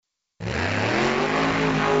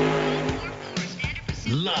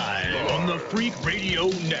Live on the Freak Radio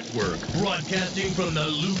Network. Broadcasting from the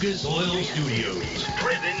Lucas Oil Studios.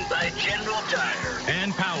 Driven by General Tire.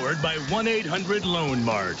 And powered by 1-800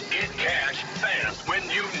 Mart. Get cash fast when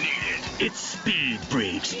you need it. It's Speed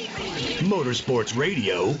Freaks. Motorsports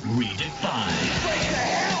Radio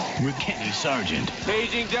redefined. With Kenny Sargent.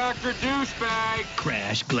 Paging Dr. Douchebag.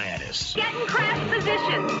 Crash Gladys. Get in crash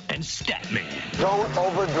position. And Statman. Don't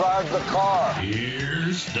overdrive the car.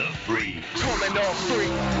 Here's the Freaks. Coming off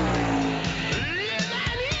freak.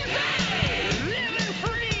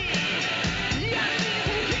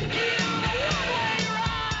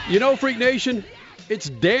 You know, Freak Nation, it's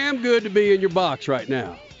damn good to be in your box right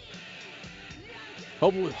now.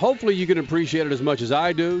 Hopefully you can appreciate it as much as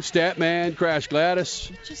I do. Statman, Crash Gladys.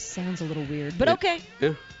 It just sounds a little weird, but okay.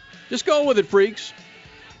 Yeah. Just go with it, freaks.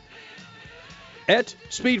 At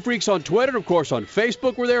Speed Freaks on Twitter, of course, on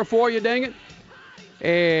Facebook, we're there for you, dang it.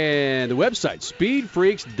 And the website,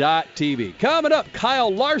 speedfreaks.tv. Coming up,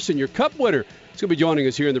 Kyle Larson, your Cup winner, is going to be joining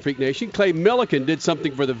us here in the Freak Nation. Clay Millican did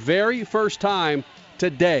something for the very first time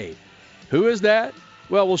today. Who is that?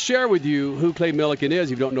 Well, we'll share with you who Clay Millican is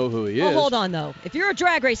if you don't know who he is. Well, hold on, though. If you're a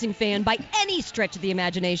drag racing fan, by any stretch of the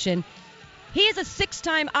imagination, he is a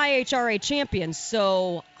 6-time IHRA champion.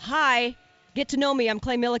 So, hi, get to know me. I'm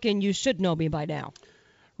Clay Millican. You should know me by now.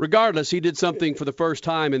 Regardless, he did something for the first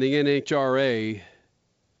time in the NHRA,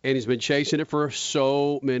 and he's been chasing it for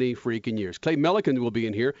so many freaking years. Clay Millican will be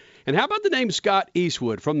in here. And how about the name Scott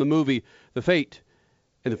Eastwood from the movie The Fate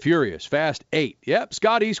and the Furious, Fast 8? Yep,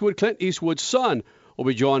 Scott Eastwood, Clint Eastwood's son, will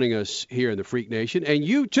be joining us here in the Freak Nation, and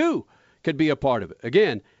you too could be a part of it.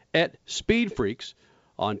 Again, at Speed Freaks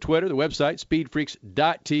on Twitter, the website,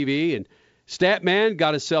 speedfreaks.tv. And Statman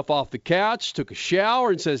got himself off the couch, took a shower,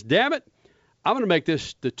 and says, damn it, I'm going to make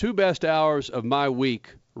this the 2 best hours of my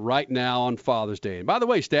week right now on Father's Day. And by the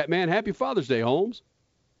way, Statman, happy Father's Day, Holmes.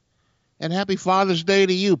 And happy Father's Day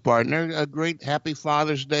to you, partner. A great happy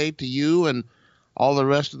Father's Day to you and all the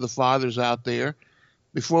rest of the fathers out there.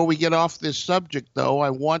 Before we get off this subject, though, I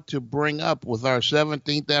want to bring up, with our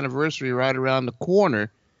 17th anniversary right around the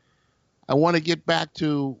corner, I want to get back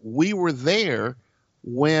to, we were there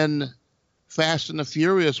when Fast and the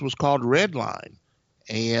Furious was called Red Line.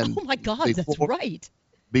 And oh, my God, that's right.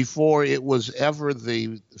 Before it was ever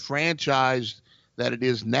the franchise that it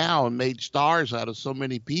is now and made stars out of so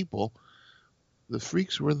many people, the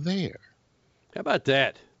freaks were there. How about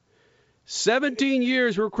that? 17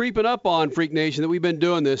 years we're creeping up on, Freak Nation, that we've been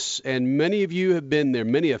doing this, and many of you have been there.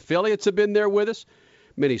 Many affiliates have been there with us.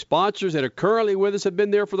 Many sponsors that are currently with us have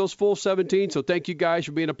been there for those full 17, so thank you guys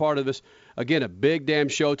for being a part of this. Again, a big damn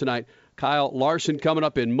show tonight. Kyle Larson coming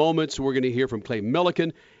up in moments. We're going to hear from Clay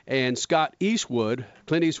Millican and Scott Eastwood,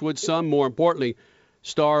 Clint Eastwood's son, more importantly,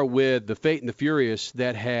 star with The Fate and the Furious,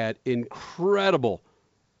 that had incredible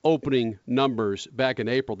opening numbers back in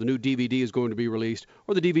April. The new DVD is going to be released,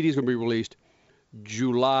 or the DVD is going to be released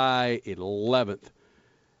July 11th.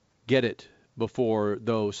 Get it before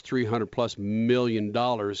those $300+ million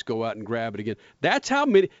go out and grab it again. That's how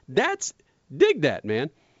many. Dig that, man.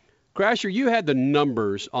 Crasher, you had the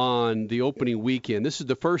numbers on the opening weekend. This is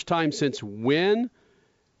the first time since when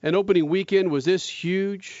an opening weekend was this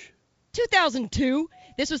huge? 2002.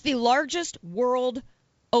 This was the largest world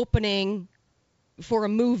opening for a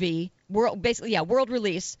movie, world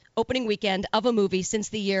release, opening weekend of a movie since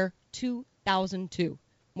the year 2002.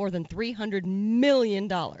 More than $300 million.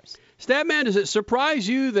 Statman, does it surprise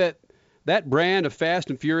you that that brand of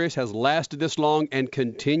Fast and Furious has lasted this long and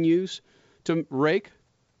continues to rake?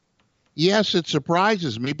 Yes, it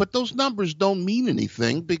surprises me, but those numbers don't mean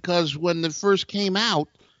anything because when it first came out,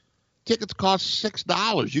 tickets cost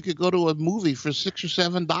 $6. You could go to a movie for $6 or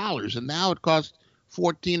 $7, and now it costs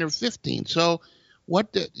 $14 or $15. So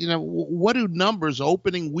what do numbers,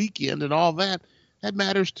 opening weekend and all that, that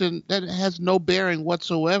has no bearing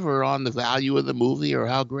whatsoever on the value of the movie or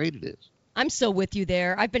how great it is. I'm so with you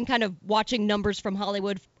there. I've been kind of watching numbers from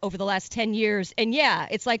Hollywood over the last 10 years. And yeah,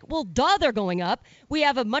 it's like, well, duh, they're going up. We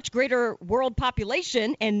have a much greater world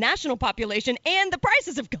population and national population, and the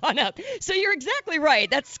prices have gone up. So you're exactly right.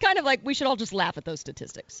 That's kind of like we should all just laugh at those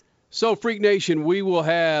statistics. So, Freak Nation, we will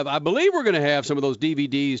have, I believe we're going to have some of those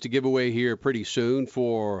DVDs to give away here pretty soon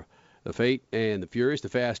for The Fate and the Furious, the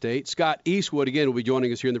Fast 8. Scott Eastwood, again, will be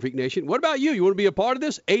joining us here in the Freak Nation. What about you? You want to be a part of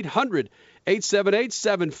this?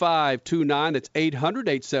 800-878-7529. That's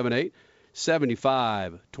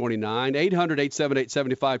 800-878-7529.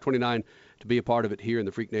 800-878-7529 to be a part of it here in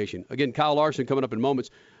the Freak Nation. Again, Kyle Larson coming up in moments.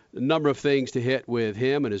 A number of things to hit with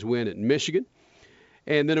him and his win at Michigan.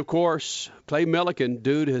 And then, of course, Clay Millican,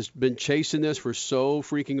 dude, has been chasing this for so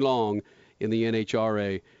freaking long. in the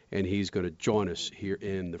NHRA, and he's going to join us here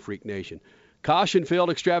in the Freak Nation. Caution Field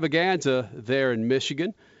Extravaganza there in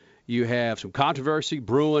Michigan. You have some controversy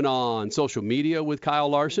brewing on social media with Kyle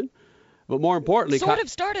Larson. But more importantly... Sort of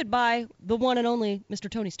started by the one and only Mr.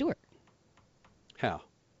 Tony Stewart. How?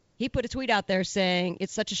 He put a tweet out there saying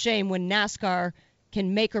it's such a shame when NASCAR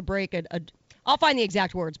can make or break I'll find the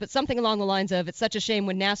exact words, but something along the lines of, it's such a shame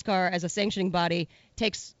when NASCAR as a sanctioning body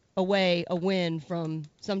takes away a win from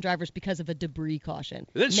some drivers because of a debris caution.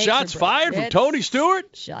 Is it shots fired from Tony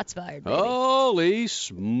Stewart? Shots fired, baby. Holy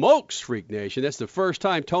smokes, Freak Nation. That's the first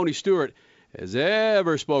time Tony Stewart has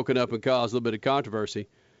ever spoken up and caused a little bit of controversy.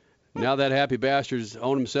 Now that happy bastard's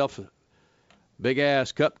owned himself a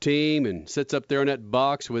big-ass cup team and sits up there in that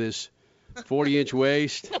box with his 40-inch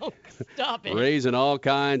waist. Oh, stop it. Raising all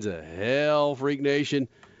kinds of hell, Freak Nation.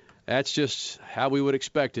 That's just how we would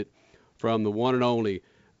expect it from the one and only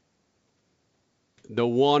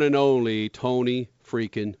Tony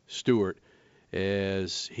freaking Stewart,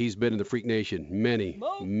 as he's been in the Freak Nation many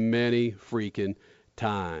freaking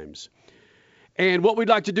times. And what we'd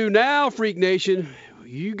like to do now, Freak Nation,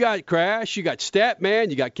 you got Crash, you got Statman,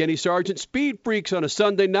 you got Kenny Sargent, Speed Freaks on a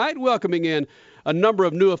Sunday night, welcoming in a number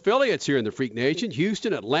of new affiliates here in the Freak Nation.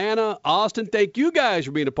 Houston, Atlanta, Austin. Thank you guys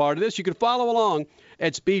for being a part of this. You can follow along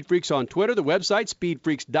at Speed Freaks on Twitter, the website,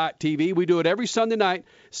 speedfreaks.tv. We do it every Sunday night,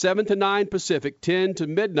 7 to 9 Pacific, 10 to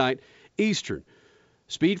midnight Eastern.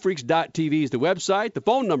 Speedfreaks.tv is the website. The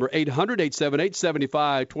phone number,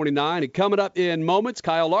 800-878-7529. And coming up in moments,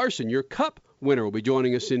 Kyle Larson, your Cup winner, will be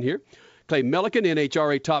joining us in here. Clay Millican,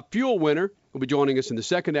 NHRA Top Fuel winner, will be joining us in the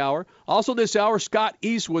second hour. Also this hour, Scott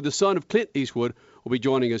Eastwood, the son of Clint Eastwood, will be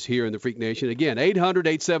joining us here in the Freak Nation. Again,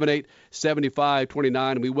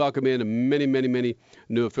 800-878-7529. And we welcome in many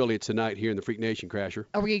new affiliates tonight here in the Freak Nation, Crasher.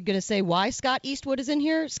 Are we going to say why Scott Eastwood is in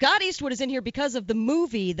here? Scott Eastwood is in here because of the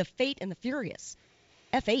movie The Fate and the Furious.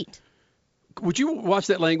 F8. Would you watch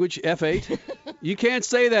that language, F8? You can't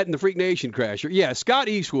say that in the Freak Nation, Crasher. Yeah, Scott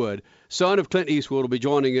Eastwood, son of Clint Eastwood, will be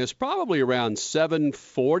joining us probably around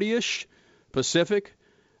 7:40-ish Pacific,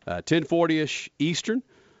 10:40-ish Eastern.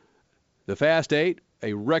 The Fast 8,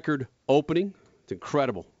 a record opening. It's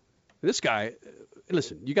incredible. This guy,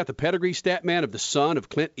 listen, you got the pedigree stat man of the son of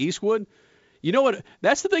Clint Eastwood. You know what?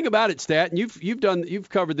 That's the thing about it, Stat, and you've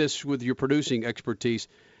covered this with your producing expertise,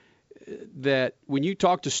 that when you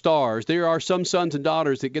talk to stars, there are some sons and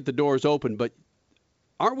daughters that get the doors open, but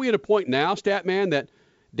aren't we at a point now, Statman, that,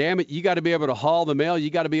 damn it, you got to be able to haul the mail, you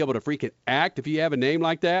got to be able to freaking act if you have a name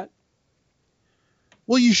like that?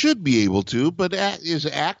 Well, you should be able to, but is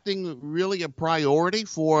acting really a priority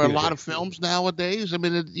for a lot of films nowadays? I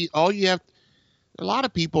mean, a lot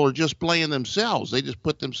of people are just playing themselves. They just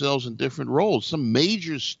put themselves in different roles. Some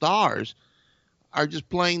major stars are just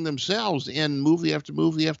playing themselves in movie after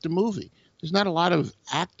movie after movie. There's not a lot of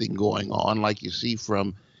acting going on like you see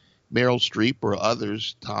from Meryl Streep or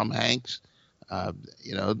others, Tom Hanks, but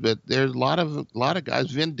there's a lot of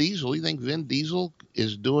guys. Vin Diesel, you think Vin Diesel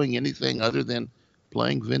is doing anything other than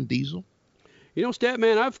playing Vin Diesel? You know,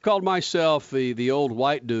 Statman, I've called myself the old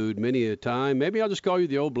white dude many a time. Maybe I'll just call you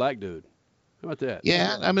the old black dude. How about that?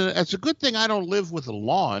 Yeah, I mean, it's a good thing I don't live with a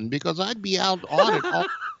lawn because I'd be out on it all.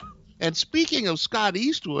 And speaking of Scott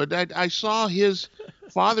Eastwood, I saw his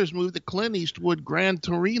father's movie, the Clint Eastwood Gran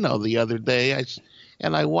Torino, the other day.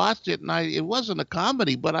 I watched it, and it wasn't a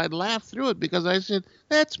comedy, but I laughed through it because I said,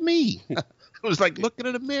 that's me. I was like looking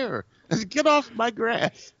in a mirror. I said, get off my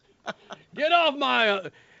grass. Get off my...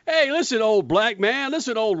 Hey, listen, old black man.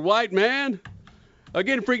 Listen, old white man.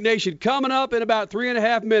 Again, Freak Nation, coming up in about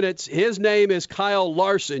 3.5 minutes, his name is Kyle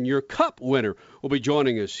Larson, your Cup winner, will be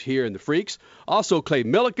joining us here in the Freaks. Also, Clay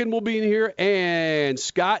Millican will be in here, and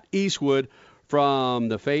Scott Eastwood from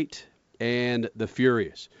The Fate and the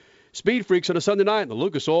Furious. Speed Freaks on a Sunday night in the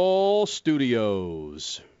Lucas Oil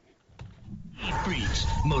Studios. Freaks,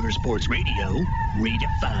 Motorsports Radio,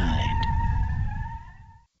 redefined.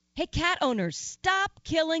 Hey, cat owners, stop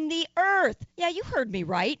killing the earth. Yeah, you heard me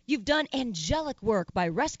right. You've done angelic work by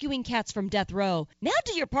rescuing cats from death row. Now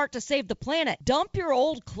do your part to save the planet. Dump your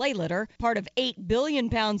old clay litter, part of 8 billion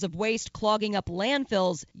pounds of waste clogging up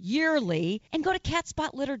landfills yearly, and go to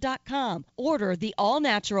catspotlitter.com. Order the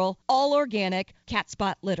all-natural, all-organic Cat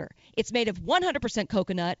Spot Litter. It's made of 100%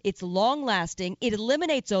 coconut, it's long-lasting, it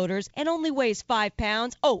eliminates odors, and only weighs 5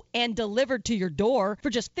 pounds. Oh, and delivered to your door for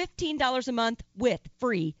just $15 a month with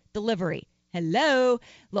free delivery. Hello.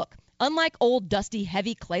 Look, unlike old, dusty,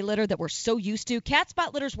 heavy clay litter that we're so used to, Cat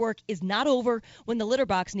Spot Litter's work is not over when the litter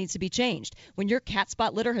box needs to be changed. When your Cat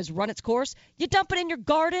Spot Litter has run its course, you dump it in your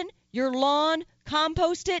garden, your lawn,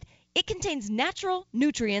 compost it. It contains natural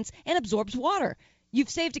nutrients and absorbs water. You've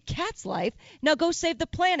saved a cat's life. Now go save the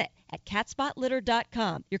planet at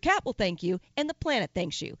catspotlitter.com. Your cat will thank you, and the planet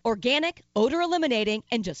thanks you. Organic, odor-eliminating,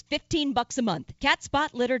 and just $15 a month.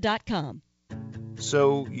 catspotlitter.com.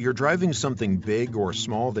 So, you're driving something big or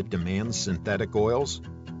small that demands synthetic oils?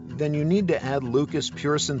 Then you need to add Lucas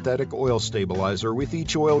Pure Synthetic Oil Stabilizer with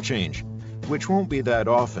each oil change, which won't be that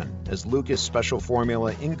often, as Lucas Special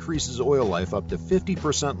Formula increases oil life up to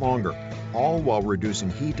 50% longer, all while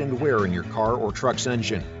reducing heat and wear in your car or truck's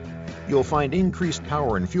engine. You'll find increased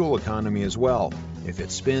power and fuel economy as well. If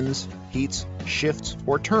it spins, heats, shifts,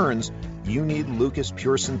 or turns, you need Lucas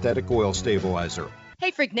Pure Synthetic Oil Stabilizer. Hey,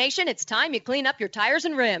 Freak Nation, it's time you clean up your tires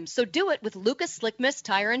and rims, so do it with Lucas Slick Mist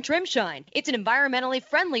Tire and Trim Shine. It's an environmentally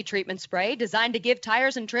friendly treatment spray designed to give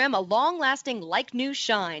tires and trim a long-lasting, like-new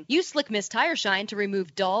shine. Use Slick Mist Tire Shine to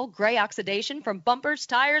remove dull, gray oxidation from bumpers,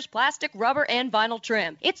 tires, plastic, rubber, and vinyl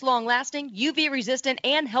trim. It's long-lasting, UV-resistant,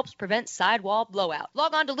 and helps prevent sidewall blowout.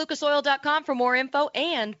 Log on to lucasoil.com for more info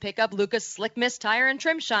and pick up Lucas Slick Mist Tire and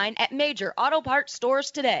Trim Shine at major auto parts stores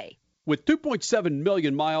today. With 2.7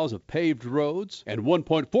 million miles of paved roads and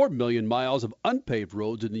 1.4 million miles of unpaved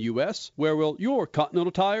roads in the U.S., where will your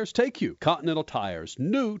Continental Tires take you? Continental Tires'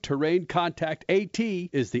 new Terrain Contact AT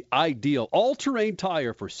is the ideal all-terrain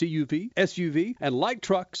tire for CUV, SUV, and light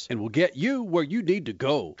trucks and will get you where you need to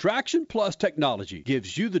go. Traction Plus technology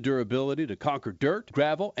gives you the durability to conquer dirt,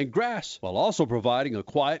 gravel, and grass while also providing a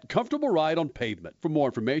quiet, comfortable ride on pavement. For more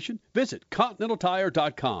information, visit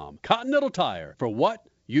ContinentalTire.com. Continental Tire, for what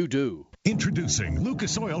you do. Introducing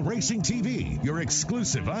Lucas Oil Racing TV, your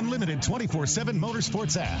exclusive unlimited 24/7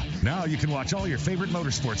 motorsports app. Now you can watch all your favorite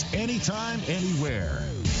motorsports anytime, anywhere.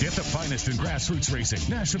 Get the finest in grassroots racing,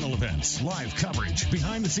 national events, live coverage,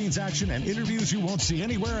 behind-the-scenes action, and interviews you won't see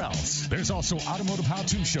anywhere else. There's also automotive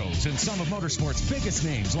how-to shows and some of motorsports' biggest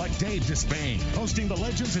names like Dave Despain, hosting the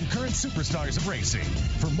legends and current superstars of racing.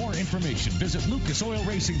 For more information, visit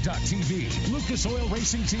lucasoilracing.tv. Lucas Oil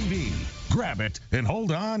Racing TV. Grab it and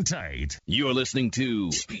hold on tight. You're listening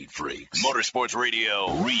to Speed Freaks Motorsports Radio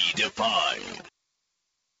Redefined.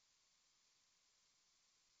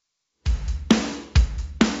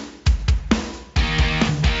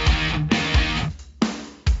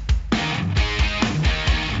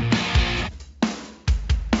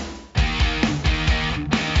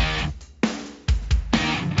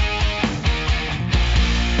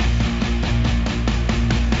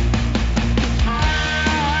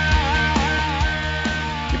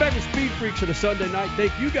 Freaks on a Sunday night.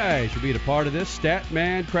 Thank you guys for being a part of this.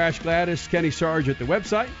 Statman, Crash Gladys, Kenny Sarge at the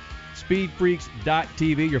website,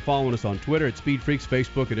 speedfreaks.tv. You're following us on Twitter at Speed Freaks,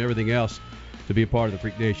 Facebook, and everything else to be a part of the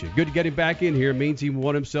Freak Nation. Good to get him back in here. Means he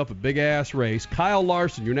won himself a big-ass race. Kyle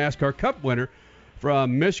Larson, your NASCAR Cup winner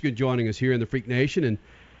from Michigan, joining us here in the Freak Nation. And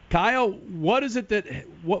Kyle, what is it that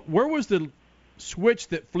where was the switch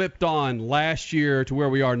that flipped on last year to where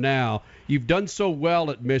we are now? You've done so well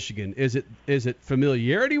at Michigan. Is it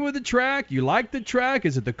familiarity with the track? You like the track?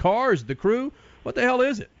 Is it the car? Is it the crew? What the hell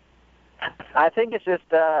is it? I think it's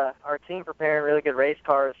just our team preparing really good race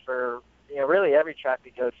cars for really every track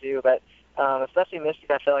we go to, but especially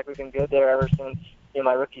Michigan. I feel like we've been good there ever since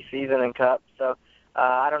my rookie season and Cup. So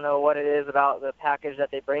I don't know what it is about the package that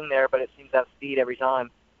they bring there, but it seems to have speed every time.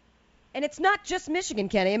 And it's not just Michigan,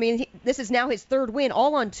 Kenny. I mean, this is now his third win,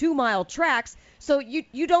 all on 2-mile tracks. So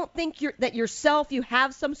you don't think that yourself you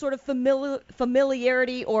have some sort of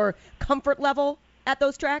familiarity or comfort level at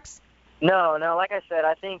those tracks? No. Like I said,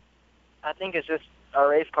 I think it's just our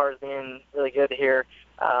race cars being really good here.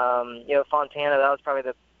 Fontana, that was probably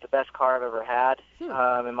the best car I've ever had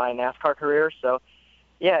in my NASCAR career. So,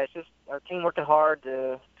 yeah, it's just our team working hard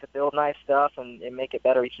to build nice stuff and make it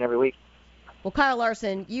better each and every week. Well, Kyle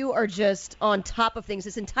Larson, you are just on top of things.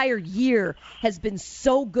 This entire year has been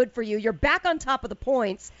so good for you. You're back on top of the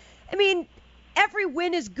points. I mean, every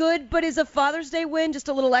win is good, but is a Father's Day win just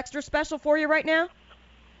a little extra special for you right now?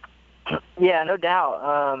 Yeah, no doubt.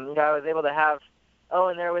 I was able to have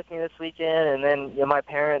Owen there with me this weekend, and then my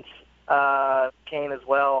parents came as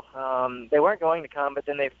well. They weren't going to come, but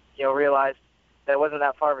then they realized that it wasn't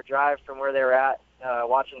that far of a drive from where they were at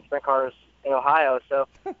watching sprint cars in Ohio. So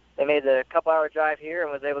they made the couple-hour drive here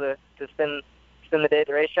and was able to spend the day at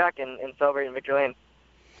the racetrack and celebrate in Victory Lane.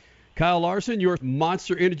 Kyle Larson, your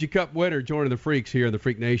Monster Energy Cup winner, joining the Freaks here in the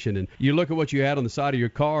Freak Nation. And you look at what you had on the side of your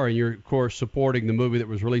car, and you're, of course, supporting the movie that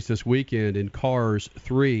was released this weekend in Cars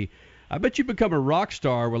 3. I bet you've become a rock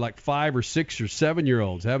star with like 5 or 6 or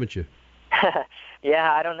 7-year-olds, haven't you?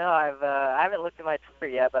 Yeah, I don't know. I haven't looked at my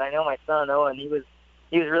Twitter yet, but I know my son Owen. He was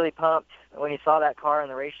really pumped when he saw that car in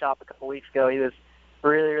the race shop a couple weeks ago. He was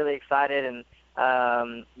really, really excited and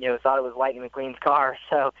thought it was Lightning McQueen's car.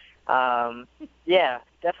 So yeah,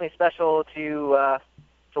 definitely special to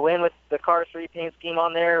win with the Cars 3 paint scheme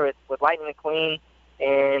on there with Lightning McQueen,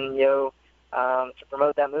 and to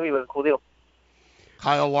promote that movie was a cool deal.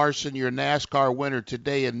 Kyle Larson, your NASCAR winner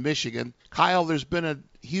today in Michigan. Kyle, there's been a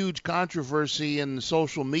huge controversy in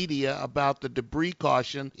social media about the debris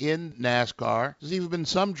caution in NASCAR. There's even been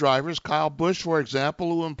some drivers, Kyle Busch, for example,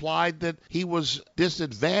 who implied that he was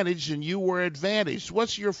disadvantaged and you were advantaged.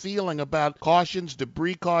 What's your feeling about cautions,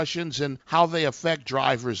 debris cautions, and how they affect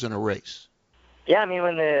drivers in a race? Yeah, I mean,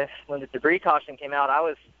 when the debris caution came out, I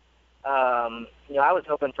was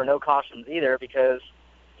hoping for no cautions either, because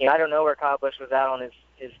I don't know where Kyle Busch was at on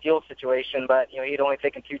his fuel situation, but he'd only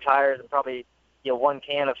taken 2 tires and probably 1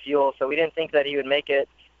 can of fuel, so we didn't think that he would make it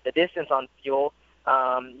the distance on fuel.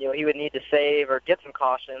 He would need to save or get some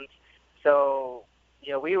cautions. So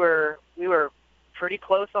we were pretty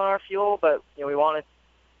close on our fuel, but we wanted.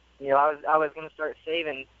 I was going to start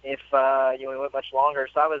saving if we went much longer.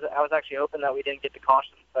 So I was actually hoping that we didn't get the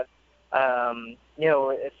cautions, but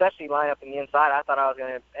especially line up in the inside, I thought I was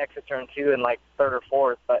going to exit turn 2 in like 3rd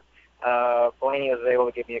or 4th, but Blaney was able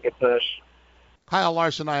to give me a good push. Kyle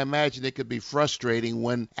Larson, I imagine it could be frustrating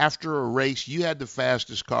when after a race you had the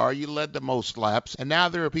fastest car, you led the most laps, and now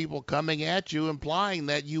there are people coming at you implying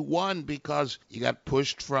that you won because you got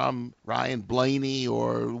pushed from Ryan Blaney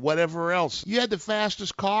or whatever else. You had the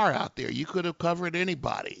fastest car out there. You could have covered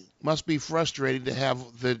anybody. Must be frustrating to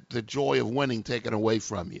have the joy of winning taken away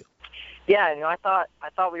from you. Yeah, I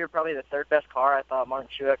thought we were probably the 3rd best car. I thought Martin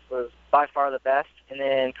Truex was by far the best, and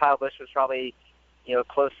then Kyle Busch was probably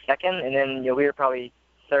close 2nd, and then we were probably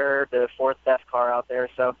 3rd to 4th best car out there.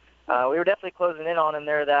 So we were definitely closing in on him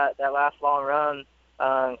there that last long run,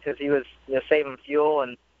 because he was saving fuel,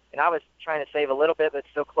 and I was trying to save a little bit, but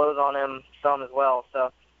still close on him some as well.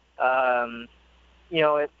 So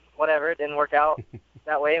it didn't work out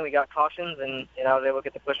that way, and we got cautions, and I was able to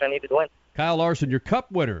get the push I needed to win. Kyle Larson, your Cup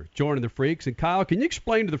winner, joining the Freaks. And Kyle, can you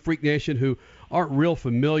explain to the Freak Nation who aren't real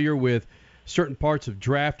familiar with certain parts of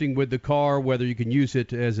drafting with the car, whether you can use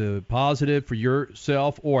it as a positive for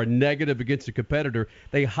yourself or a negative against a competitor?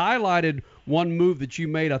 They highlighted one move that you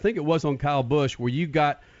made, I think it was on Kyle Busch, where you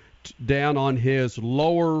got down on his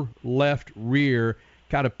lower left rear,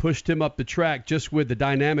 kind of pushed him up the track just with the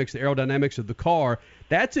aerodynamics of the car.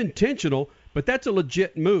 That's intentional, but that's a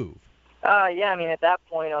legit move. Yeah, I mean, at that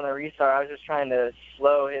point on the restart, I was just trying to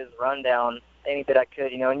slow his run down any bit I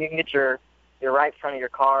could, and you can get your right front of your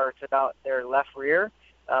car to about their left rear.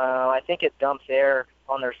 I think it dumps air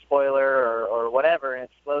on their spoiler or whatever, and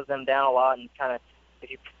it slows them down a lot, and kind of,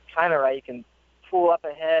 if you time it right, you can pull up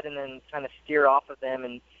ahead and then kind of steer off of them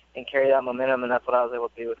and carry that momentum, and that's what I was able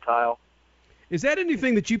to do with Kyle. Is that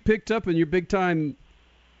anything that you picked up in your big-time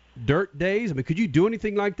dirt days? I mean, could you do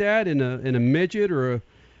anything like that in a midget or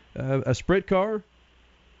a sprint car?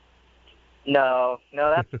 No,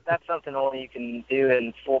 that's something only you can do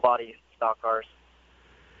in full-body stock cars.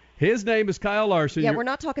 His name is Kyle Larson. Yeah, we're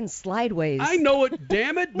not talking slideways. I know it,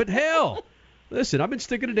 damn it, but hell. Listen, I've been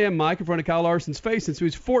sticking a damn mic in front of Kyle Larson's face since he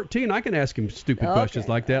was 14. I can ask him stupid questions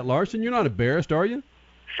like that, Larson. You're not embarrassed, are you?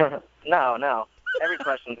 No. Every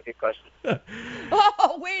question's a good question.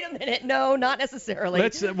 Oh, wait a minute. No, not necessarily.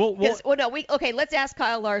 Let's let's ask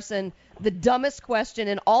Kyle Larson the dumbest question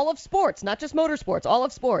in all of sports, not just motorsports, all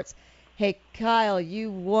of sports. Hey, Kyle,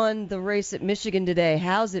 you won the race at Michigan today.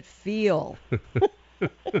 How's it feel?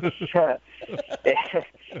 It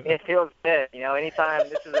feels good. Anytime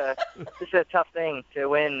this is a tough thing to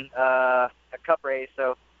win a Cup race.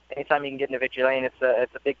 So anytime you can get into victory lane, it's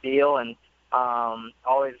a big deal, and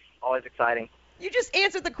always exciting. You just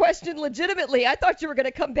answered the question legitimately. I thought you were going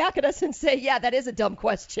to come back at us and say, yeah, that is a dumb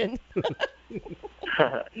question.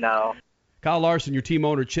 No. Kyle Larson, your team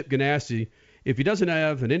owner, Chip Ganassi, if he doesn't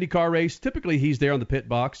have an IndyCar race, typically he's there on the pit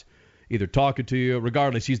box, either talking to you,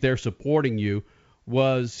 regardless, he's there supporting you.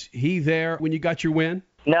 Was he there when you got your win?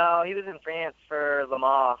 No, he was in France for Le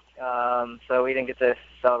Mans, so we didn't get to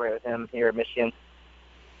celebrate with him here at Michigan.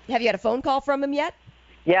 Have you had a phone call from him yet?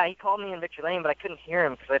 Yeah, he called me in victory lane, but I couldn't hear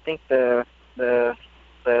him because I think the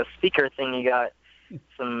speaker thing, you got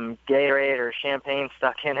some Gatorade or champagne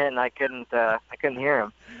stuck in it, and I couldn't hear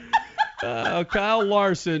him. Kyle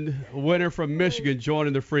Larson, winner from Michigan,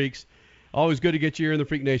 joining the Freaks. Always good to get you here in the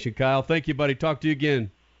Freak Nation, Kyle. Thank you, buddy. Talk to you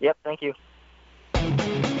again. Yep, thank you.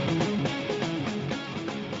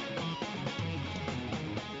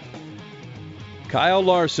 Kyle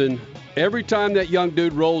Larson, every time that young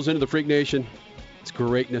dude rolls into the Freak Nation, it's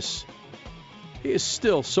greatness. He is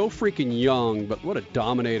still so freaking young, but what a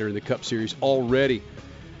dominator in the Cup Series already.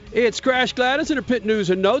 It's Crash Gladys and her pit news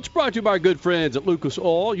and notes brought to you by our good friends at Lucas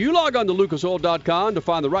Oil. You log on to lucasoil.com to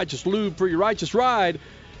find the righteous lube for your righteous ride.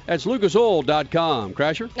 That's lucasoil.com.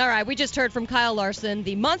 Crasher? All right, we just heard from Kyle Larson,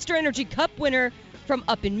 the Monster Energy Cup winner from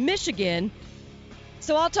up in Michigan.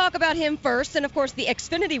 So I'll talk about him first, and of course the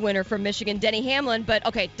Xfinity winner from Michigan, Denny Hamlin. But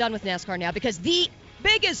okay, done with NASCAR now, because the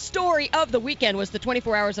biggest story of the weekend was the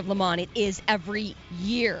 24 Hours of Le Mans. It is every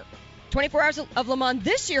year. 24 Hours of Le Mans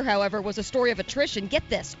this year, however, was a story of attrition. Get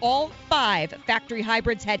this, all 5 factory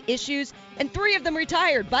hybrids had issues, and 3 of them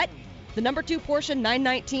retired. But the number 2 Porsche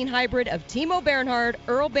 919 hybrid of Timo Bernhard,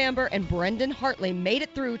 Earl Bamber, and Brendan Hartley made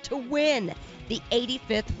it through to win the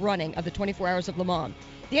 85th running of the 24 Hours of Le Mans.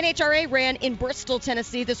 The NHRA ran in Bristol,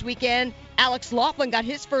 Tennessee this weekend. Alex Laughlin got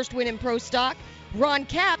his first win in Pro Stock. Ron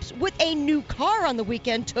Capps, with a new car on the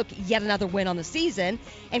weekend, took yet another win on the season.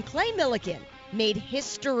 And Clay Millican made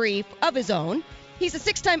history of his own. He's a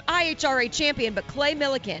 6-time IHRA champion, but Clay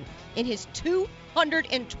Millican, in his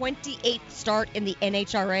 228th start in the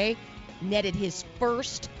NHRA, netted his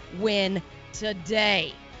first win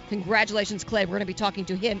today. Congratulations, Clay. We're going to be talking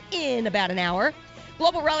to him in about an hour.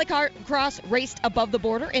 Global Rallycross raced above the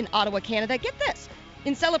border in Ottawa, Canada. Get this,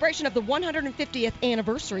 in celebration of the 150th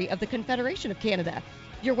anniversary of the Confederation of Canada.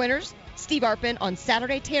 Your winners, Steve Arpin on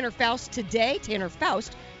Saturday, Tanner Faust today. Tanner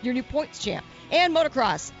Faust, your new points champ. And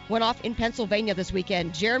motocross went off in Pennsylvania this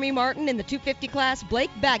weekend. Jeremy Martin in the 250 class, Blake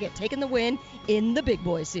Baggett taking the win in the Big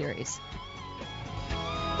Boy Series.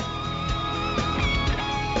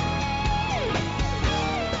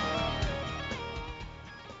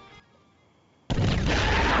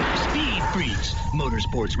 Speed Freaks,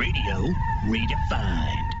 Motorsports Radio,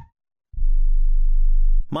 redefined.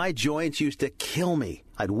 My joints used to kill me.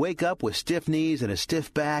 I'd wake up with stiff knees and a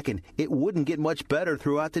stiff back, and it wouldn't get much better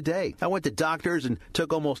throughout the day. I went to doctors and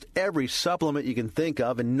took almost every supplement you can think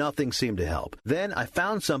of, and nothing seemed to help. Then I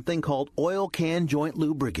found something called Oil Can Joint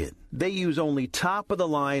Lubricant. They use only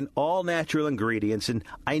top-of-the-line, all-natural ingredients, and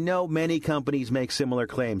I know many companies make similar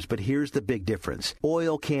claims, but here's the big difference.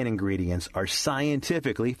 Oil Can ingredients are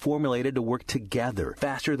scientifically formulated to work together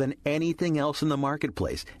faster than anything else in the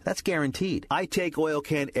marketplace. That's guaranteed. I take Oil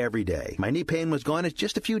Can every day. My knee pain was gone in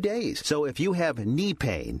just a few days. So if you have knee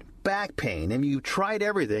pain, back pain, and you tried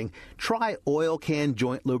everything, try Oil Can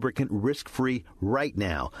Joint Lubricant risk-free right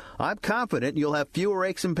now. I'm confident you'll have fewer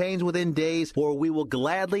aches and pains within days, or we will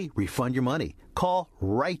gladly refund your money. Call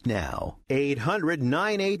right now.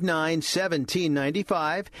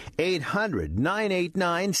 800-989-1795.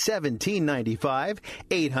 800-989-1795.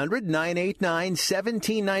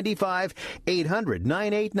 800-989-1795.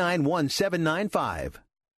 800-989-1795.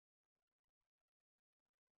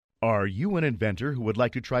 Are you an inventor who would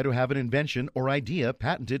like to try to have an invention or idea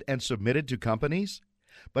patented and submitted to companies,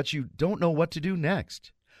 but you don't know what to do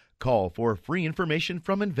next? Call for free information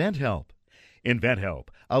from InventHelp. InventHelp,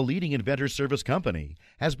 a leading inventor service company,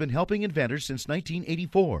 has been helping inventors since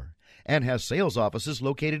 1984 and has sales offices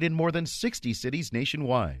located in more than 60 cities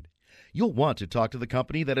nationwide. You'll want to talk to the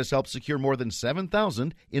company that has helped secure more than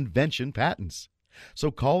 7,000 invention patents.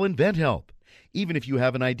 So call InventHelp. Even if you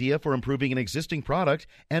have an idea for improving an existing product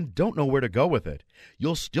and don't know where to go with it,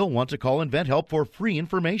 you'll still want to call InventHelp for free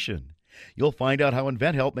information. You'll find out how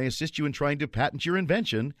InventHelp may assist you in trying to patent your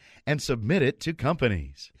invention and submit it to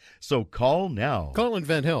companies. So call now. Call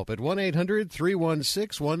InventHelp at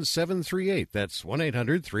 1-800-316-1738. That's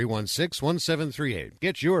 1-800-316-1738.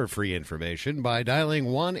 Get your free information by dialing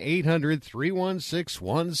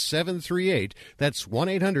 1-800-316-1738. That's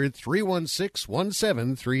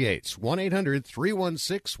 1-800-316-1738.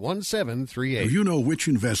 1-800-316-1738. Do you know which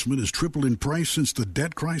investment has tripled in price since the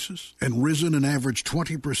debt crisis and risen an average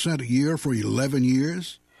 20% a year for 11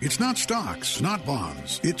 years? It's not stocks, not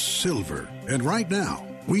bonds, it's silver. And right now,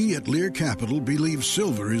 we at Lear Capital believe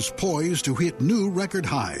silver is poised to hit new record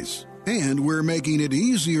highs. And we're making it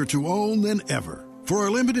easier to own than ever. For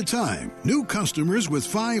a limited time, new customers with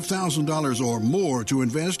 $5,000 or more to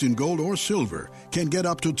invest in gold or silver can get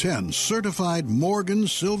up to 10 certified Morgan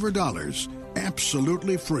silver dollars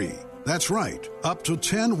absolutely free. That's right, up to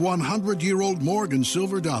 10 100-year-old Morgan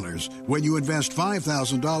silver dollars when you invest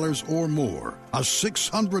 $5,000 or more. A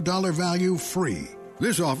 $600 value free.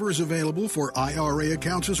 This offer is available for IRA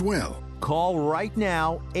accounts as well. Call right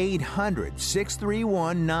now,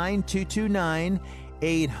 800-631-9229.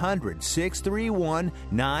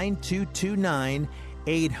 800-631-9229.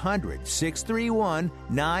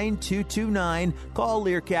 800-631-9229. Call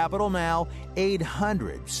Lear Capital now,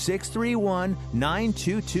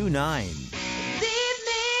 800-631-9229.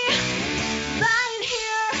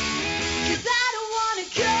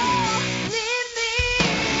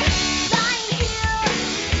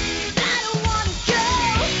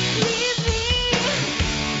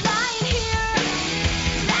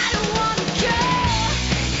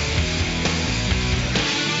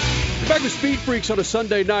 Back with Speed Freaks on a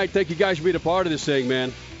Sunday night. Thank you guys for being a part of this thing,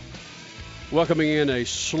 man. Welcoming in a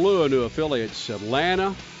slew of new affiliates.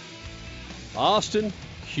 Atlanta, Austin,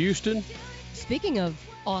 Houston. Speaking of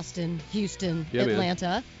Austin, Houston, Yeah, man.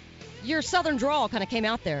 Atlanta, your southern drawl kind of came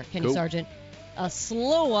out there, Kenny Cool. Sargent. A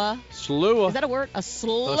slew. Slew. Is that a word? A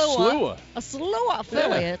slew. A slew. A slew of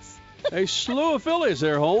affiliates. A slew of affiliates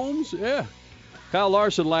there, Holmes. Yeah. Kyle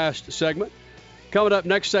Larson last segment. Coming up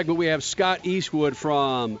next segment, we have Scott Eastwood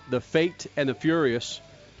from The Fate and the Furious.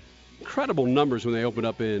 Incredible numbers when they open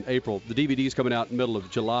up in April. The DVD's coming out in the middle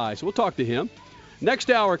of July, so we'll talk to him.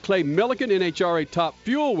 Next hour, Clay Millican, NHRA Top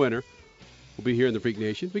Fuel winner, will be here in the Freak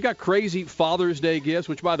Nation. We got crazy Father's Day gifts,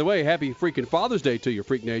 which, by the way, happy freaking Father's Day to your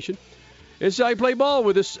Freak Nation. It's how you play ball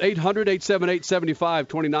with us,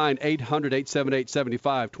 800-878-7529,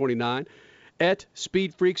 800-878-7529, at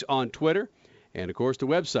Speed Freaks on Twitter, and, of course, the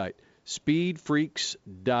website,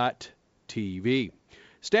 speedfreaks.tv.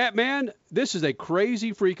 Statman, this is a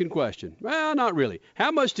crazy freaking question. Well, not really. How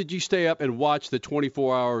much did you stay up and watch the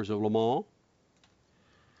 24 Hours of Le Mans?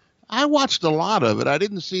 I watched a lot of it. I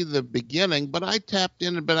didn't see the beginning, but I tapped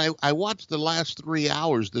in. But I watched the last 3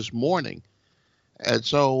 hours this morning. And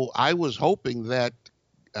so I was hoping that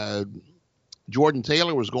Jordan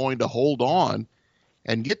Taylor was going to hold on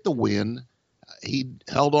and get the win. He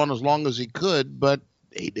held on as long as he could, but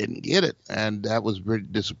he didn't get it, and that was very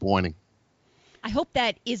disappointing. I hope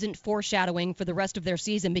that isn't foreshadowing for the rest of their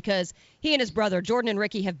season, because he and his brother, Jordan and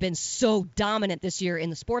Ricky, have been so dominant this year in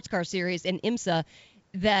the sports car series in IMSA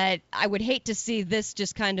that I would hate to see this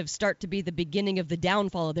just kind of start to be the beginning of the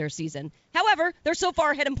downfall of their season. However, they're so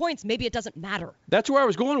far ahead in points, maybe it doesn't matter. That's where I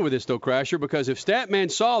was going with this, though, Crasher, because if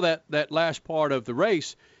Statman saw that last part of the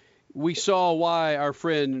race, we saw why our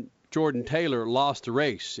friend Jordan Taylor lost the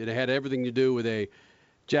race. It had everything to do with a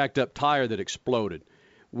jacked up tire that exploded.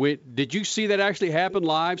 Did you see that actually happen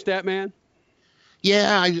live, Statman?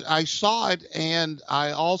 Yeah, I saw it, and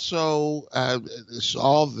I also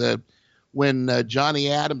saw when Johnny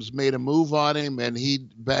Adams made a move on him and he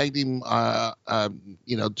bagged him,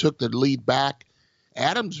 took the lead back.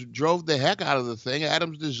 Adams drove the heck out of the thing.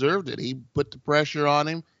 Adams deserved it. He put the pressure on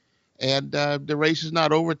him, and the race is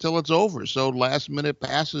not over till it's over. So last-minute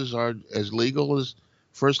passes are as legal as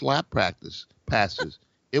first lap passes.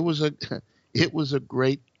 It was a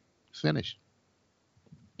great finish.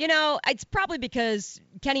 You know, it's probably because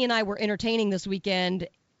Kenny and I were entertaining this weekend.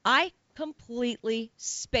 I completely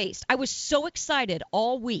spaced. I was so excited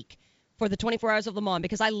all week for the 24 Hours of Le Mans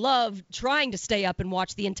because I love trying to stay up and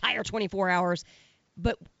watch the entire 24 hours,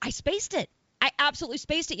 but I spaced it. I absolutely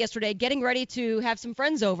spaced it yesterday, getting ready to have some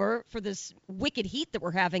friends over for this wicked heat that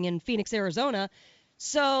we're having in Phoenix, Arizona.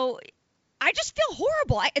 So I just feel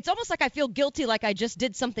horrible. It's almost like I feel guilty, like I just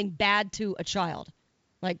did something bad to a child.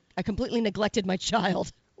 Like I completely neglected my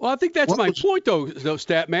child. Well, I think that's my point, though,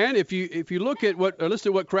 Statman. If you look at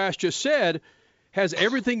listen to what Crash just said, has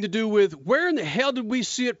everything to do with where in the hell did we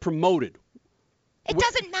see it promoted? It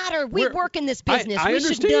doesn't matter. We work in this business. I we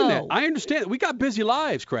understand should know. that. I understand that. We got busy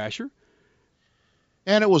lives, Crasher.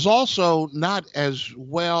 And it was also not as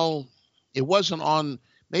well. It wasn't on,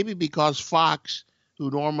 maybe because Fox, who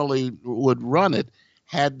normally would run it,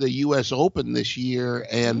 had the U.S. Open this year,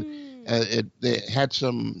 and it had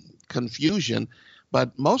some confusion.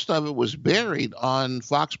 But most of it was buried on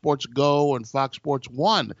Fox Sports Go and Fox Sports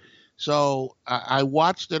 1. So I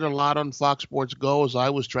watched it a lot on Fox Sports Go as I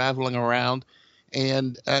was traveling around,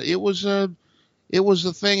 and it was a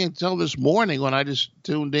thing until this morning when I just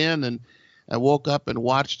tuned in and I woke up and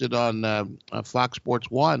watched it on Fox Sports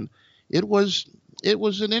 1. It was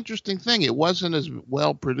an interesting thing. It wasn't as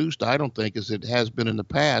well produced, I don't think, as it has been in the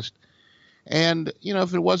past. And,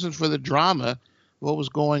 if it wasn't for the drama, what was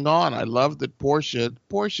going on, I love that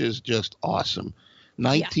Porsche is just awesome.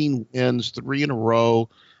 19 wins, 3 in a row.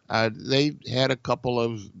 They had a couple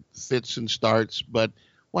of fits and starts, but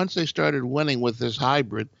once they started winning with this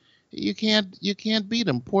hybrid, you can't beat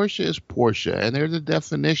them. Porsche is Porsche, and they're the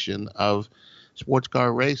definition of sports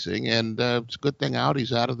car racing, and it's a good thing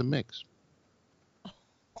Audi's out of the mix.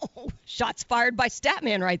 Oh, shots fired by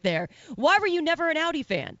Statman right there. Why were you never an Audi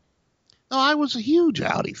fan? No, I was a huge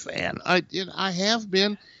Audi fan. I have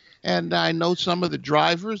been, and I know some of the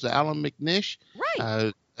drivers, Alan McNish.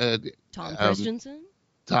 Right. Tom Christensen.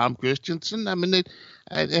 Tom Christensen. I mean,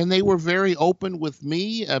 they were very open with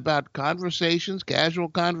me about casual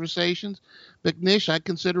conversations. McNish, I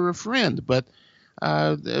consider a friend, but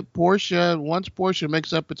once Porsche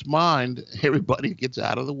makes up its mind, everybody gets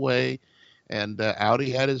out of the way, and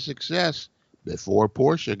Audi had its success. before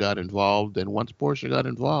Porsche got involved, and once Porsche got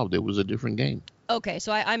involved, it was a different game. Okay,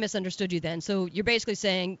 so I misunderstood you then. So you're basically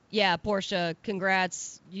saying, yeah, Porsche,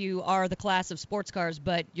 congrats, you are the class of sports cars,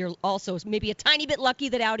 but you're also maybe a tiny bit lucky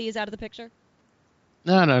that Audi is out of the picture?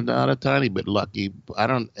 No, not a tiny bit lucky.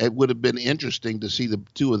 It would have been interesting to see the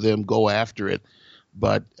two of them go after it,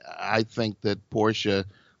 but I think that Porsche,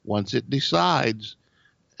 once it decides,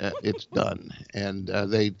 it's done. And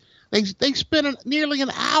they spent nearly an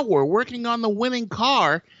hour working on the winning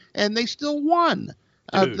car, and they still won.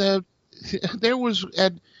 There was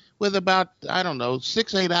with about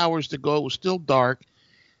 6-8 hours to go. It was still dark.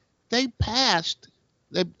 They passed.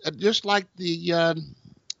 They just like they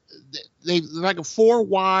like a 4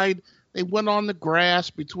 wide. They went on the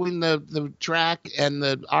grass between the track and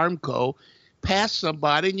the Armco, passed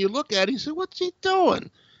somebody, and you look at it, you say, "What's he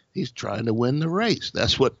doing?" He's trying to win the race.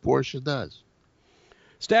 That's what Porsche does.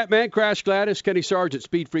 Statman, Crash Gladys, Kenny Sargent,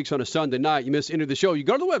 Speed Freaks on a Sunday night. You enter the show, you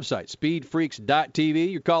go to the website,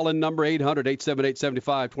 speedfreaks.tv. Your call-in number,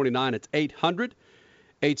 800-878-7529. It's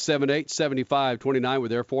 800-878-7529. We're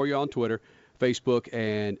there for you on Twitter, Facebook,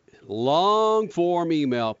 and long-form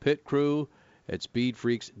email,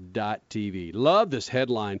 pitcrew@speedfreaks.tv. Love this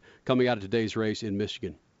headline coming out of today's race in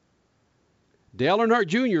Michigan. Dale Earnhardt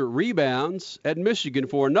Jr. rebounds at Michigan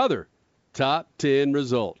for another top 10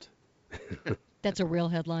 result. That's a real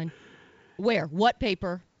headline. Where? What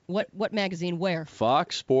paper? What magazine? Where?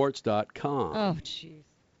 FoxSports.com. Oh, jeez.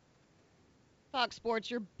 Fox Sports,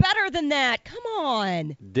 you're better than that. Come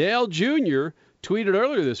on. Dale Jr. tweeted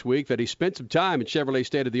earlier this week that he spent some time in Chevrolet's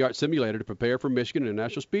state-of-the-art simulator to prepare for Michigan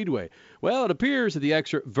International Speedway. Well, it appears that the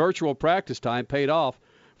extra virtual practice time paid off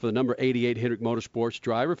for the number 88 Hendrick Motorsports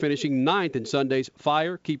driver, finishing 9th in Sunday's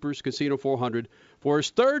Fire Keepers Casino 400 for his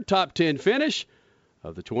third top 10 finish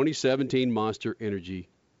of the 2017 Monster Energy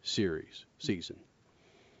Series season.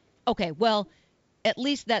 Okay, well, at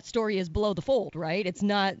least that story is below the fold, right? It's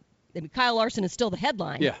not. Kyle Larson is still the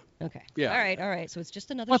headline. Yeah. Okay. Yeah. All right. So it's just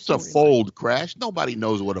another What's story. a fold, Crash? Nobody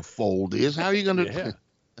knows what a fold is. How are you going to... Yeah.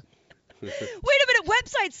 Wait a minute.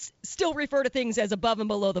 Websites still refer to things as above and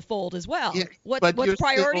below the fold as well. Yeah, What's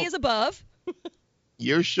priority is above.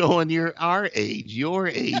 You're showing our age, your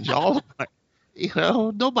age, all...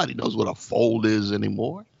 nobody knows what a fold is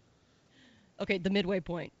anymore. Okay, the midway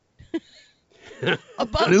point.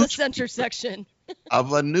 Above the censor section.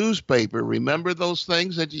 Of a newspaper. Remember those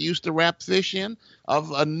things that you used to wrap fish in?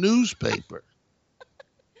 Of a newspaper.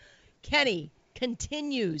 Kenny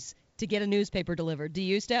continues to get a newspaper delivered. Do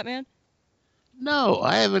you, Statman? No,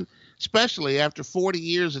 I haven't, especially after 40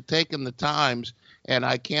 years of taking the Times, and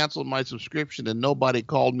I canceled my subscription and nobody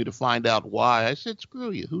called me to find out why. I said,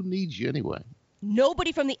 screw you. Who needs you anyway?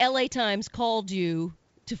 Nobody from the LA Times called you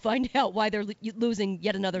to find out why they're losing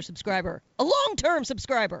yet another subscriber, a long-term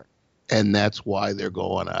subscriber. And that's why they're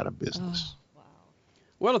going out of business. Oh, wow.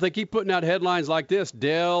 Well, if they keep putting out headlines like this,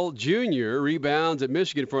 Dale Jr. rebounds at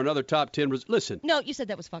Michigan for another top 10 result. Listen. No, you said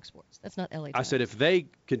that was Fox Sports. That's not LA Times. I said if they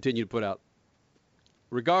continue to put out,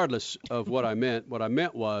 regardless of what I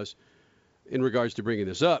meant was, in regards to bringing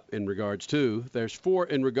this up, there's 4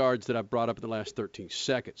 in regards that I've brought up in the last 13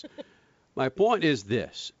 seconds. My point is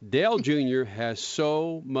this. Dale Jr. has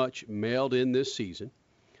so much mailed in this season.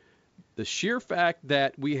 The sheer fact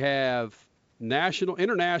that we have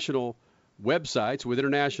international websites with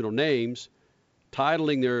international names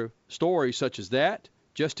titling their stories such as that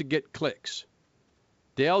just to get clicks.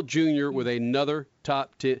 Dale Jr. with another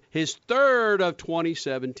top 10, his third of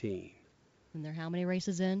 2017. And there are how many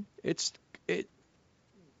races in? It's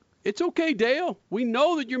okay, Dale. We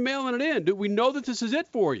know that you're mailing it in. We know that this is it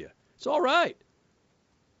for you. It's all right.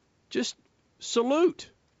 Just salute.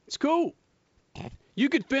 It's cool. You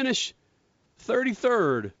could finish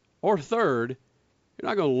 33rd or 3rd. You're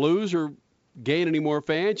not going to lose or gain any more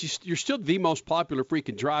fans. You're still the most popular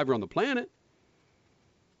freaking driver on the planet.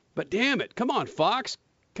 But damn it, come on, Fox.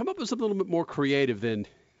 Come up with something a little bit more creative than...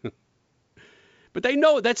 But they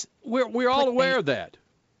know we're all aware of that.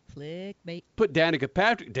 Clickbait. Put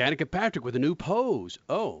Danica Patrick with a new pose.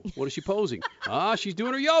 Oh, what is she posing? She's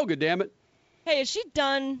doing her yoga, damn it. Hey, is she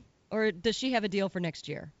done, or does she have a deal for next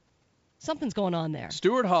year? Something's going on there.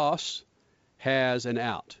 Stuart Haas has an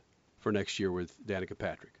out for next year with Danica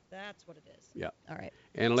Patrick. That's what it is. Yeah. All right.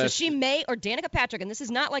 And so she may, or Danica Patrick, and this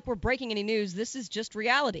is not like we're breaking any news. This is just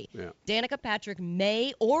reality. Yeah. Danica Patrick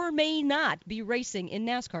may or may not be racing in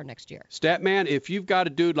NASCAR next year. Statman, if you've got a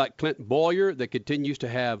dude like Clint Boyer that continues to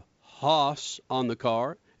have Haas on the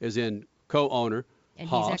car, as in co-owner, and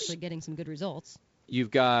Haas. He's actually getting some good results.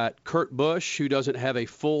 You've got Kurt Busch, who doesn't have a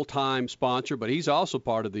full-time sponsor, but he's also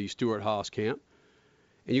part of the Stuart Haas camp.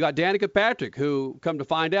 And you got Danica Patrick, who, come to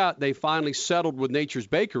find out, they finally settled with Nature's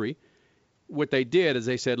Bakery. What they did is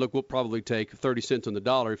they said, look, we'll probably take 30 cents on the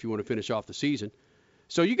dollar if you want to finish off the season.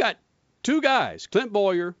 So you got two guys, Clint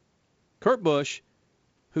Boyer, Kurt Busch,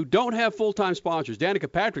 who don't have full-time sponsors.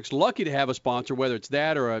 Danica Patrick's lucky to have a sponsor, whether it's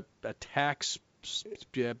that or a tax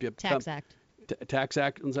act. Tax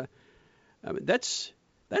act. I mean, that's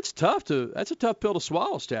tough that's a tough pill to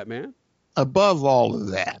swallow, Stat Man. Above all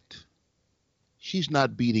of that, she's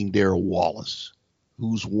not beating Darrell Wallace,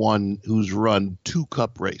 who's run 2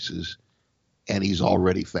 cup races, and he's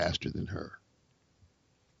already faster than her.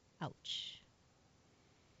 Ouch.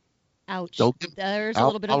 There's a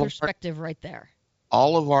little bit of perspective right there.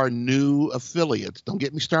 All of our new affiliates, don't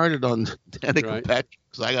get me started on Danica Patrick,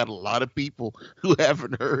 because I got a lot of people who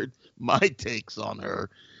haven't heard my takes on her.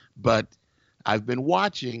 But I've been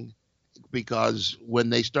watching, because when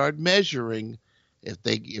they start measuring, if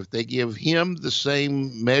they give him the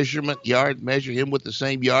same measure him with the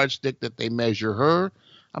same yardstick that they measure her,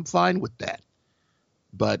 I'm fine with that.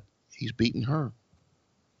 But he's beaten her.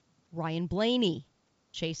 Ryan Blaney,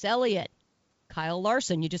 Chase Elliott, Kyle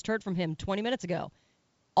Larson, you just heard from him 20 minutes ago.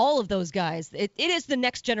 All of those guys, it is the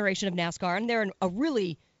next generation of NASCAR, and they're a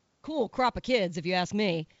really cool crop of kids, if you ask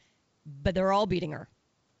me. But they're all beating her.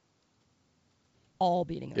 All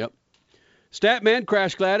beating her. Yep. Statman,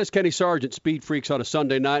 Crash Gladys, Kenny Sargent, Speed Freaks on a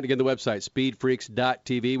Sunday night. Again, the website,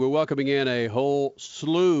 speedfreaks.tv. We're welcoming in a whole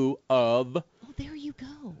slew of there you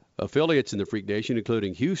go. affiliates in the Freak Nation,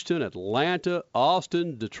 including Houston, Atlanta,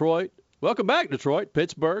 Austin, Detroit. Welcome back, Detroit,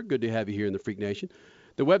 Pittsburgh. Good to have you here in the Freak Nation.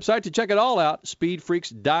 The website to check it all out,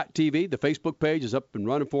 speedfreaks.tv. The Facebook page is up and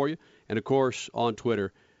running for you. And, of course, on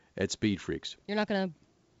Twitter at Speed Freaks. You're not going to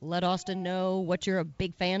let Austin know what you're a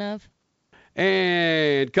big fan of?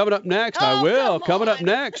 And coming up next, Coming up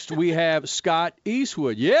next, we have Scott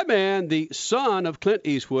Eastwood. Yeah, man, the son of Clint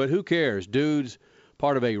Eastwood. Who cares? Dude's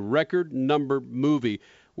part of a record number movie.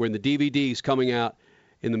 We're in the DVDs coming out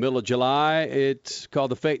in the middle of July. It's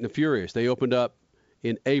called The Fate and the Furious. They opened up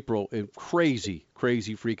in April in crazy,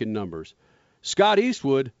 crazy freaking numbers. Scott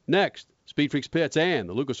Eastwood next. Speed Freaks Pits and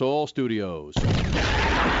the Lucas Oil Studios.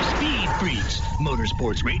 Speed Freaks,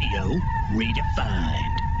 Motorsports Radio,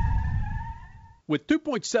 redefined. With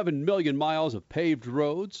 2.7 million miles of paved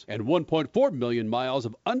roads and 1.4 million miles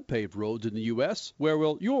of unpaved roads in the U.S., where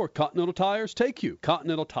will your Continental Tires take you?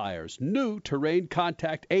 Continental Tires' new Terrain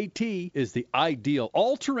Contact AT is the ideal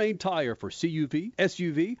all-terrain tire for CUV,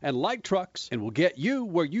 SUV, and light trucks, and will get you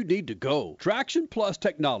where you need to go. Traction Plus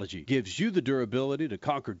technology gives you the durability to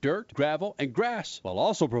conquer dirt, gravel, and grass, while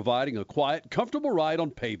also providing a quiet, comfortable ride on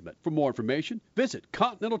pavement. For more information, visit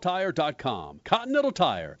ContinentalTire.com. Continental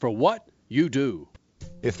Tire, for what you do.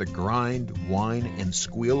 If the grind, whine, and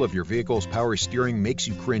squeal of your vehicle's power steering makes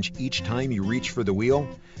you cringe each time you reach for the wheel,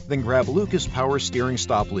 then grab Lucas Power Steering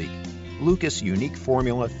Stop Leak. Lucas' unique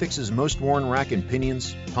formula fixes most worn rack and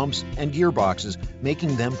pinions, pumps, and gearboxes,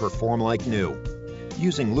 making them perform like new.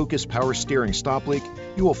 Using Lucas Power Steering Stop Leak,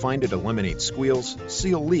 you will find it eliminates squeals,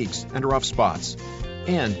 seal leaks, and rough spots.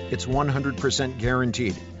 And it's 100%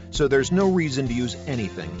 guaranteed, so there's no reason to use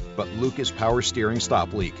anything but Lucas Power Steering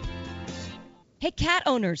Stop Leak. Hey, cat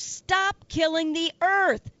owners, stop killing the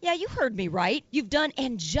earth. Yeah, you heard me right. You've done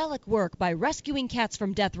angelic work by rescuing cats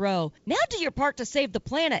from death row. Now do your part to save the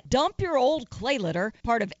planet. Dump your old clay litter,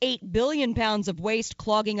 part of 8 billion pounds of waste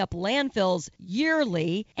clogging up landfills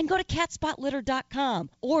yearly, and go to catspotlitter.com.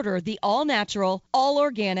 Order the all-natural,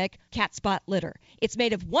 all-organic Cat Spot Litter. It's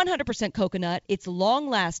made of 100% coconut, it's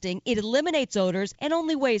long-lasting, it eliminates odors, and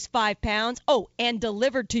only weighs 5 pounds. Oh, and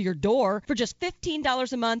delivered to your door for just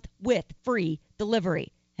 $15 a month with free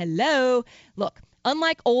delivery. Hello. Look,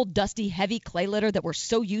 unlike old, dusty, heavy clay litter that we're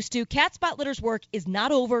so used to, Cat Spot Litter's work is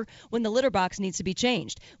not over when the litter box needs to be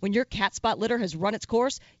changed. When your Cat Spot Litter has run its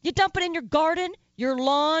course, you dump it in your garden, your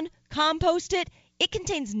lawn, compost it. It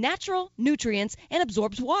contains natural nutrients and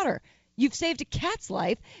absorbs water. You've saved a cat's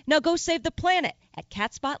life. Now go save the planet at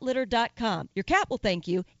catspotlitter.com. Your cat will thank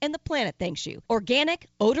you, and the planet thanks you. Organic,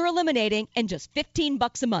 odor eliminating, and just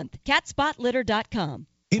 $15 a month. Catspotlitter.com.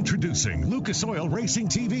 Introducing Lucas Oil Racing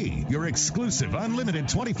TV, your exclusive unlimited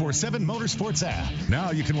 24/7 motorsports app.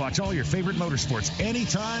 Now you can watch all your favorite motorsports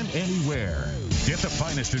anytime, anywhere. Get the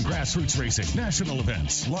finest in grassroots racing, national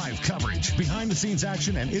events, live coverage, behind-the-scenes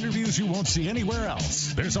action, and interviews you won't see anywhere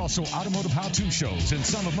else. There's also automotive how-to shows and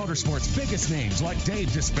some of motorsports' biggest names like Dave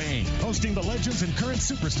Despain, hosting the legends and current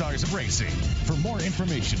superstars of racing. For more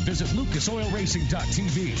information, visit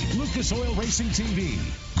lucasoilracing.tv. Lucas Oil Racing TV.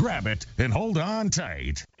 Grab it and hold on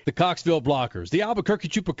tight. The Coxville Blockers, the Albuquerque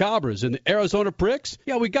Chupacabras, and the Arizona Pricks?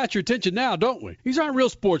 Yeah, we got your attention now, don't we? These aren't real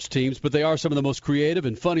sports teams, but they are some of the most creative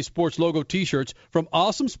and funny sports logo T-shirts from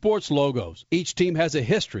Awesome Sports Logos. Each team has a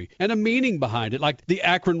history and a meaning behind it, like the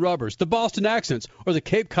Akron Rubbers, the Boston Accents, or the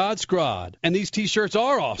Cape Cod Scrod. And these T-shirts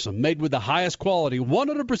are awesome, made with the highest quality,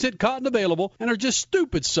 100% cotton available, and are just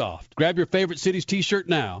stupid soft. Grab your favorite city's T-shirt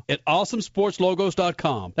now at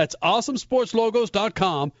awesomesportslogos.com. That's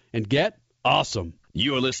awesomesportslogos.com and get awesome.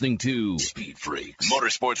 You're listening to Speed Freaks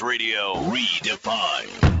Motorsports Radio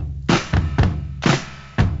Redefined.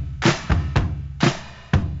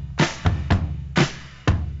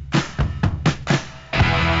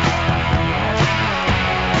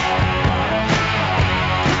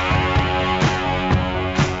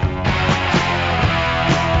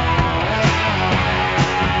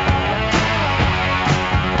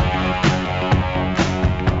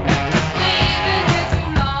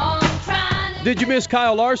 Did you miss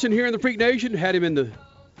Kyle Larson here in the Freak Nation? Had him in the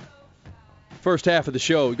first half of the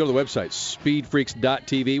show. Go to the website,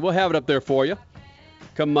 speedfreaks.tv. We'll have it up there for you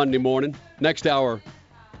come Monday morning. Next hour,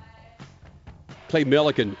 Clay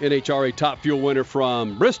Millican, NHRA Top Fuel winner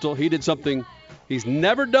from Bristol. He did something he's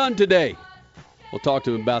never done today. We'll talk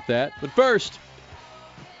to him about that. But first,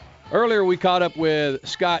 earlier we caught up with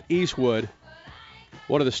Scott Eastwood,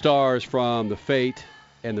 one of the stars from The Fate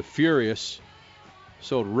and The Furious.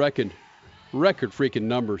 Sold record-freaking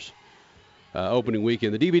numbers opening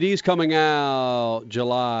weekend. The DVD's coming out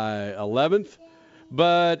July 11th.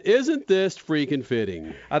 But isn't this freaking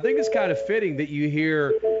fitting? I think it's kind of fitting that you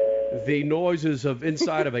hear the noises of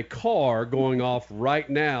inside of a car going off right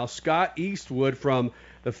now. Scott Eastwood from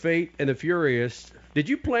The Fate and the Furious. Did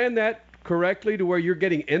you plan that correctly to where you're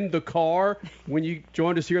getting in the car when you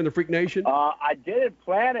joined us here in the Freak Nation? I didn't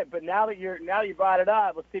plan it, but now that you brought it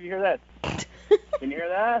up, let's see if you hear this. Can you hear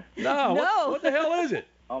that? No. What the hell is it?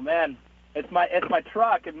 Oh man, it's my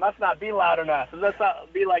truck. It must not be loud enough. It must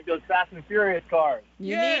not be like those Fast and Furious cars.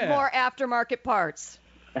 You need more aftermarket parts.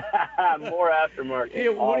 More aftermarket. Hey,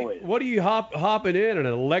 always. What are you hopping in? An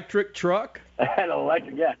electric truck? An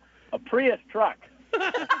electric, yeah, a Prius truck.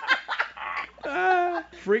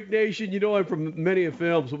 Freak Nation, you know him from many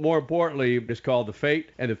films, but more importantly, it's called The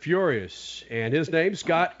Fate and the Furious. And his name's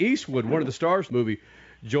Scott Eastwood, one of the stars of the movie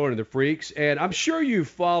joining the Freaks. And I'm sure you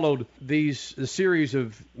followed the series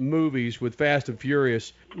of movies with Fast and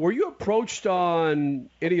Furious. Were you approached on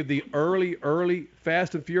any of the early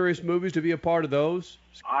Fast and Furious movies to be a part of those?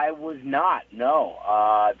 I was not,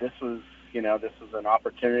 no. This was an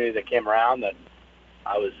opportunity that came around that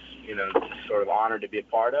I was, just sort of honored to be a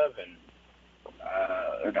part of, and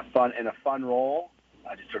in a fun role.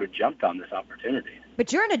 I just sort of jumped on this opportunity.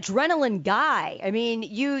 But you're an adrenaline guy. I mean,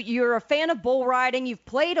 you're a fan of bull riding. You've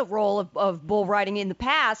played a role of bull riding in the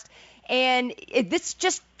past, and this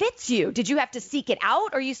just fits you. Did you have to seek it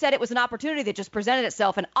out, or you said it was an opportunity that just presented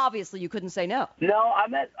itself, and obviously you couldn't say no? No, I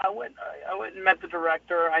went and met the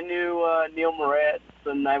director. I knew Neil Moritz,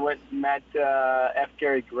 and I went and met F.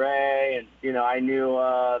 Gary Gray, and I knew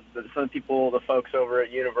some people, the folks over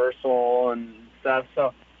at Universal and stuff.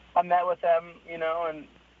 So I met with them, and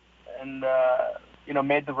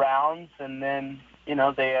made the rounds, and then they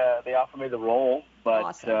offered me the role. But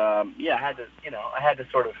awesome. I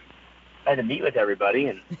had to meet with everybody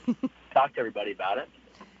and talk to everybody about it.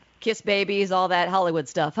 Kiss babies, all that Hollywood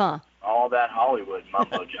stuff, huh? All that Hollywood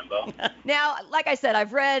mumbo jumbo. Now, like I said,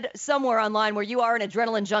 I've read somewhere online where you are an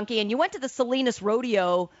adrenaline junkie, and you went to the Salinas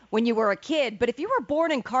Rodeo when you were a kid. But if you were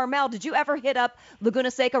born in Carmel, did you ever hit up Laguna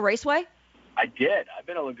Seca Raceway? I did. I've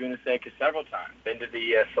been to Laguna Seca several times. Been to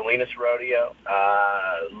the Salinas Rodeo.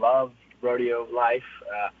 Love rodeo life.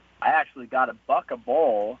 I actually got a buck a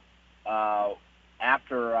bull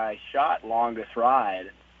after I shot Longest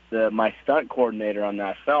Ride. My stunt coordinator on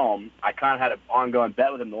that film, I kind of had an ongoing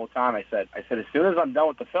bet with him the whole time. I said, as soon as I'm done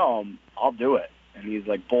with the film, I'll do it. And he's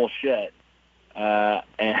like, bullshit. And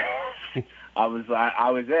I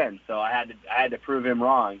was in. So I had to prove him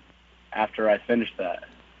wrong after I finished that.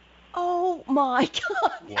 Oh, my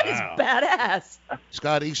God. That is badass.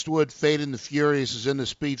 Scott Eastwood, Fate and the Furious, is in the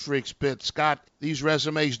Speed Freaks pit. Scott, these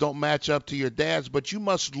resumes don't match up to your dad's, but you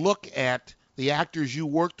must look at the actors you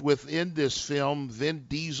worked with in this film. Vin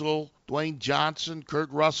Diesel, Dwayne Johnson, Kurt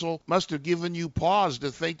Russell must have given you pause to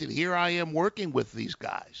think that here I am working with these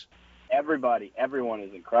guys. Everyone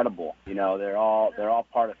is incredible. They're all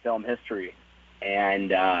part of film history,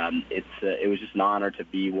 and it was just an honor to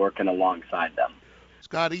be working alongside them.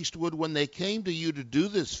 Scott Eastwood, when they came to you to do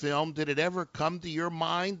this film, did it ever come to your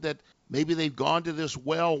mind that maybe they've gone to this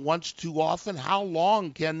well once too often? How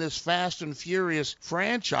long can this Fast and Furious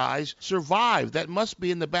franchise survive? That must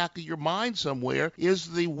be in the back of your mind somewhere.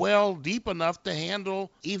 Is the well deep enough to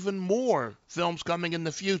handle even more films coming in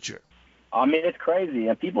the future? I mean, it's crazy,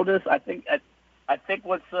 and people just, I think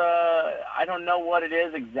what's, I don't know what it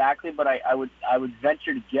is exactly, but I would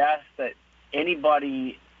venture to guess that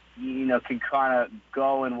anybody, can kind of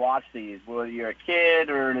go and watch these, whether you're a kid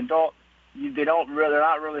or an adult. They're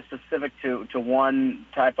not really specific to one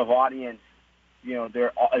type of audience.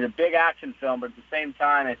 They're a big action film, but at the same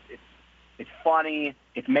time, it's funny.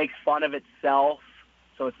 It makes fun of itself,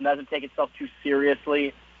 so it doesn't take itself too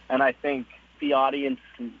seriously. And I think the audience,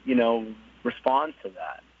 responds to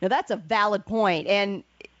that. Now, that's a valid point. And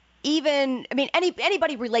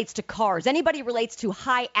anybody relates to cars. Anybody relates to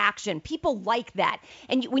high action. People like that.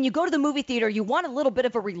 And when you go to the movie theater, you want a little bit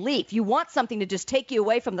of a relief. You want something to just take you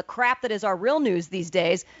away from the crap that is our real news these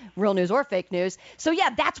days, real news or fake news. So, yeah,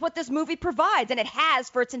 that's what this movie provides, and it has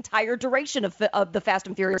for its entire duration of the Fast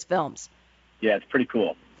and Furious films. Yeah, it's pretty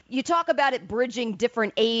cool. You talk about it bridging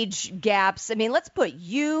different age gaps. Let's put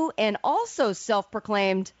you and also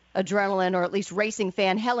self-proclaimed adrenaline, or at least racing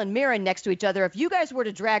fan, Helen Mirren next to each other. If you guys were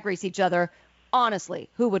to drag race each other, honestly,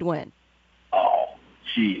 who would win? Oh,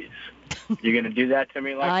 jeez. You're going to do that to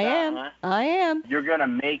me like that? Huh? I am. You're going to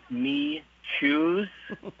make me choose?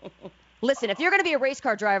 Listen, if you're going to be a race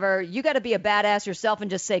car driver, you got to be a badass yourself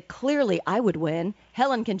and just say, clearly, I would win.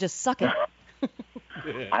 Helen can just suck it.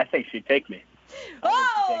 I think she'd take me. She'd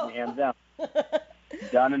take me hands down.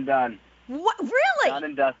 Done and done. What? Really? Done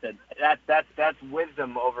and dusted. That's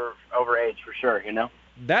wisdom over age for sure,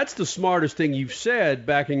 That's the smartest thing you've said,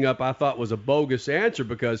 backing up I thought was a bogus answer,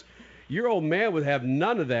 because your old man would have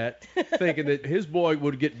none of that, thinking that his boy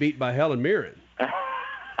would get beat by Helen Mirren.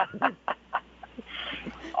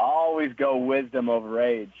 Always go wisdom over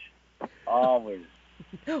age. Always.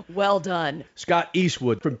 Well done. Scott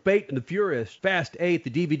Eastwood from Fate and the Furious, Fast 8, the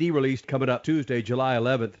DVD release coming up Tuesday, July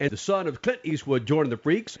 11th. And the son of Clint Eastwood joining the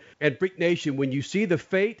Freaks. And Freak Nation, when you see the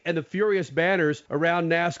Fate and the Furious banners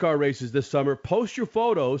around NASCAR races this summer, post your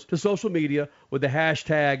photos to social media with the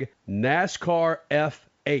hashtag NASCARF8.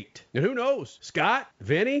 And who knows? Scott,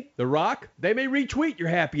 Vinny, The Rock, they may retweet your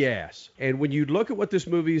happy ass. And when you look at what this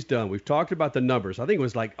movie's done, we've talked about the numbers. I think it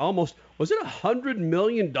was like was it $100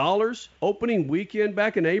 million opening weekend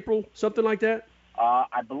back in April? Something like that?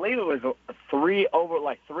 I believe it was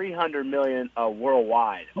over 300 million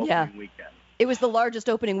worldwide opening weekend. It was the largest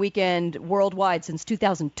opening weekend worldwide since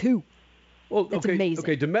 2002. Well, it's amazing.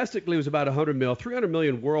 Okay, domestically it was about 100 million, 300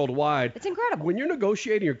 million worldwide. It's incredible. When you're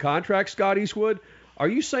negotiating your contract, Scott Eastwood, are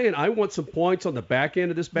you saying I want some points on the back end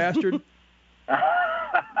of this bastard?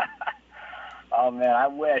 Oh, man, I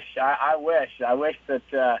wish. I wish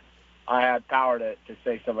that I had power to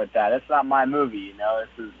say something like that. It's not my movie, This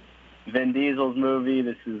is Vin Diesel's movie.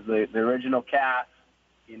 This is the original cast,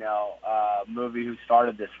 movie who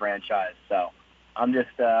started this franchise. So I'm just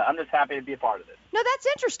happy to be a part of it. No, that's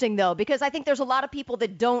interesting, though, because I think there's a lot of people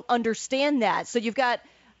that don't understand that. So you've got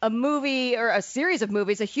a movie or a series of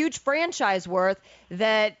movies, a huge franchise worth,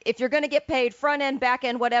 that if you're going to get paid front end, back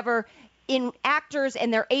end, whatever, in actors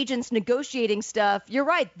and their agents negotiating stuff, you're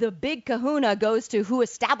right. The big kahuna goes to who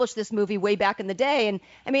established this movie way back in the day. And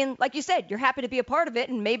like you said, you're happy to be a part of it,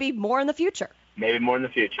 and maybe more in the future. Maybe more in the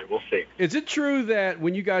future. We'll see. Is it true that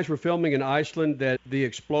when you guys were filming in Iceland that the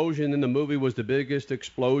explosion in the movie was the biggest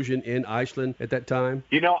explosion in Iceland at that time?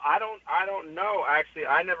 I don't know. Actually,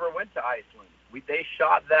 I never went to Iceland. They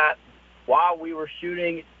shot that while we were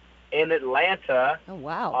shooting in Atlanta. Oh,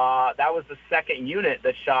 wow. That was the second unit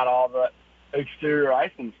that shot all the exterior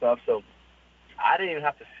Iceland stuff, so I didn't even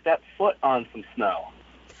have to step foot on some snow.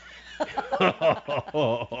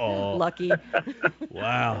 Lucky.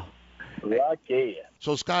 Wow. Lucky.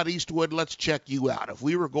 So, Scott Eastwood, let's check you out. If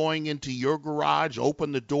we were going into your garage,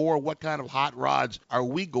 open the door, what kind of hot rods are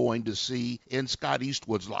we going to see in Scott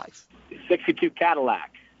Eastwood's life? 62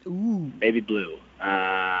 Cadillac. Ooh. Baby blue.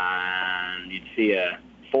 And you'd see a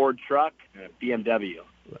Ford truck and a BMW.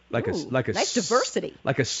 Like a nice diversity.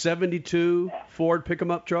 Like a 72 Ford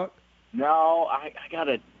pick-em-up truck? No, I got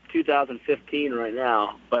a 2015 right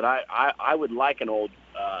now, but I would like an old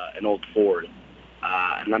Ford.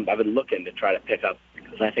 And I've been looking to try to pick up,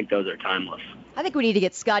 because I think those are timeless. I think we need to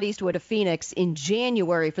get Scott Eastwood to Phoenix in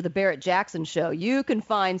January for the Barrett-Jackson show. You can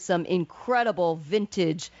find some incredible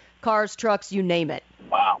vintage cars, trucks, you name it.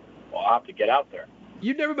 Wow. Well, I'll have to get out there.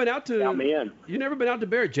 You've never been out to... Count me in. You've never been out to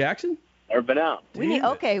Barrett-Jackson? Never been out. We're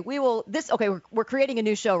creating a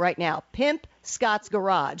new show right now. Pimp Scott's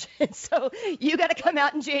Garage. And so you got to come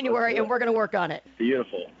out in January, and we're going to work on it.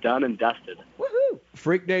 Beautiful. Done and dusted. Woohoo!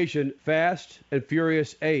 Freak Nation, Fast and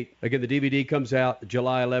Furious 8. Again, the DVD comes out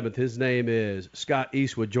July 11th. His name is Scott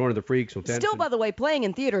Eastwood, joining the Freaks. Still, by the way, playing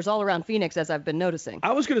in theaters all around Phoenix, as I've been noticing.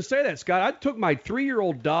 I was going to say that, Scott. I took my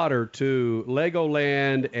 3-year-old daughter to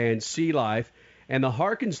Legoland and Sea Life, and the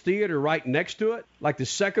Harkins Theater right next to it, like the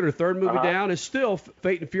second or third movie down, is still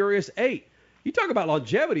Fate and Furious 8. You talk about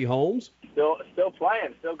longevity, Holmes. Still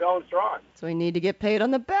playing, still going strong. So we need to get paid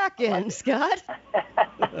on the back end, Scott.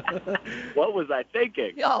 What was I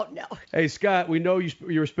thinking? Oh, no. Hey, Scott, we know you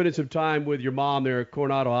were spending some time with your mom there at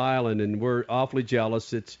Coronado Island, and we're awfully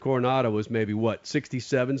jealous. Coronado is maybe,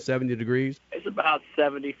 67, 70 degrees? It's about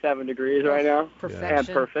 77 degrees right now. Perfection. And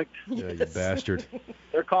perfect. Yeah, you bastard.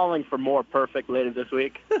 They're calling for more perfect later this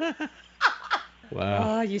week.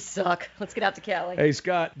 Wow. Oh, you suck. Let's get out to Cali. Hey,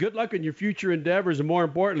 Scott, good luck in your future endeavors, and more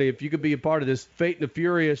importantly, if you could be a part of this Fate and the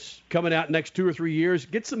Furious coming out next 2 or 3 years,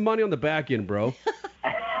 get some money on the back end, bro.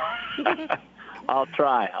 I'll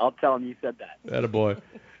try. I'll tell him you said that. Attaboy.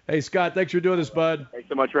 Hey, Scott, thanks for doing this, bud. Thanks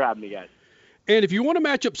so much for having me, guys. And if you want to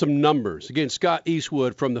match up some numbers, again, Scott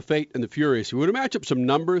Eastwood from the Fate and the Furious, if you want to match up some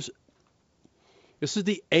numbers, this is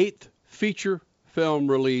the 8th feature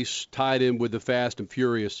film release tied in with the Fast and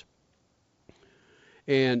Furious.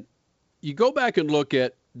 And you go back and look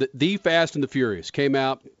at the Fast and the Furious. Came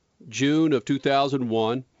out June of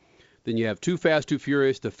 2001. Then you have Too Fast, Too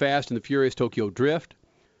Furious, The Fast and the Furious Tokyo Drift.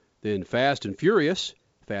 Then Fast and Furious,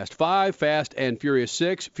 Fast 5, Fast and Furious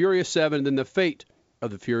 6, Furious 7, then The Fate of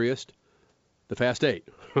the Furious, The Fast 8.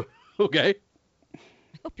 Okay? I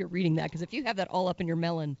hope you're reading that, because if you have that all up in your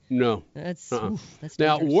melon. No. That's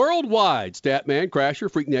Now, dangerous. worldwide, Statman,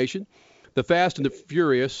 Crasher, Freak Nation, The Fast and the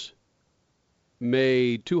Furious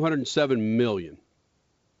made $207 million.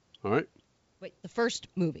 All right? Wait, the first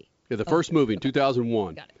movie. Yeah, the first movie in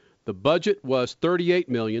 2001. Got it. The budget was $38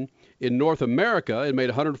 million. In North America, it made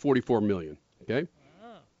 $144 million. Okay?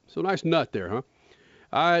 So nice nut there, huh?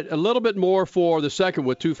 All right, a little bit more for the second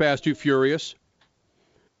with Too Fast, Too Furious.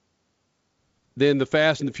 Then The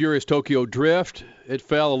Fast and the Furious Tokyo Drift, it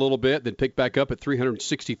fell a little bit, then picked back up at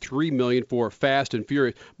 $363 million for Fast and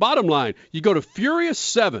Furious. Bottom line, you go to Furious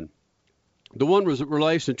 7. The one was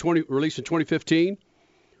released in 2015,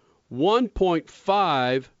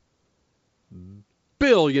 $1.5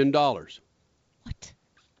 billion.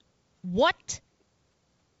 What?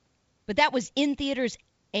 But that was in theaters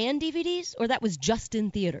and DVDs, or that was just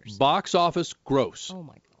in theaters? Box office gross. Oh,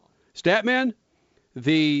 my God. Statman,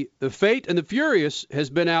 the Fate and the Furious has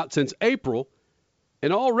been out since April,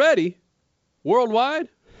 and already, worldwide,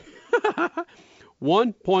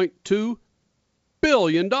 $1.2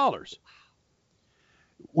 billion.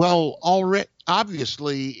 Well, already,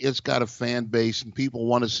 obviously, it's got a fan base, and people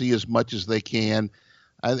want to see as much as they can.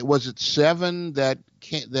 Was it 7 that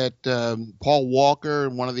Paul Walker,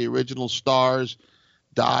 one of the original stars,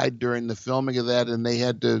 died during the filming of that, and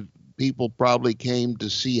people probably came to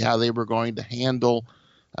see how they were going to handle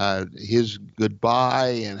his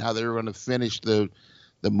goodbye and how they were going to finish the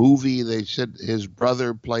movie. They said his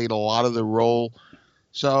brother played a lot of the role.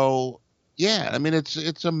 So, yeah, I mean,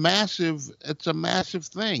 it's a massive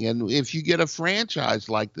thing. And if you get a franchise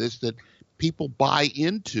like this that people buy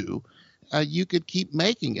into, you could keep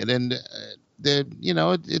making it. And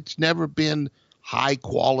it's never been high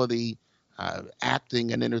quality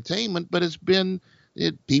acting and entertainment, but it's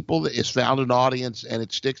found an audience, and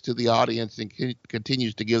it sticks to the audience and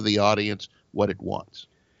continues to give the audience what it wants.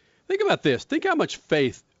 Think about this. Think how much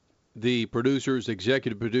faith the producers,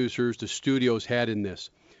 executive producers, the studios had in this.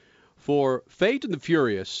 For Fate and the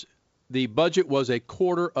Furious, the budget was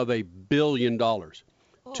 $250 million.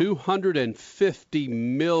 $250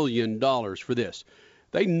 million for this.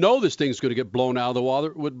 They know this thing's going to get blown out of the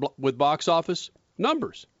water with box office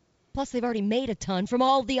numbers. Plus, they've already made a ton from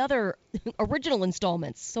all the other original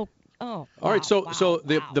installments. So, all right. So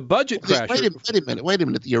the budget crasher. Wait a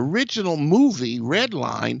minute. The original movie,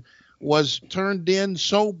 Redline, was turned in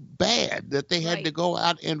so bad that they had to go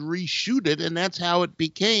out and reshoot it, and that's how it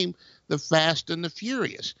became The Fast and the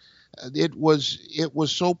Furious. It was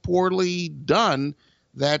so poorly done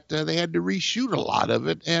that they had to reshoot a lot of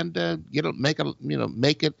it and make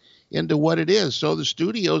it into what it is. So the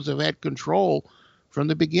studios have had control from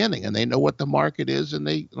the beginning, and they know what the market is, and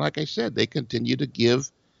they, like I said, they continue to give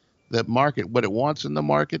the market what it wants, and the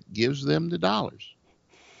market gives them the dollars.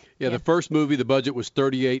 Yeah, the first movie, the budget was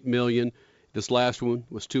 $38 million. This last one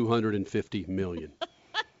was $250 million.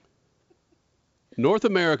 North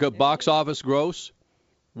America box office gross,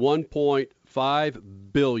 $1.5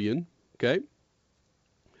 billion. Okay?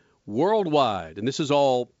 Worldwide, and this is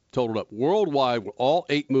all totaled up, worldwide, all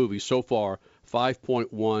 8 movies so far,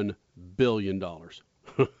 $5.1 billion. Oh,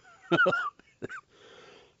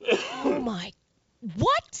 my.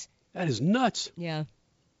 What? That is nuts. Yeah.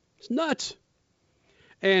 It's nuts.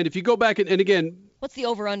 And if you go back and again, what's the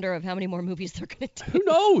over-under of how many more movies they're going to do? Who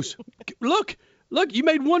knows? Look, you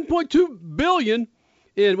made $1.2 billion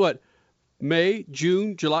in what? May,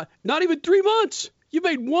 June, July. Not even 3 months. You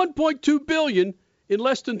made $1.2 billion in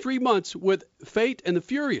less than 3 months with Fate and the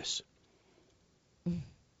Furious. They're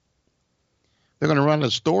going to run the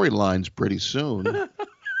storylines pretty soon.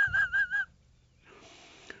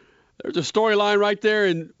 There's a storyline right there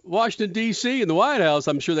in Washington, D.C., in the White House.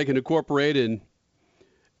 I'm sure they can incorporate in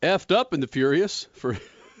Effed Up in the Furious. For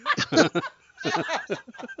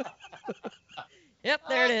Yep,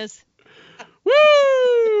 there it is.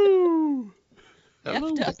 Woo!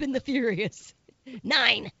 Effed Up in the Furious.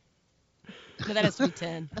 9. No, that has to be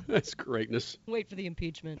 10. That's greatness. Wait for the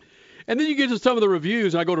impeachment. And then you get to some of the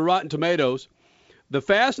reviews, and I go to Rotten Tomatoes. The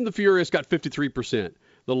Fast and the Furious got 53%.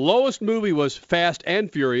 The lowest movie was Fast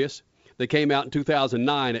and Furious. They came out in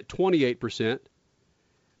 2009 at 28%.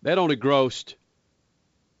 That only grossed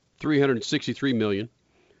 $363 million.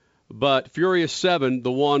 But Furious 7,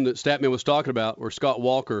 the one that Statman was talking about, where Scott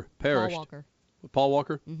Walker perished. Paul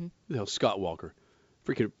Walker? Mm-hmm. Who the hell's Scott Walker?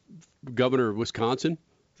 Freaking governor of Wisconsin?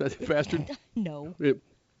 Is that the bastard? No. Yeah.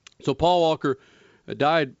 So Paul Walker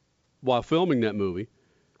died while filming that movie.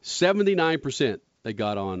 79% they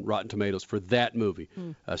got on Rotten Tomatoes for that movie.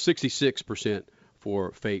 66%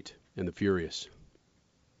 for Fate and the Furious.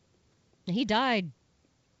 He died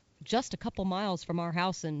just a couple miles from our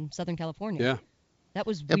house in Southern California. Yeah. That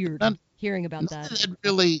was weird hearing about that.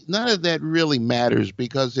 None of that really matters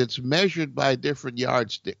because it's measured by a different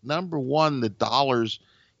yardstick. Number one, the dollars,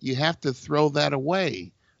 you have to throw that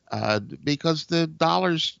away because the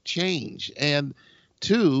dollars change. And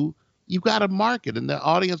two, you've got a market and the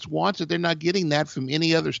audience wants it. They're not getting that from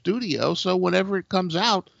any other studio. So whenever it comes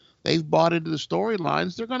out, they've bought into the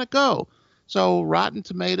storylines, they're going to go. So Rotten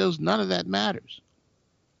Tomatoes, none of that matters.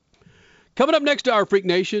 Coming up next to our Freak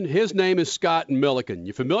Nation, his name is Scott Milliken.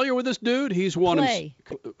 You familiar with this dude? He's one of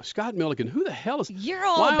Scott Milliken. Who the hell is? You're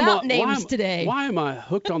all about names today. Why am I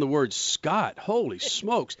hooked on the word Scott? Holy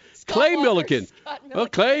smokes! Clay Milliken. Well,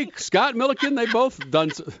 Clay, Scott Milliken. They both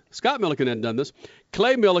done. Scott Milliken hadn't done this.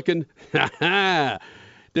 Clay Milliken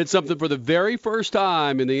did something for the very first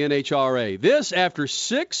time in the NHRA. This after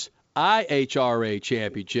 6 IHRA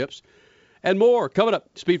championships. And more coming up.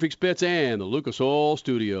 Speed Freaks Pits and the Lucas Oil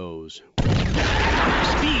Studios.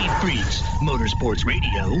 Speed Freaks, Motorsports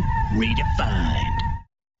Radio, redefined.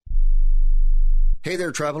 Hey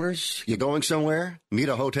there, travelers. You going somewhere? Need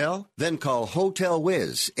a hotel? Then call Hotel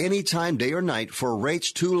Wiz anytime, day or night, for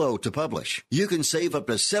rates too low to publish. You can save up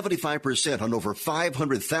to 75% on over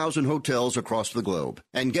 500,000 hotels across the globe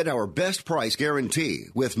and get our best price guarantee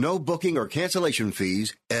with no booking or cancellation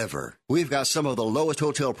fees ever. We've got some of the lowest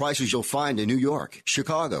hotel prices you'll find in New York,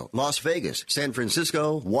 Chicago, Las Vegas, San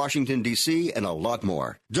Francisco, Washington, D.C., and a lot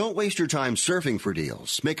more. Don't waste your time surfing for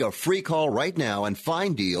deals. Make a free call right now and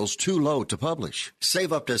find deals too low to publish.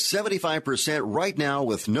 Save up to 75% right now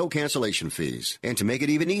with no cancellation fees. And to make it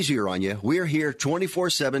even easier on you, we're here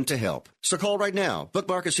 24/7 to help. So call right now.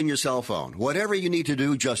 Bookmark us in your cell phone. Whatever you need to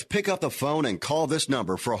do, just pick up the phone and call this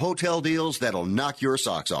number for hotel deals that'll knock your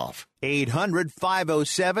socks off.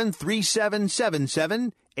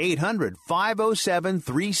 800-507-3777.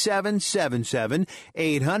 800-507-3777.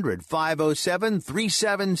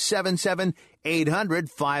 800-507-3777.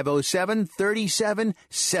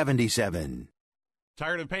 800-507-3777.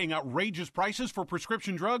 Tired of paying outrageous prices for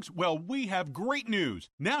prescription drugs? Well, we have great news.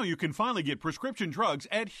 Now you can finally get prescription drugs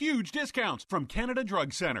at huge discounts from Canada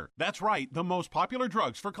Drug Center. That's right, the most popular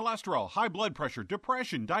drugs for cholesterol, high blood pressure,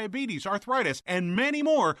 depression, diabetes, arthritis, and many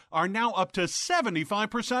more are now up to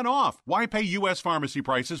 75% off. Why pay U.S. pharmacy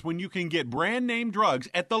prices when you can get brand name drugs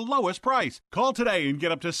at the lowest price? Call today and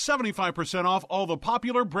get up to 75% off all the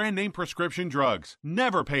popular brand name prescription drugs.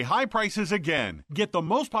 Never pay high prices again. Get the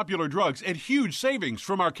most popular drugs at huge savings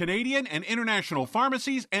from our Canadian and international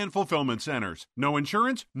pharmacies and fulfillment centers. No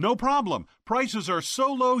insurance? No problem. Prices are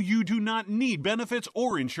so low you do not need benefits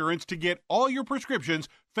or insurance to get all your prescriptions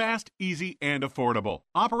fast, easy, and affordable.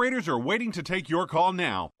 Operators are waiting to take your call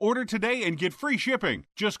now. Order today and get free shipping.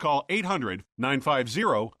 Just call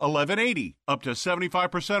 800-950-1180. Up to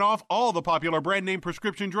 75% off all the popular brand name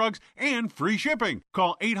prescription drugs and free shipping.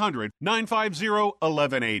 Call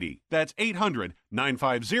 800-950-1180. That's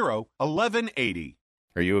 800-950-1180.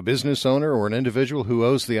 Are you a business owner or an individual who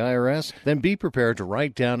owes the IRS? Then be prepared to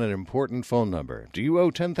write down an important phone number. Do you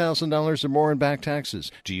owe $10,000 or more in back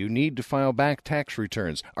taxes? Do you need to file back tax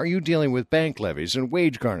returns? Are you dealing with bank levies and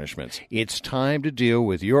wage garnishments? It's time to deal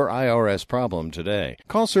with your IRS problem today.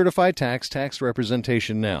 Call Certified Tax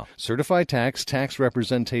Representation now. Certified Tax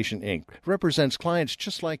Representation, Inc. represents clients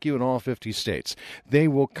just like you in all 50 states. They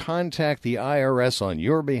will contact the IRS on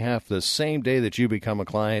your behalf the same day that you become a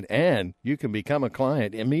client, and you can become a client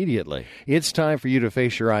immediately. It's time for you to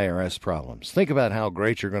face your IRS problems. Think about how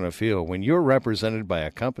great you're going to feel when you're represented by a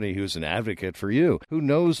company who's an advocate for you, who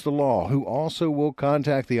knows the law, who also will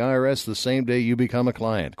contact the IRS the same day you become a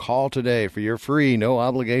client. Call today for your free,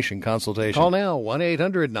 no-obligation consultation. Call now,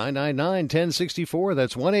 1-800-999-1064.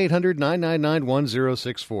 That's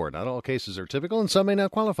 1-800-999-1064. Not all cases are typical, and some may not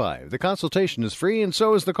qualify. The consultation is free, and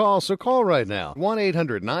so is the call, so call right now.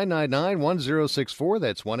 1-800-999-1064.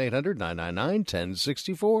 That's 1-800-999-1064.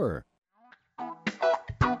 64.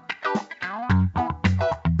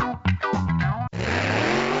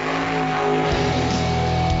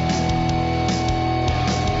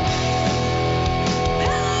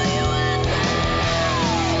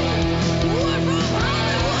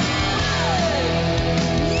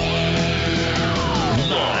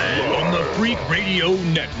 Freak Radio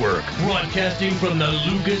Network, broadcasting from the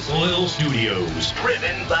Lucas Oil Studios.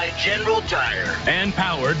 Driven by General Tire. And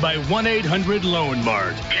powered by 1-800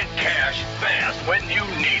 Mart. Get cash fast when you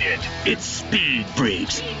need it. It's Speed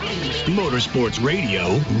Freaks. Motorsports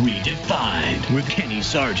Radio redefined with Kenny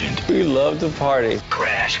Sargent. We love to party.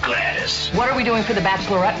 Crash Gladys. What are we doing for the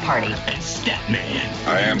bachelorette party? And Statman.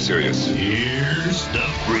 I am serious. Here's the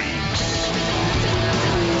Freaks.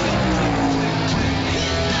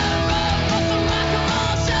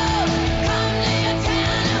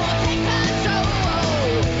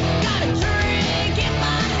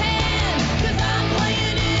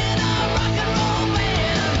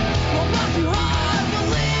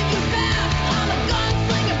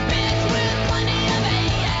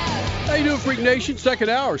 Freak Nation, second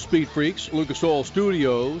hour, Speed Freaks, Lucas Oil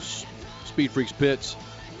Studios, Speed Freaks Pits.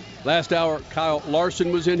 Last hour, Kyle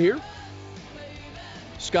Larson was in here.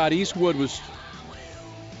 Scott Eastwood was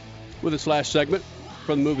with us last segment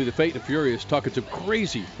from the movie The Fate and the Furious, talking some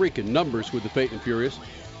crazy freaking numbers with The Fate and the Furious.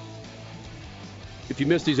 If you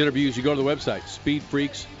missed these interviews, you go to the website,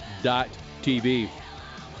 speedfreaks.tv.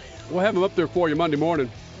 We'll have them up there for you Monday morning.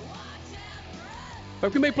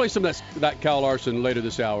 We may play some of that Kyle Larson later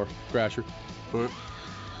this hour, Crasher. All right.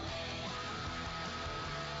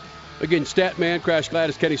 Again, Statman, Crash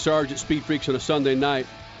Gladys, Kenny Sargent, Speed Freaks on a Sunday night.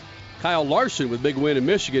 Kyle Larson with big win in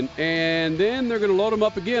Michigan, and then they're going to load him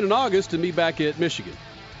up again in August and be back at Michigan.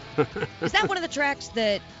 Is that one of the tracks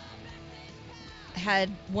that had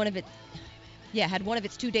one of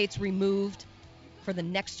its 2 dates removed for the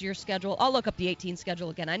next year's schedule? I'll look up the 18 schedule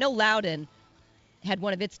again. I know Loudon had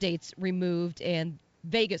one of its dates removed, and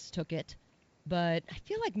Vegas took it, but I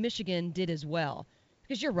feel like Michigan did as well,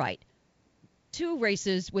 because you're right. 2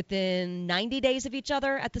 races within 90 days of each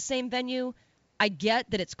other at the same venue. I get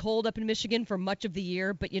that it's cold up in Michigan for much of the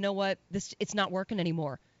year, but you know what? It's not working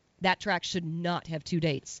anymore. That track should not have 2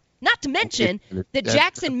 dates. Not to mention that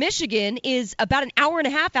Jackson, Michigan is about an hour and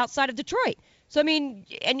a half outside of Detroit. So, I mean,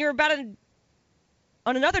 and you're about on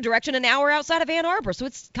another direction, an hour outside of Ann Arbor. So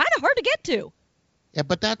it's kind of hard to get to. Yeah,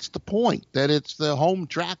 but that's the point, that it's the home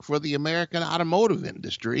track for the American automotive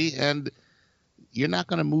industry, and you're not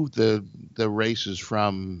going to move the races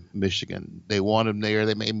from Michigan. They want them there.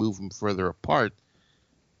 They may move them further apart,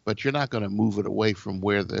 but you're not going to move it away from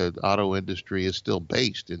where the auto industry is still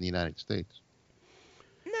based in the United States.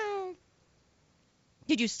 No.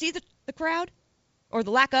 Did you see the crowd or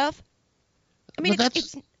the lack of? I mean,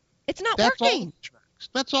 it's not working.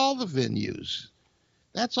 That's all the venues.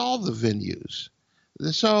 That's all the venues.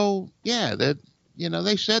 So, yeah,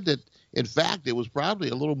 they said that, in fact, it was probably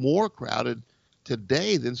a little more crowded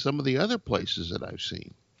today than some of the other places that I've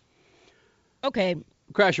seen. Okay.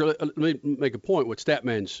 Crasher, let me make a point.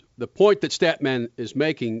 The point that Statman is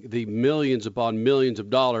making, the millions upon millions of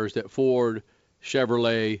dollars that Ford,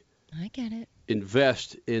 Chevrolet, I get it,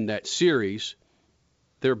 invest in that series,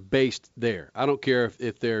 they're based there. I don't care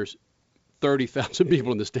if there's 30,000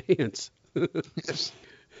 people in the stands. Yes.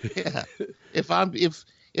 Yeah.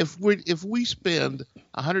 If we spend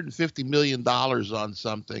 $150 million on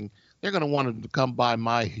something, they're going to want them to come by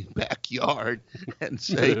my backyard and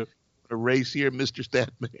say, "A race here, Mr.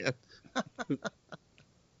 Statman."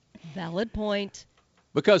 Valid point.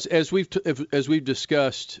 Because as we've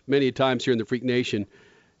discussed many times here in the Freak Nation,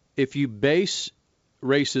 if you base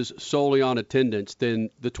races solely on attendance, then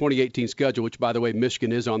the 2018 schedule, which, by the way,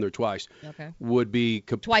 Michigan is on there twice, would be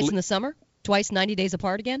Twice in the summer? Twice 90 days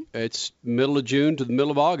apart again? It's middle of June to the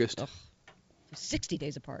middle of August. Ugh. 60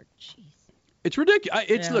 days apart. Jeez. It's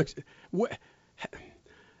ridiculous. Look,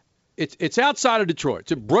 it's outside of Detroit.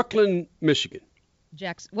 It's in Brooklyn, Michigan.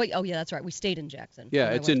 Jackson. Wait, oh yeah, that's right. We stayed in Jackson.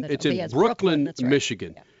 Yeah, it's in Brooklyn, that's right.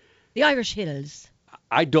 Michigan. Yeah. The Irish Hills.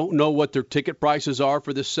 I don't know what their ticket prices are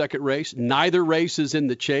for this second race. Neither race is in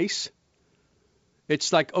the chase.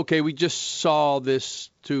 It's like, okay, we just saw this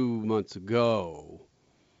 2 months ago.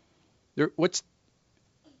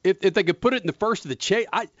 If they could put it in the first of the chase?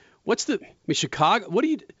 Chicago? What do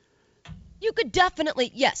you? You could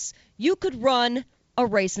definitely, yes, you could run a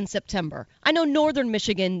race in September. I know northern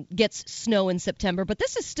Michigan gets snow in September, but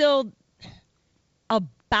this is still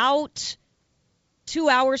about 2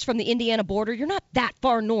 hours from the Indiana border. You're not that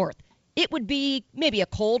far north. It would be maybe a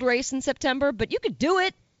cold race in September, but you could do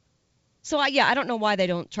it. So, I don't know why they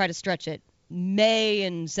don't try to stretch it. May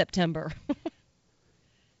and September.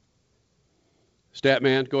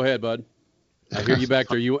 Statman, go ahead, bud. I hear you back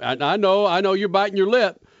there. I know you're biting your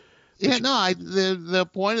lip. Yeah, no, the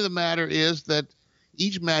point of the matter is that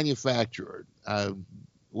each manufacturer,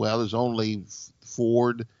 there's only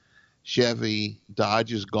Ford, Chevy,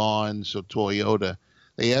 Dodge is gone, so Toyota.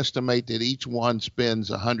 They estimate that each one spends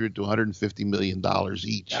 $100 to $150 million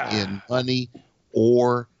each in money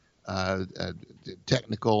or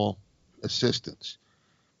technical assistance.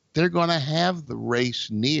 They're going to have the race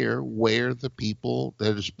near where the people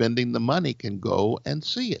that are spending the money can go and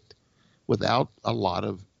see it without a lot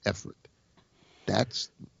of effort. That's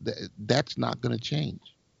not going to change.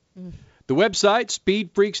 The website,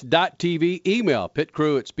 speedfreaks.tv. Email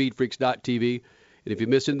pitcrew@speedfreaks.tv. And if you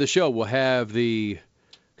miss the show, we'll have the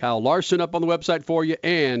Kyle Larson up on the website for you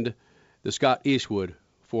and the Scott Eastwood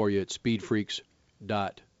for you at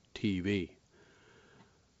speedfreaks.tv.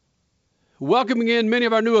 Welcoming in many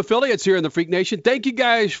of our new affiliates here in the Freak Nation. Thank you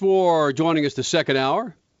guys for joining us the second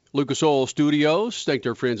hour. Lucas Oil Studios. Thank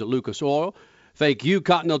our friends at Lucas Oil. Thank you,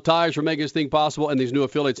 Continental Tires, for making this thing possible, and these new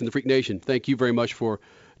affiliates in the Freak Nation. Thank you very much for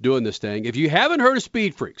doing this thing. If you haven't heard of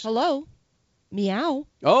Speed Freaks. Hello. Meow.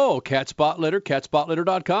 Oh, cat spot litter,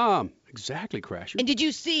 catspotlitter.com. Exactly, Crasher. And did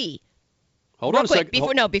you see? Hold on a second.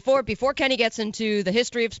 Before Kenny gets into the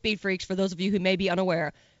history of Speed Freaks, for those of you who may be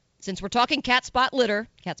unaware, since we're talking cat spot litter,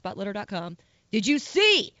 catspotlitter.com, did you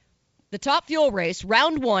see the Top Fuel race,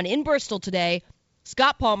 round 1 in Bristol today?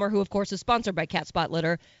 Scott Palmer, who of course is sponsored by Cat Spot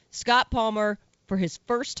Litter, Scott Palmer, for his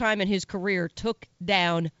first time in his career, took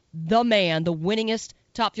down the man, the winningest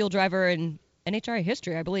Top Fuel driver in NHRA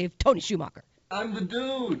history, I believe, Tony Schumacher. I'm the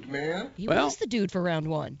dude, man. He was the dude for round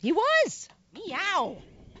 1. He was. Meow.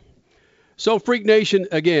 So, Freak Nation,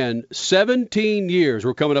 again, 17 years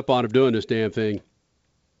we're coming up on of doing this damn thing.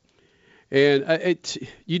 And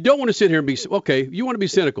you don't want to sit here and be, okay, you want to be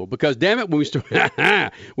cynical because, damn it, when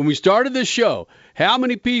we started this show, how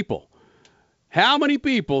many people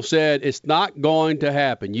said it's not going to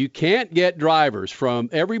happen? You can't get drivers from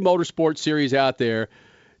every motorsport series out there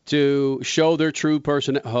to show their true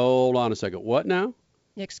person. Hold on a second. What now?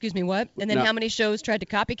 Excuse me, what? And then how many shows tried to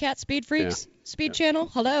copycat Speed Freaks? Yeah. Speed Channel?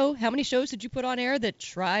 Hello? How many shows did you put on air that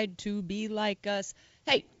tried to be like us?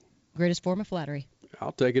 Hey, greatest form of flattery.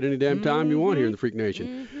 I'll take it any damn time you want here in the Freak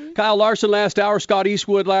Nation. Kyle Larson last hour, Scott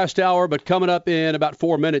Eastwood last hour, but coming up in about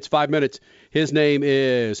 5 minutes, his name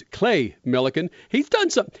is Clay Millican. He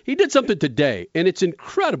did something today, and it's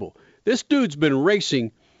incredible. This dude's been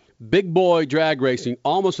racing big boy drag racing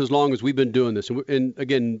almost as long as we've been doing this. And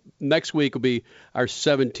again, next week will be our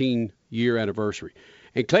 17-year anniversary.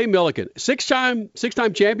 And Clay Millican, six-time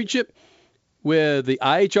championship with the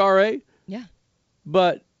IHRA. Yeah.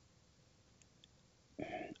 But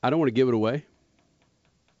I don't want to give it away.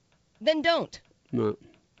 Then don't. No.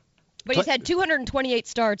 But he's had 228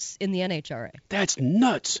 starts in the NHRA. That's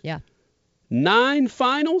nuts. Yeah. 9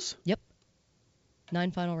 finals? Yep.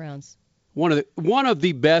 9 final rounds. One of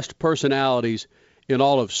the best personalities in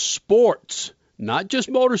all of sports, not just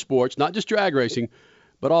motorsports, not just drag racing,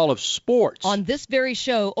 but all of sports. On this very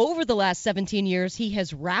show, over the last 17 years, he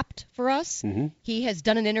has rapped for us. Mm-hmm. He has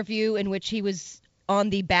done an interview in which he was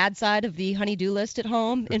on the bad side of the honey-do list at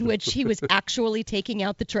home, in which he was actually taking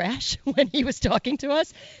out the trash when he was talking to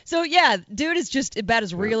us. So, yeah, dude is just about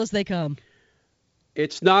as real as they come.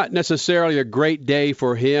 It's not necessarily a great day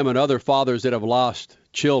for him and other fathers that have lost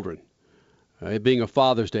children. It being a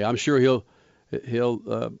Father's Day, I'm sure he'll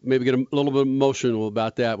maybe get a little bit emotional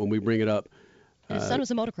about that when we bring it up. His son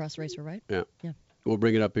was a motocross racer, right? Yeah. Yeah. We'll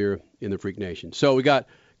bring it up here in the Freak Nation. So we got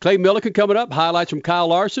Clay Millican coming up, highlights from Kyle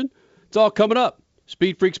Larson. It's all coming up.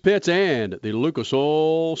 Speed Freaks Pits and the Lucas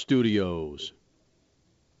Oil Studios.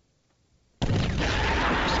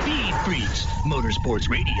 Speed Freaks, Motorsports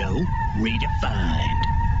Radio, redefined.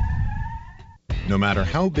 No matter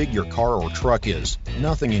how big your car or truck is,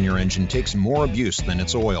 nothing in your engine takes more abuse than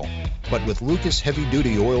its oil. But with Lucas Heavy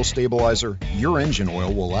Duty Oil Stabilizer, your engine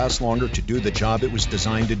oil will last longer to do the job it was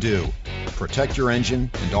designed to do. Protect your engine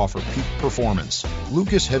and offer peak performance.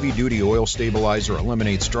 Lucas Heavy Duty Oil Stabilizer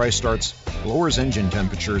eliminates dry starts, lowers engine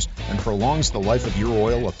temperatures, and prolongs the life of your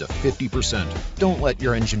oil up to 50%. Don't let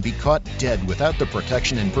your engine be caught dead without the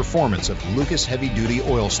protection and performance of Lucas Heavy Duty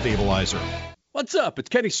Oil Stabilizer. What's up? It's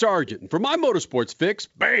Kenny Sargent. And for my motorsports fix,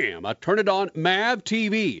 bam, I turn it on MAV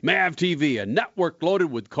TV. MAV TV, a network loaded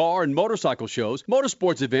with car and motorcycle shows,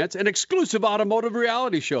 motorsports events, and exclusive automotive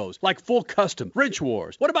reality shows like Full Custom, Wrench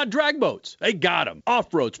Wars. What about drag boats? They got them.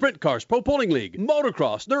 Off-road, sprint cars, pro pulling league,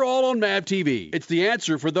 motocross, they're all on MAV TV. It's the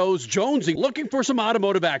answer for those jonesing looking for some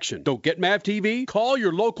automotive action. Don't get MAV TV? Call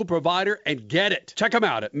your local provider and get it. Check them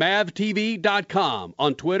out at mavtv.com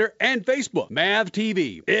on Twitter and Facebook. MAV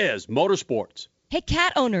TV is motorsports. Hey,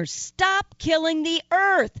 cat owners, stop killing the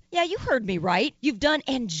earth. Yeah, you heard me right. You've done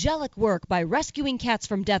angelic work by rescuing cats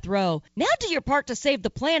from death row. Now do your part to save the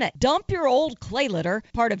planet. Dump your old clay litter,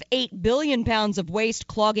 part of 8 billion pounds of waste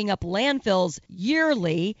clogging up landfills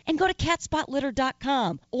yearly, and go to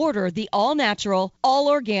catspotlitter.com. Order the all-natural,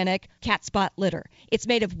 all-organic Cat Spot Litter. It's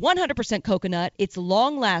made of 100% coconut, it's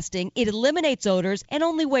long-lasting, it eliminates odors, and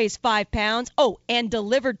only weighs 5 pounds. Oh, and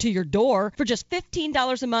delivered to your door for just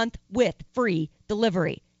 $15 a month with free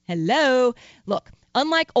delivery. Hello. Look,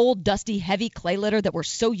 unlike old, dusty, heavy clay litter that we're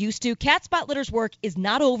so used to, Cat Spot Litter's work is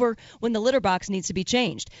not over when the litter box needs to be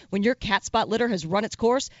changed. When your Cat Spot Litter has run its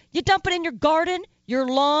course, you dump it in your garden, your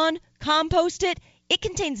lawn, compost it. It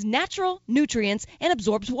contains natural nutrients and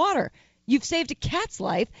absorbs water. You've saved a cat's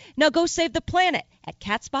life. Now go save the planet at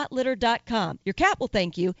catspotlitter.com. Your cat will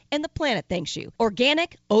thank you, and the planet thanks you.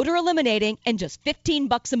 Organic, odor eliminating, and just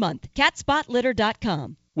 $15 a month.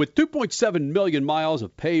 Catspotlitter.com. With 2.7 million miles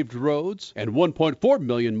of paved roads and 1.4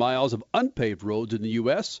 million miles of unpaved roads in the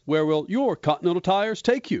U.S., where will your Continental Tires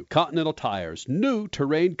take you? Continental Tires' new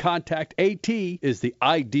Terrain Contact AT is the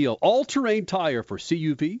ideal all-terrain tire for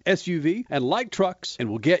CUV, SUV, and light trucks and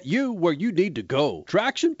will get you where you need to go.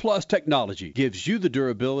 Traction Plus technology gives you the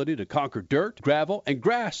durability to conquer dirt, gravel, and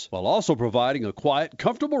grass while also providing a quiet,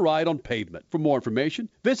 comfortable ride on pavement. For more information,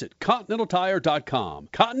 visit ContinentalTire.com.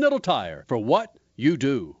 Continental Tire, for what you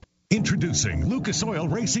do. Introducing Lucas Oil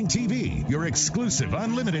Racing TV, your exclusive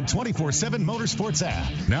unlimited 24/7 motorsports app.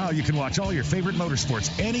 Now you can watch all your favorite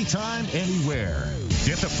motorsports anytime, anywhere.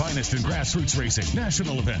 Get the finest in grassroots racing,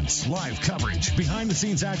 national events, live coverage,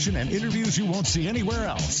 behind-the-scenes action, and interviews you won't see anywhere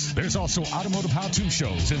else. There's also automotive how-to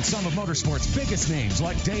shows and some of motorsports' biggest names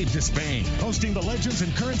like Dave Despain, hosting the legends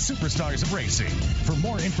and current superstars of racing. For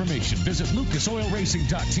more information, visit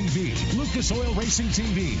lucasoilracing.tv. Lucas Oil Racing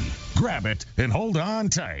TV. Grab it and hold on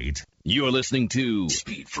tight. You're listening to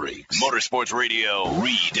Speed Freaks, Motorsports Radio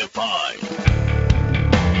redefined.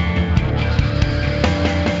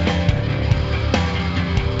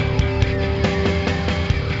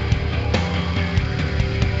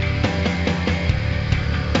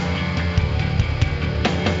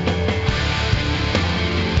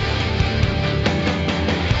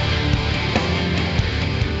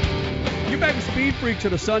 You're back to Speed Freaks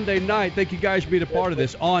on a Sunday night. Thank you guys for being a part of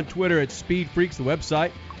this on Twitter at Speed Freaks, the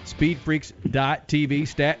website. SpeedFreaks.tv,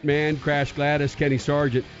 Statman, Crash Gladys, Kenny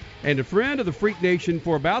Sargent, and a friend of the Freak Nation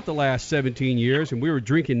for about the last 17 years, and we were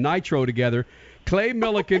drinking nitro together, Clay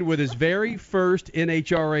Millican with his very first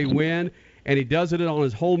NHRA win, and he does it on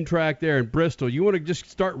his home track there in Bristol. You want to just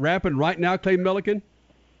start rapping right now, Clay Millican?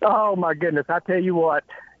 Oh, my goodness. I tell you what,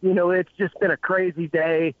 it's just been a crazy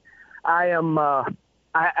day. I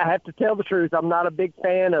have to tell the truth. I'm not a big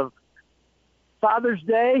fan of Father's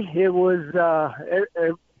Day. It was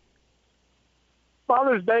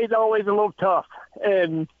Father's Day is always a little tough,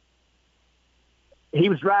 and he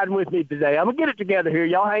was riding with me today. I'm gonna get it together here.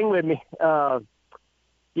 Y'all hang with me.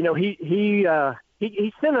 He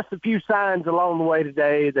sent us a few signs along the way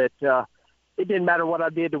today that it didn't matter what I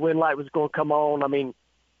did, the wind light was going to come on. I mean,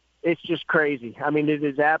 it's just crazy. I mean, it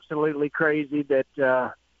is absolutely crazy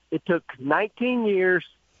that it took 19 years,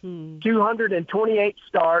 228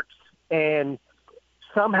 starts, and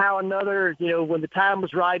somehow or another, when the time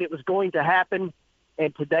was right, it was going to happen.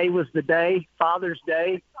 And today was the day, Father's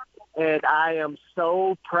Day, and I am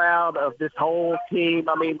so proud of this whole team.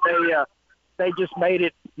 I mean, they just made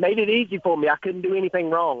it easy for me. I couldn't do anything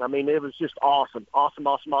wrong. I mean, it was just awesome.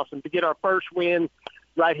 To get our first win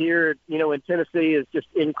right here, in Tennessee is just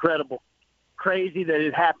incredible. Crazy that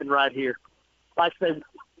it happened right here. like I said,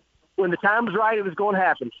 when the time was right, it was going to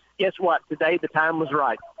happen. Guess what? Today the time was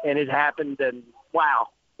right, and it happened, and wow,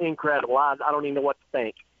 incredible. I don't even know what to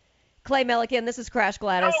think. Clay Millican, this is Crash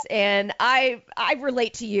Gladys, and I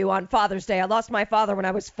relate to you on Father's Day. I lost my father when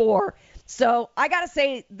I was 4, so I got to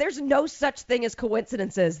say there's no such thing as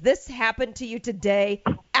coincidences. This happened to you today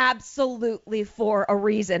absolutely for a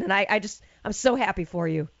reason, and I'm so happy for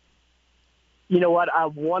you. You know what? I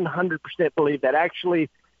 100% believe that. Actually,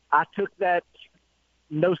 I took that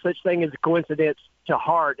no such thing as a coincidence to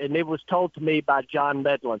heart, and it was told to me by John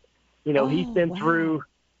Medlin. You know, he's been through,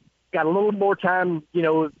 got a little more time, you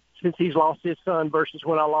know, since he's lost his son versus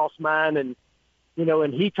when I lost mine. And, you know,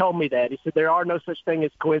 and he told me that. He said, there are no such thing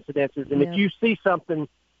as coincidences. And if you see something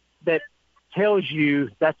that tells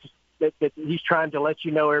you that he's trying to let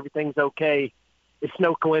you know everything's okay, it's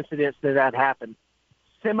no coincidence that happened.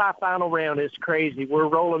 Semifinal round is crazy. We're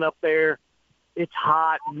rolling up there. It's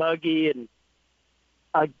hot, muggy, and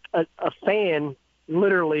a fan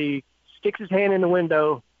literally sticks his hand in the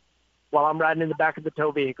window while I'm riding in the back of the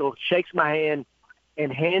tow vehicle, shakes my hand,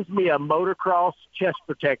 and hands me a motocross chest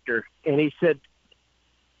protector. And he said,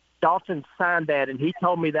 Dalton signed that, and he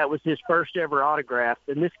told me that was his first ever autograph.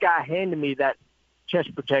 And this guy handed me that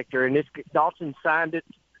chest protector, and Dalton signed it,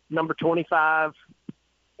 number 25.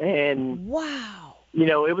 And, wow, you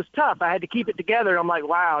know, it was tough. I had to keep it together. I'm like,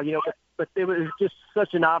 wow, you know, but it was just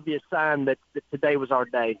such an obvious sign that today was our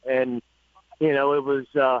day. And, you know, it was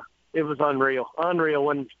unreal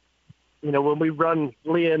when, you know, when we run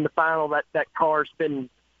Leah in the final, that car's been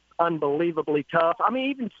unbelievably tough. I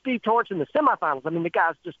mean, even Steve Torch in the semifinals. I mean, the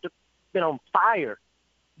guy's just been on fire.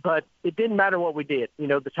 But it didn't matter what we did. You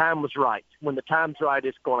know, the time was right. When the time's right,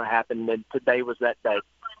 it's going to happen, and today was that day.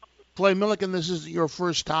 Clay Millican, this is your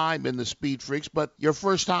first time in the Speed Freaks, but your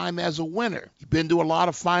first time as a winner. You've been to a lot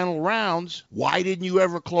of final rounds. Why didn't you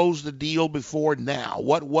ever close the deal before now?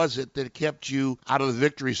 What was it that kept you out of the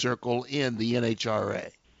victory circle in the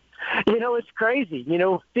NHRA? You know, it's crazy. You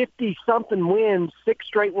know, 50-something wins, 6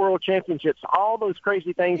 straight world championships, all those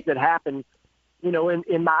crazy things that happened, you know,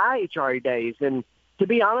 in my IHRA days. And to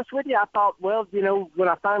be honest with you, I thought, well, you know, when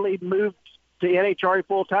I finally moved to NHRA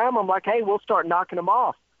full-time, I'm like, hey, we'll start knocking them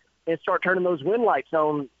off and start turning those win lights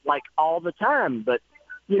on, like, all the time. But,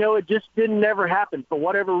 you know, it just didn't ever happen. For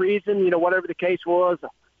whatever reason, you know, whatever the case was,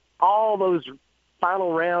 all those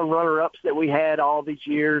final round runner-ups that we had all these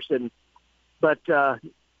years. But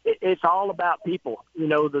it's all about people. You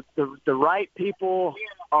know, the right people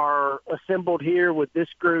are assembled here with this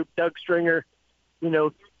group. Doug Stringer, you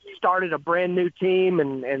know, started a brand new team,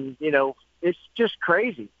 and you know, it's just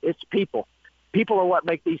crazy. It's people. People are what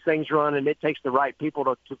make these things run, and it takes the right people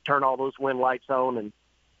to turn all those win lights on, and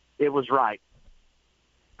it was right.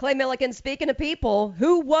 Clay Millican, speaking of people,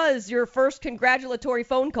 who was your first congratulatory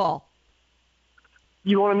phone call?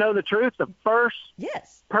 You want to know the truth? The first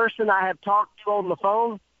person I have talked to on the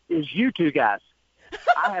phone is you two guys.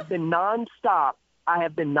 I have been nonstop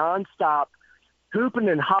hooping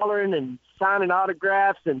and hollering and signing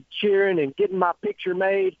autographs and cheering and getting my picture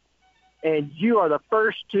made, and you are the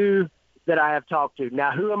first two that I have talked to.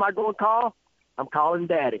 Now, who am I going to call? I'm calling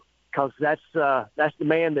Daddy, because that's the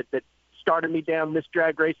man that started me down this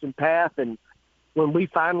drag racing path. And when we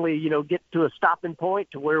finally, you know, get to a stopping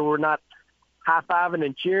point to where we're not high-fiving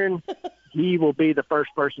and cheering, he will be the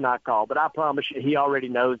first person I call. But I promise you, he already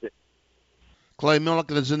knows it. Clay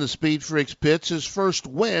Millican is in the Speed Freaks pits, his first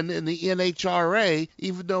win in the NHRA,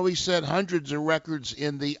 even though he set hundreds of records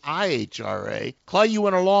in the IHRA. Clay, you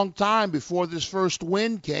went a long time before this first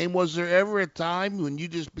win came. Was there ever a time when you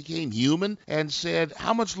just became human and said,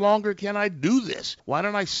 how much longer can I do this? Why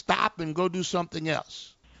don't I stop and go do something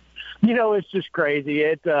else? You know, it's just crazy.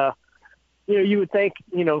 You know, you would think,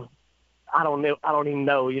 you know, I don't even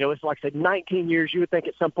know. You know, it's like I said, 19 years, you would think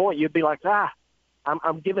at some point you'd be like,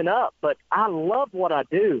 I'm giving up, but I love what I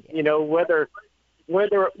do. You know, whether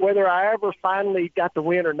I ever finally got the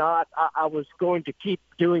win or not, I was going to keep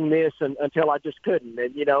doing this until I just couldn't.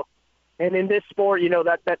 And, you know, and in this sport, you know,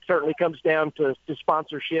 that certainly comes down to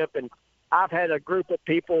sponsorship. And I've had a group of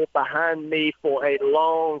people behind me for a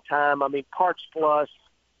long time. I mean, Parts Plus,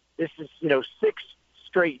 this is, you know, 6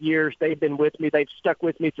 straight years they've been with me. They've stuck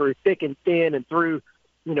with me through thick and thin and through,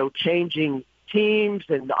 you know, changing teams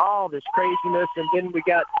and all this craziness. And then we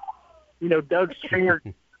got, you know, Doug Stringer.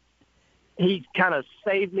 He kind of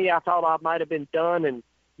saved me. I thought I might have been done, and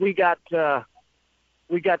we got a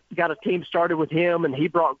team started with him, and he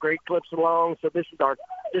brought Great Clips along. So this is our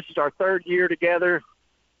 3rd year together,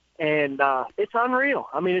 and it's unreal.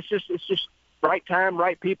 I mean, it's just right time,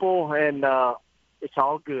 right people, and it's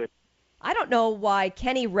all good. I don't know why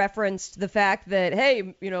Kenny referenced the fact that,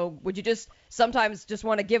 hey, would you just sometimes just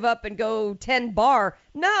want to give up and go 10 bar?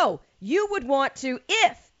 No, you would want to,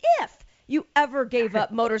 if you ever gave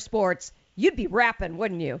up motorsports, you'd be rapping,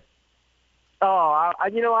 wouldn't you? Oh,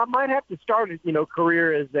 I might have to start a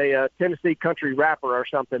career as a Tennessee country rapper or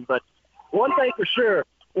something. But one thing for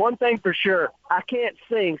sure, I can't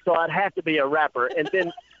sing, so I'd have to be a rapper. And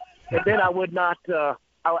then I would not. I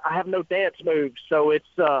have no dance moves, so it's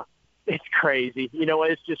crazy.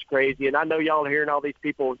 It's just crazy. And I know y'all are hearing all these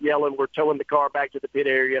people yelling, "We're towing the car back to the pit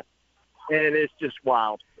area," and it's just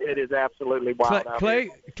wild. It is absolutely wild.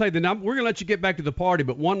 Clay, we're gonna let you get back to the party,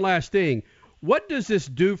 but one last thing. What does this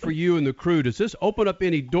do for you and the crew? Does this open up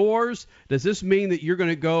any doors? Does this mean that you're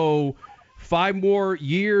going to go 5 more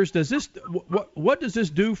years? Does this what does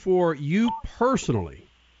this do for you personally?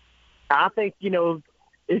 I think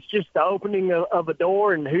it's just the opening of a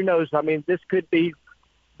door, and who knows? I mean, this could be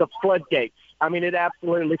the floodgates. I mean, it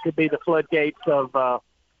absolutely could be the floodgates of a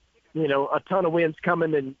ton of wins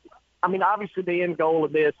coming. And I mean, obviously, the end goal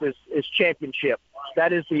of this is championship.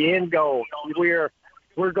 That is the end goal.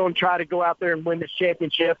 We're going to try to go out there and win this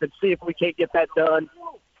championship and see if we can't get that done.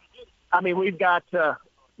 I mean, we got a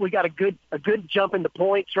good jump in the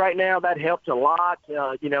points right now. That helps a lot.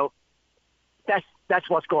 That's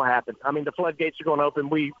what's going to happen. I mean, the floodgates are going to open.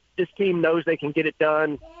 This team knows they can get it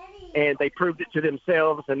done, and they proved it to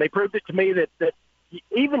themselves, and they proved it to me that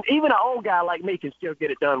even an old guy like me can still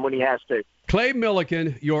get it done when he has to. Clay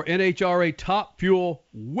Millican, your NHRA Top Fuel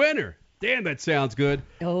winner. Damn, that sounds good.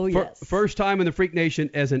 Oh, yes. First time in the Freak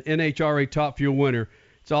Nation as an NHRA Top Fuel winner.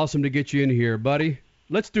 It's awesome to get you in here, buddy.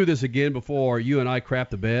 Let's do this again before you and I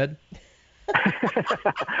crap the bed.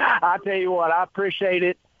 I tell you what, I appreciate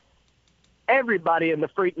it. Everybody in the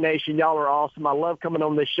Freak Nation, y'all are awesome. I love coming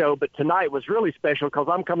on this show, but tonight was really special because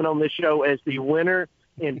I'm coming on this show as the winner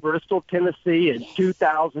in Bristol, Tennessee in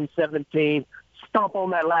 2017. Stomp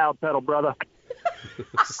on that loud pedal, brother.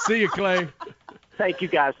 See you, Clay. Thank you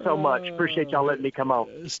guys so much. Appreciate y'all letting me come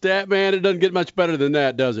on. Stat man, it doesn't get much better than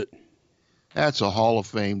that, does it? That's a Hall of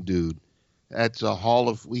Fame dude.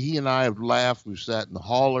 He and I have laughed. We've sat in the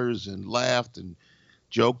haulers and laughed and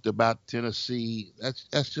joked about Tennessee.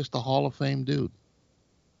 That's just a Hall of Fame dude.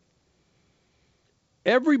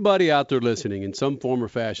 Everybody out there listening in some form or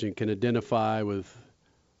fashion can identify with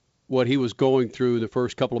what he was going through the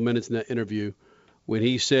first couple of minutes in that interview when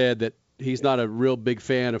he said that he's not a real big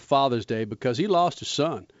fan of Father's Day because he lost his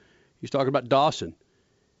son. He's talking about Dawson.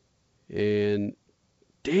 And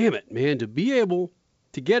damn it, man, to be able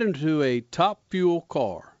to get into a Top Fuel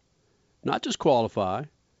car, not just qualify,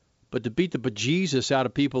 but to beat the bejesus out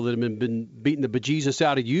of people that have been beating the bejesus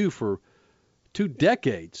out of you for 2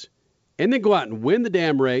 decades, and then go out and win the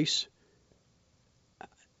damn race.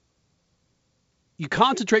 You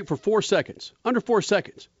concentrate for 4 seconds, under 4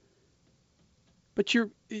 seconds. But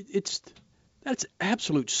that's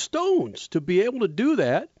absolute stones to be able to do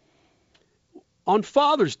that on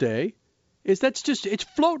Father's Day. It's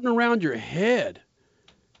floating around your head.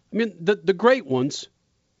 I mean, the great ones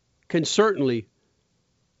can certainly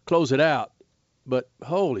close it out, but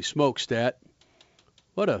holy smoke, Stat!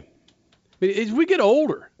 As we get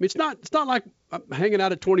older, it's not like I'm hanging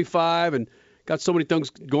out at 25 and got so many things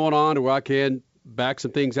going on where I can back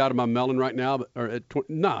some things out of my melon right now.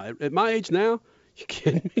 At my age now. You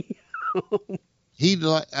kidding me? We'd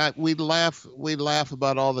laugh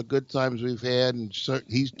about all the good times we've had, and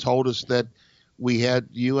he's told us that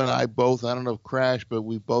you and I both, I don't know if Crash, but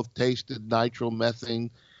we both tasted nitromethane,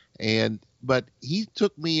 but he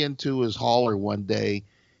took me into his hauler one day,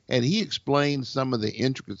 and he explained some of the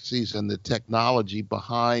intricacies and the technology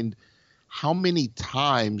behind how many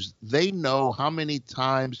times the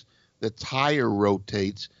tire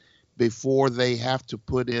rotates before they have to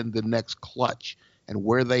put in the next clutch, and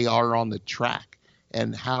where they are on the track,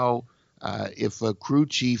 and how if a crew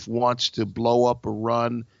chief wants to blow up a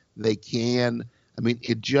run, they can. I mean,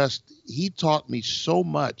 he taught me so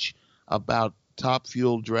much about Top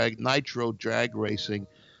Fuel nitro drag racing.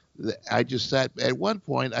 I just sat, at one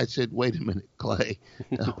point I said, wait a minute, Clay,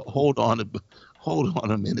 hold on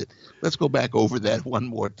a minute. Let's go back over that one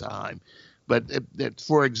more time. But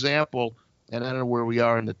for example, and I don't know where we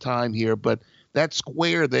are in the time here, but that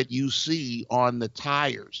square that you see on the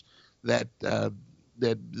tires, that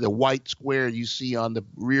the white square you see on the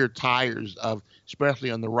rear tires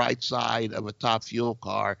especially on the right side of a Top Fuel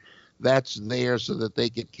car, that's there so that they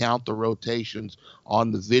can count the rotations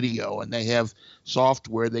on the video, and they have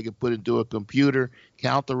software they can put into a computer,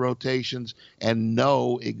 count the rotations, and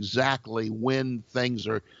know exactly when things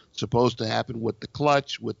are supposed to happen with the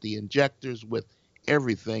clutch, with the injectors, with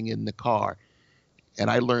everything in the car. And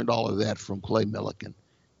I learned all of that from Clay Millican.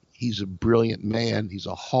 He's a brilliant man. He's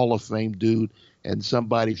a Hall of Fame dude, and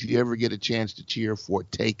somebody, if you ever get a chance to cheer for,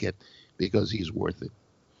 take it, because he's worth it.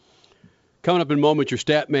 Coming up in a moment, your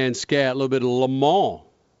Statman Scat, a little bit of Le Mans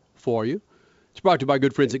for you. It's brought to you by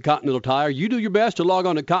good friends at Continental Tire. You do your best to log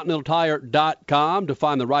on to ContinentalTire.com to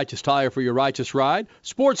find the righteous tire for your righteous ride.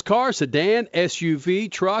 Sports car, sedan, SUV,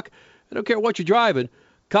 truck. I don't care what you're driving.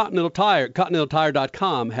 Continental Tire,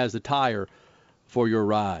 ContinentalTire.com has the tire for your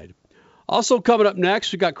ride. Also coming up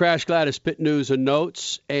next, we got Crash Gladys Pit News and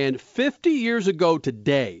Notes. And 50 years ago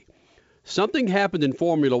today, something happened in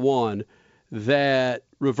Formula One that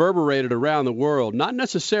reverberated around the world. Not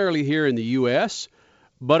necessarily here in the U.S.,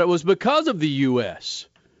 but it was because of the U.S.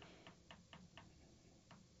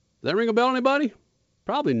 Does that ring a bell, anybody?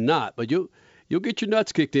 Probably not, but you'll get your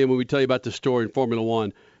nuts kicked in when we tell you about the story in Formula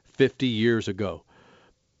One 50 years ago.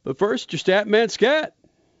 But first, your Statman Scat.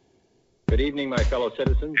 Good evening, my fellow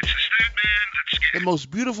citizens. The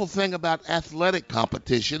most beautiful thing about athletic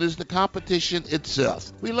competition is the competition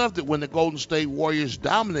itself. We loved it when the Golden State Warriors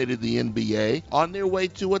dominated the NBA on their way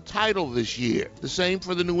to a title this year. The same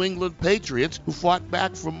for the New England Patriots, who fought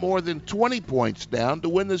back from more than 20 points down to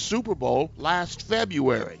win the Super Bowl last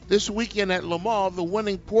February. This weekend at Le Mans, the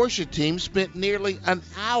winning Porsche team spent nearly an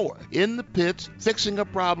hour in the pits fixing a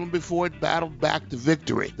problem before it battled back to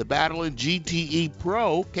victory. The battle in GTE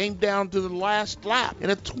Pro came down to the last lap in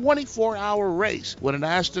a 24-hour race when an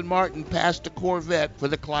Aston Martin passed a Corvette for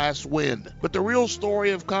the class win. But the real story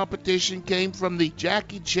of competition came from the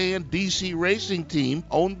Jackie Chan DC Racing team,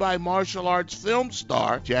 owned by martial arts film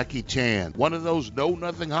star Jackie Chan. One of those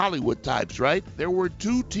know-nothing Hollywood types, right? There were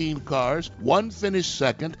 2 team cars. One finished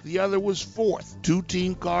second, the other was fourth. 2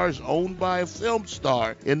 team cars owned by a film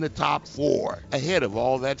star in the top 4, ahead of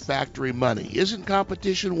all that factory money. Isn't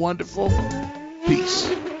competition wonderful?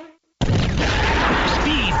 Peace.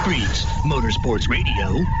 Speed Freaks, Motorsports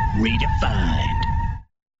Radio, redefined.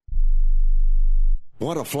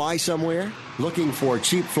 Want to fly somewhere? Looking for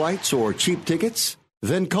cheap flights or cheap tickets?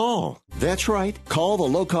 Then call. That's right. Call the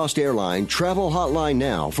low-cost airline travel hotline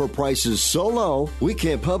now for prices so low we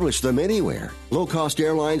can't publish them anywhere. Low Cost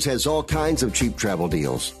Airlines has all kinds of cheap travel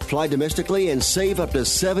deals. Fly domestically and save up to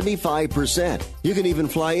 75%. You can even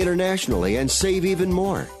fly internationally and save even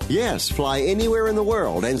more. Yes, fly anywhere in the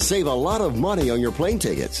world and save a lot of money on your plane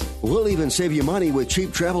tickets. We'll even save you money with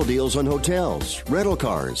cheap travel deals on hotels, rental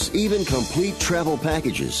cars, even complete travel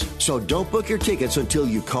packages. So don't book your tickets until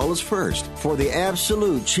you call us first for the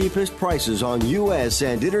absolute cheapest prices on U.S.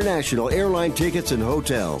 and international airline tickets and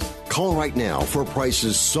hotels. Call right now for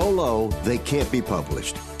prices so low they can't be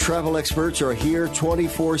published. Travel experts are here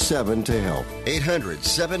 24/7 to help.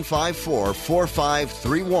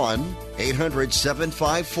 800-754-4531.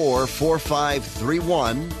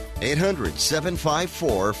 800-754-4531.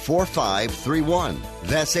 800-754-4531.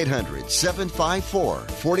 That's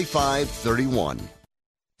 800-754-4531.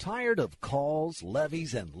 Tired of calls,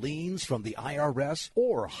 levies, and liens from the IRS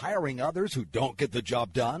or hiring others who don't get the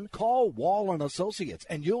job done? Call Wall & Associates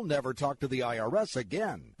and you'll never talk to the IRS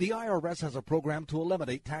again. The IRS has a program to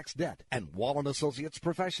eliminate tax debt, and Wall & Associates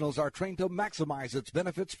professionals are trained to maximize its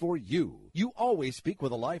benefits for you. You always speak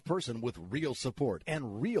with a live person with real support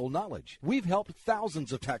and real knowledge. We've helped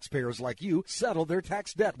thousands of taxpayers like you settle their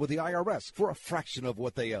tax debt with the IRS for a fraction of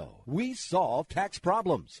what they owe. We solve tax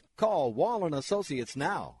problems. Call Wall & Associates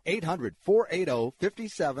now.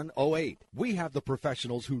 800-480-5708. We have the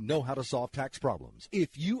professionals who know how to solve tax problems.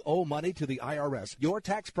 If you owe money to the IRS, your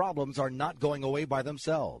tax problems are not going away by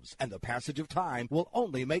themselves, and the passage of time will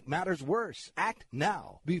only make matters worse. Act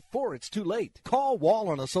now, before it's too late. Call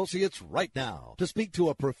Wall & Associates right now to speak to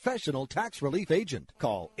a professional tax relief agent.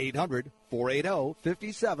 Call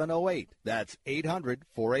 800-480-5708. That's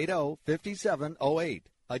 800-480-5708.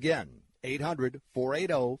 Again,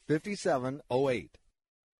 800-480-5708.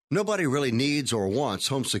 Nobody really needs or wants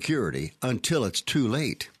home security until it's too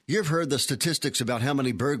late. You've heard the statistics about how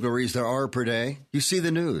many burglaries there are per day. You see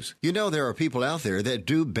the news. You know there are people out there that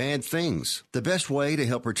do bad things. The best way to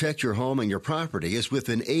help protect your home and your property is with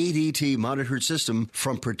an ADT monitored system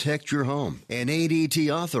from Protect Your Home, an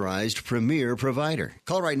ADT authorized premier provider.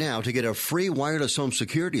 Call right now to get a free wireless home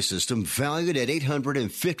security system valued at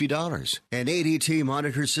 $850. An ADT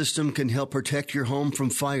monitored system can help protect your home from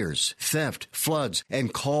fires, theft, floods,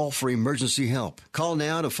 and call for emergency help. Call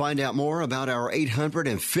now to find out more about our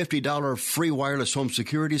 $850 free wireless home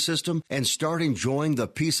security system and start enjoying the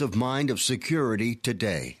peace of mind of security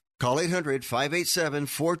today. Call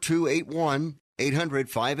 800-587-4281.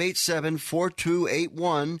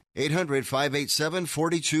 800-587-4281.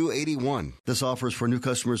 800-587-4281. This offer is for new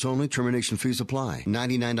customers only. Termination fees apply.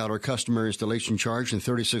 $99 customer installation charge and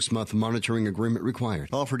 36-month monitoring agreement required.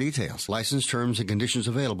 All for details. License terms and conditions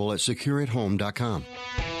available at secureathome.com.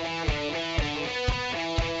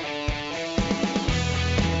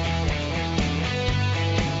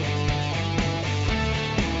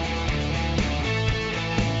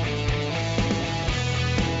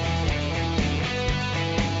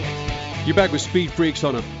 You're back with Speed Freaks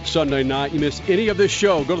on a Sunday night. You miss any of this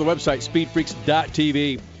show, go to the website,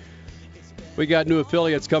 speedfreaks.tv. We got new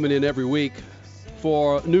affiliates coming in every week.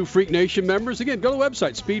 For new Freak Nation members, again, go to the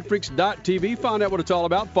website, speedfreaks.tv. Find out what it's all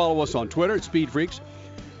about. Follow us on Twitter at Speed Freaks.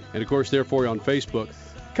 And, of course, there for you on Facebook.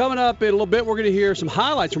 Coming up in a little bit, we're going to hear some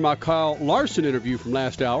highlights from our Kyle Larson interview from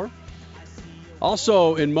last hour.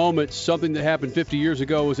 Also, in moments, something that happened 50 years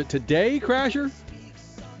ago. Was it today, Crasher?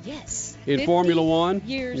 Yes. In Formula One?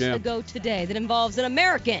 Years ago today, that involves an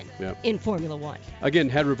American in Formula One. Again,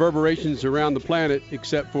 had reverberations around the planet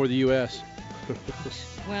except for the U.S.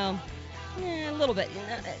 Well, a little bit.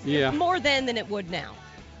 Yeah. More than it would now,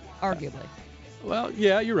 arguably. Well,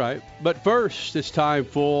 yeah, you're right. But first, it's time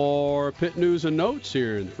for Pit News and Notes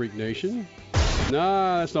here in the Freak Nation.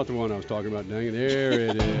 Nah, that's not the one I was talking about, dang it. There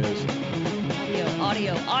it is.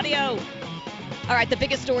 Audio. All right, the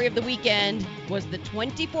biggest story of the weekend was the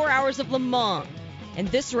 24 Hours of Le Mans. And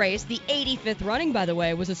this race, the 85th running, by the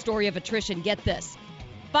way, was a story of attrition. Get this.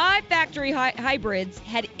 5 factory hybrids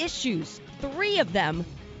had issues. 3 of them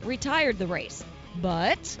retired the race.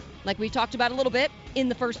 But, like we talked about a little bit in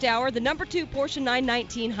the first hour, the number 2 Porsche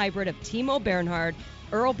 919 hybrid of Timo Bernhard,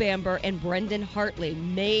 Earl Bamber, and Brendan Hartley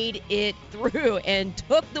made it through and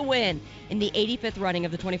took the win in the 85th running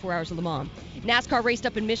of the 24 Hours of Le Mans. NASCAR raced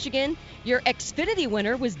up in Michigan. Your Xfinity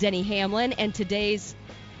winner was Denny Hamlin, and today's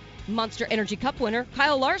Monster Energy Cup winner,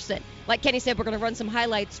 Kyle Larson. Like Kenny said, we're going to run some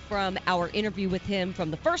highlights from our interview with him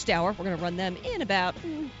from the first hour. We're going to run them in about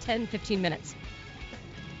 10, 15 minutes.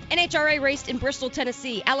 NHRA raced in Bristol,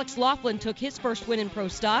 Tennessee. Alex Laughlin took his first win in Pro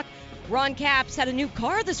Stock. Ron Capps had a new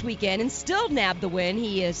car this weekend and still nabbed the win.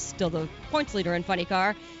 He is still the points leader in Funny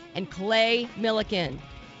Car. And Clay Millican,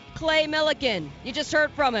 you just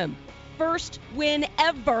heard from him. First win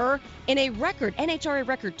ever in a record, NHRA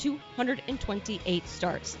record, 228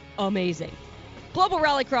 starts. Amazing. Global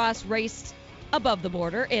Rallycross raced above the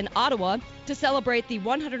border in Ottawa to celebrate the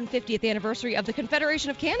 150th anniversary of the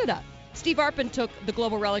Confederation of Canada. Steve Arpin took the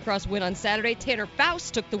Global Rallycross win on Saturday. Tanner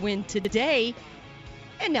Faust took the win today.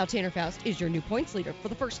 And now Tanner Faust is your new points leader for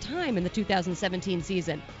the first time in the 2017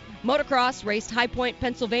 season. Motocross raced High Point,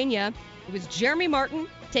 Pennsylvania. It was Jeremy Martin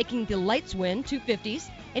taking the lights win,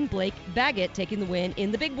 250s, and Blake Baggett taking the win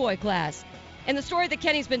in the big boy class. And the story that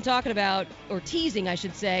Kenny's been talking about, or teasing, I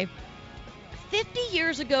should say, 50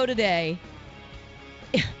 years ago today,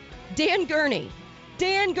 Dan Gurney,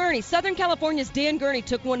 Southern California's Dan Gurney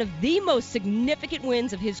took one of the most significant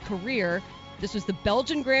wins of his career. This was the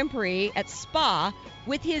Belgian Grand Prix at Spa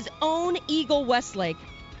with his own Eagle Westlake.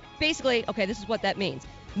 Basically, okay, this is what that means.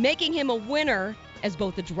 Making him a winner as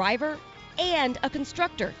both a driver and a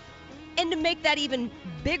constructor. And to make that even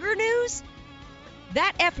bigger news,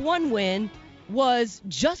 that F1 win was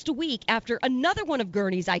just a week after another one of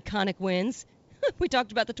Gurney's iconic wins. We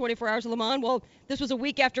talked about the 24 Hours of Le Mans. Well, this was a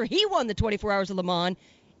week after he won the 24 Hours of Le Mans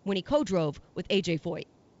when he co-drove with A.J. Foyt.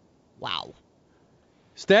 Wow.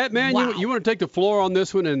 Statman, wow. You want to take the floor on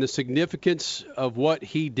this one and the significance of what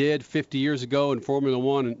he did 50 years ago in Formula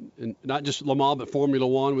One, and not just Le Mans, but Formula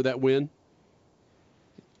One with that win?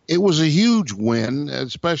 It was a huge win,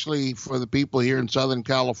 especially for the people here in Southern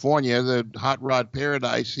California. The Hot Rod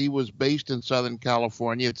Paradise, he was based in Southern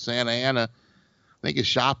California at Santa Ana. I think his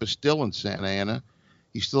shop is still in Santa Ana.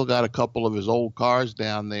 He's still got a couple of his old cars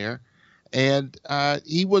down there. And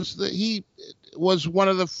he was one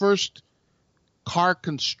of the first car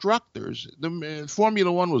constructors. The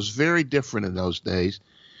Formula One was very different in those days.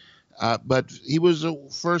 But he was the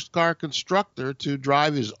first car constructor to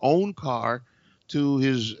drive his own car to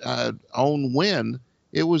his own win.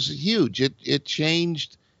 It was huge. It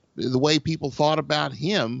changed the way people thought about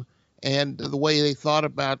him and the way they thought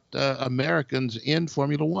about Americans in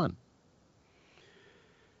Formula One.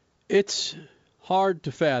 It's hard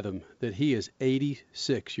to fathom that he is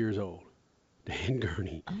 86 years old. Dan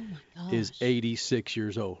Gurney is 86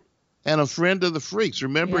 years old. And a friend of the Freaks.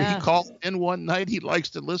 Remember, he called in one night. He likes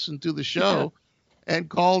to listen to the show and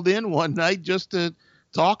called in one night just to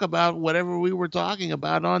talk about whatever we were talking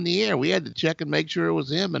about on the air. We had to check and make sure it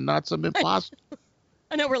was him and not some imposter.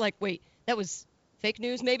 I know, we're like, wait, that was fake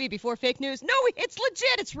news maybe before fake news. No, it's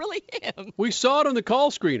legit. It's really him. We saw it on the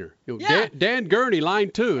call screener. Yeah. Dan Gurney,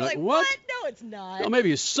 line 2. Like, what? No, it's not. Well,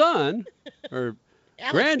 maybe his son or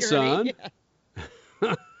Alex grandson.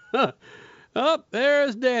 Gurney, yeah. Oh,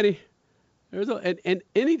 there's Danny. And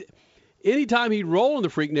anytime he'd roll in the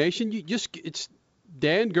Freak Nation, it's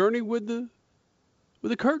Dan Gurney with the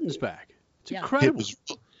curtains back. It's incredible.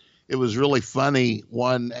 It was really funny.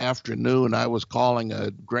 One afternoon, I was calling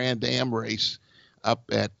a Grand Am race up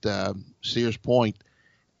at Sears Point,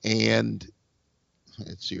 and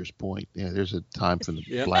at Sears Point, there's a time for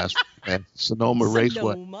the blast at Sonoma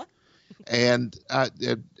Raceway, and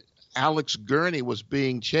Alex Gurney was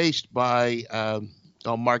being chased by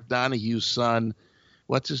Mark Donohue's son.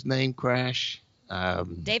 What's his name? Crash.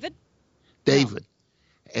 David. David,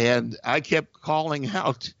 and I kept calling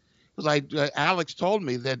out. Alex told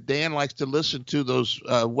me that Dan likes to listen to those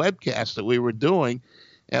webcasts that we were doing,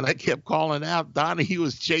 and I kept calling out Donahue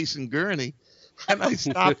was chasing Gurney, and I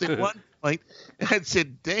stopped at one point and I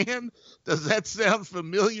said, Dan, does that sound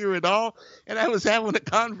familiar at all? And I was having a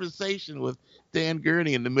conversation with Dan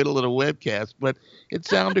Gurney in the middle of the webcast, but it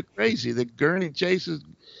sounded crazy that Gurney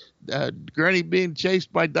being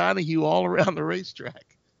chased by Donahue all around the racetrack.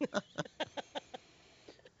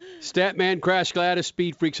 Statman, Crash Gladys,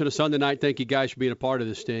 Speed Freaks on a Sunday night. Thank you guys for being a part of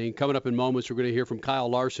this thing. Coming up in moments, we're going to hear from Kyle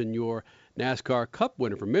Larson, your NASCAR Cup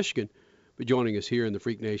winner from Michigan, for joining us here in the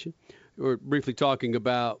Freak Nation. We're briefly talking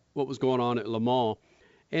about what was going on at Le Mans.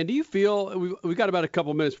 And do you feel, we've got about a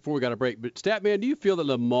couple minutes before we got a break, but Statman, do you feel that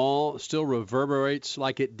Le Mans still reverberates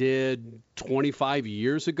like it did 25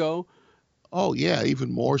 years ago? Oh, yeah,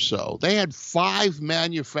 even more so. They had 5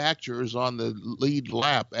 manufacturers on the lead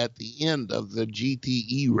lap at the end of the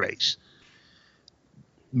GTE race.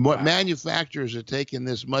 Wow. Manufacturers are taking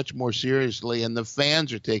this much more seriously, and the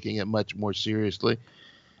fans are taking it much more seriously.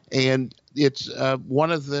 And it's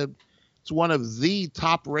one of the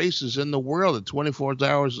top races in the world. At 24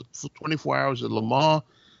 hours at Le Mans,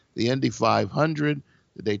 the Indy 500,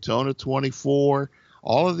 the Daytona 24.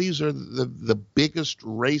 All of these are the biggest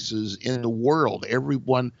races in the world.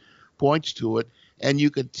 Everyone points to it. And you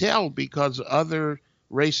could tell because other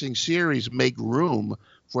racing series make room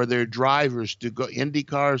for their drivers to go.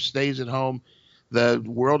 IndyCar stays at home. The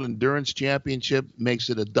World Endurance Championship makes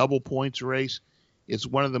it a double points race. It's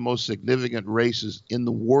one of the most significant races in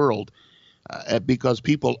the world because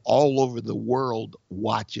people all over the world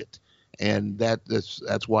watch it. And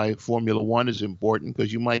that's why Formula One is important,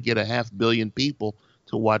 because you might get 500 million people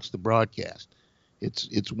to watch the broadcast.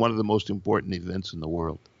 It's one of the most important events in the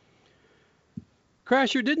world.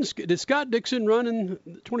 Crasher, did Scott Dixon run in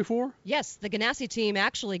 24? Yes, the Ganassi team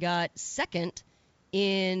actually got second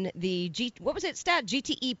in the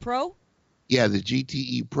GTE Pro? Yeah, the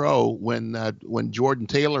GTE Pro. When Jordan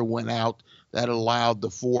Taylor went out, that allowed the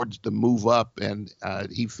Fords to move up, and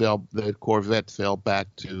the Corvette fell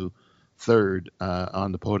back to third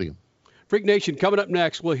on the podium. Freak Nation, coming up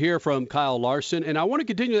next, we'll hear from Kyle Larson. And I want to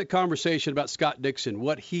continue that conversation about Scott Dixon,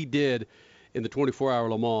 what he did in the 24-hour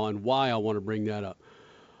Le Mans, and why I want to bring that up.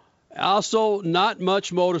 Also, not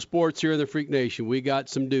much motorsports here in the Freak Nation. We got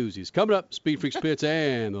some doozies. Coming up, Speed Freaks Pits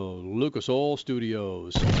and the Lucas Oil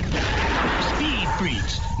Studios. Speed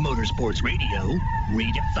Freaks, Motorsports Radio,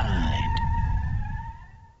 redefined.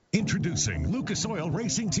 Introducing Lucas Oil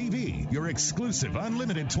Racing TV, your exclusive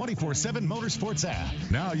unlimited 24/7 motorsports app.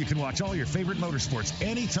 Now you can watch all your favorite motorsports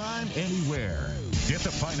anytime, anywhere. Get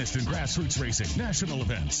the finest in grassroots racing, national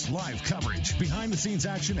events, live coverage, behind-the-scenes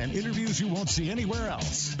action, and interviews you won't see anywhere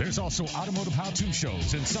else. There's also automotive how-to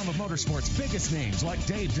shows and some of motorsports' biggest names like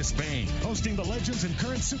Dave Despain, hosting the legends and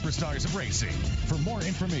current superstars of racing. For more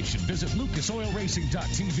information, visit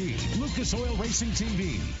lucasoilracing.tv. Lucas Oil Racing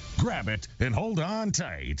TV. Grab it and hold on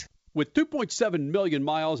tight. With 2.7 million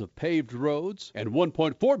miles of paved roads and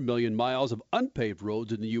 1.4 million miles of unpaved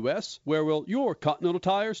roads in the U.S., where will your Continental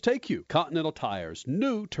Tires take you? Continental Tires'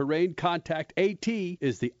 new Terrain Contact AT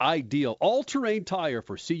is the ideal all-terrain tire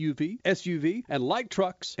for CUV, SUV, and light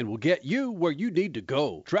trucks, and will get you where you need to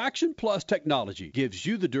go. Traction Plus technology gives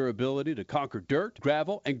you the durability to conquer dirt,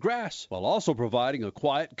 gravel, and grass, while also providing a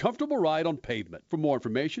quiet, comfortable ride on pavement. For more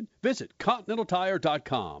information, visit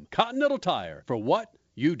ContinentalTire.com. Continental Tire, for what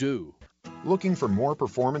you do. Looking for more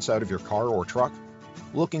performance out of your car or truck?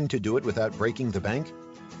 Looking to do it without breaking the bank?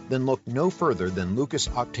 Then look no further than Lucas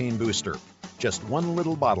Octane Booster. Just one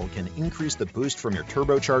little bottle can increase the boost from your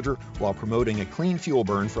turbocharger while promoting a clean fuel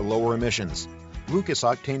burn for lower emissions. Lucas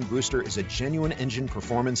Octane Booster is a genuine engine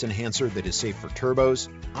performance enhancer that is safe for turbos,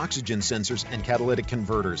 oxygen sensors, and catalytic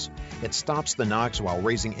converters. It stops the NOx while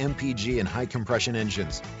raising MPG and high compression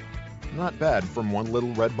engines. Not bad from one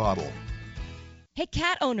little red bottle. Hey,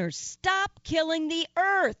 cat owners, stop killing the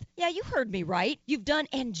earth. Yeah, you heard me right. You've done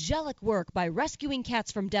angelic work by rescuing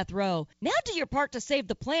cats from death row. Now do your part to save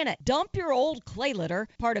the planet. Dump your old clay litter,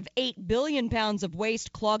 part of 8 billion pounds of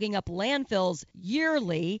waste clogging up landfills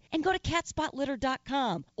yearly, and go to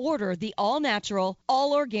catspotlitter.com. Order the all-natural,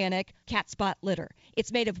 all-organic Cat Spot litter.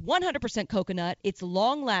 It's made of 100% coconut, it's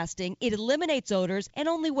long-lasting, it eliminates odors, and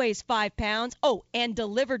only weighs 5 pounds. Oh, and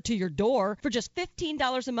delivered to your door for just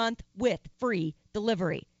 $15 a month with free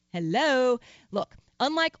delivery. Hello. Look,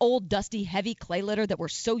 unlike old, dusty, heavy clay litter that we're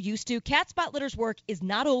so used to, Cat Spot Litter's work is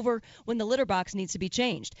not over when the litter box needs to be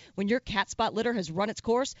changed. When your Cat Spot litter has run its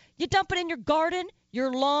course, you dump it in your garden,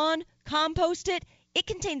 your lawn, compost it. It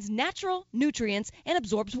contains natural nutrients and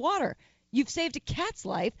absorbs water. You've saved a cat's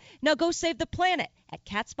life. Now go save the planet at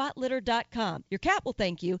catspotlitter.com. Your cat will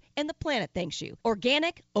thank you, and the planet thanks you.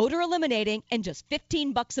 Organic, odor-eliminating, and just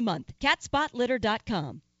 $15 a month.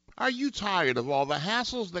 catspotlitter.com. Are you tired of all the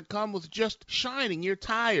hassles that come with just shining your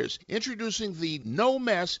tires? Introducing the No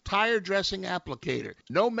Mess Tire Dressing Applicator.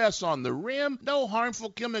 No mess on the rim, no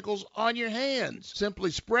harmful chemicals on your hands.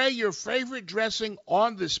 Simply spray your favorite dressing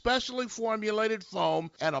on the specially formulated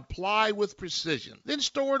foam and apply with precision. Then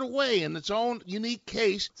store it away in its own unique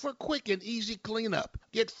case for quick and easy cleanup.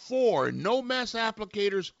 Get 4 No Mess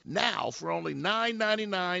applicators now for only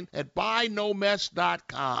 $9.99 at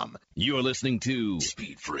buynomess.com. You're listening to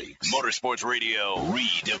Speed Freaks Motorsports Radio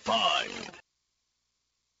Redefined.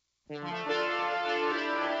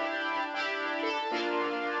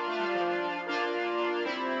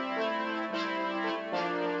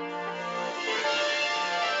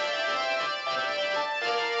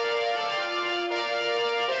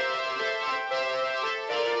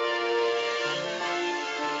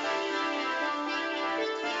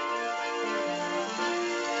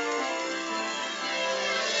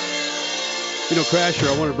 You know, Crasher,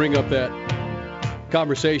 I want to bring up that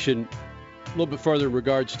conversation a little bit further in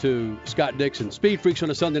regards to Scott Dixon. Speed Freaks on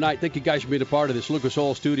a Sunday night. Thank you guys for being a part of this. Lucas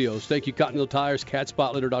Oil Studios. Thank you, Continental Tires,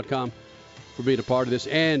 catspotlitter.com for being a part of this,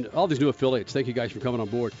 and all these new affiliates. Thank you guys for coming on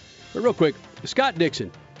board. But real quick, Scott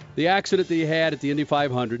Dixon, the accident that he had at the Indy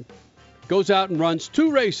 500, goes out and runs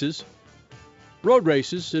 2 races, road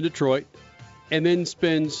races in Detroit, and then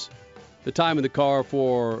spends the time in the car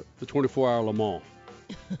for the 24-hour Le Mans.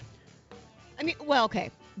 I mean, well,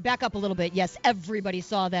 okay, back up a little bit. Yes, everybody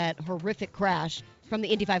saw that horrific crash from the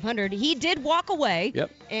Indy 500. He did walk away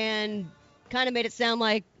and kind of made it sound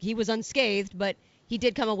like he was unscathed, but he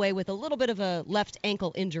did come away with a little bit of a left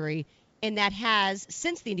ankle injury, and that has,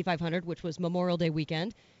 since the Indy 500, which was Memorial Day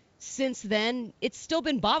weekend, since then, it's still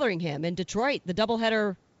been bothering him. In Detroit, the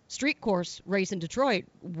doubleheader street course race in Detroit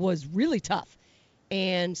was really tough,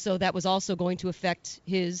 and so that was also going to affect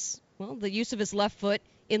his, well, the use of his left foot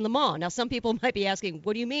in Le Mans. Now, some people might be asking,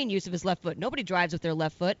 what do you mean use of his left foot? Nobody drives with their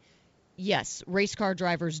left foot. Yes, race car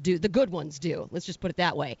drivers do. The good ones do. Let's just put it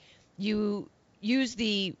that way. You use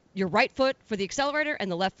your right foot for the accelerator and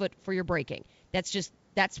the left foot for your braking.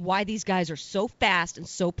 That's why these guys are so fast and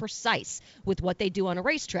so precise with what they do on a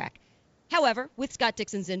racetrack. However, with Scott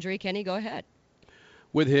Dixon's injury, Kenny, go ahead.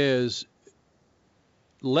 With his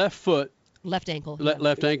left foot, left ankle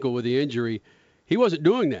with the injury, he wasn't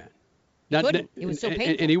doing that. It was so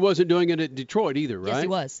painful. And he wasn't doing it at Detroit either, right? Yes, he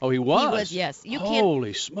was. Oh, he was? He was, yes.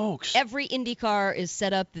 Holy smokes. Every IndyCar is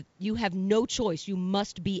set up that you have no choice. You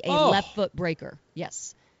must be a left foot braker.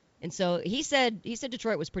 Yes. And so he said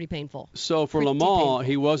Detroit was pretty painful. So for Le Mans,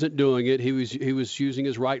 he wasn't doing it. He was using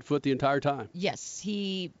his right foot the entire time. Yes.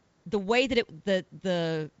 The way that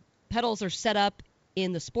the pedals are set up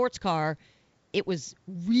in the sports car, it was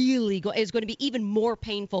really it was going to be even more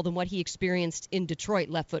painful than what he experienced in Detroit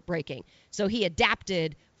left foot braking. So he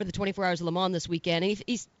adapted for the 24 Hours of Le Mans this weekend, and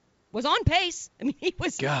he was on pace. I mean, he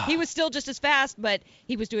was still just as fast, but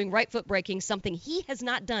he was doing right foot braking, something he has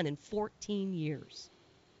not done in 14 years.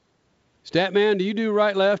 Statman, do you do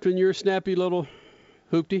right left in your snappy little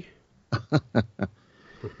hoopty?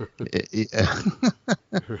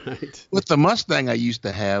 Right. With the Mustang I used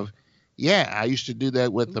to have, I used to do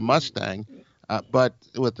that with the Mustang. But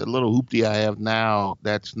with the little hoopty I have now,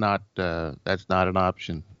 that's not an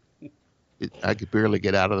option. I could barely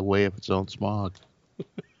get out of the way of its own smog.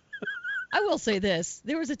 I will say this.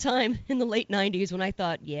 There was a time in the late 90s when I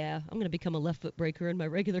thought, I'm going to become a left foot braker in my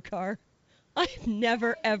regular car. I've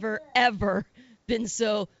never, ever, ever been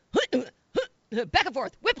so back and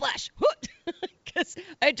forth, whiplash, because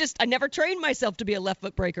I never trained myself to be a left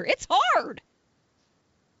foot braker. It's hard.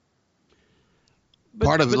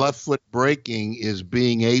 Part of left foot braking is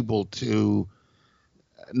being able to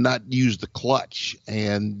not use the clutch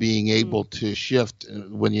and being able to shift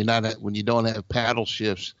when you don't have paddle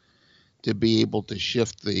shifts, to be able to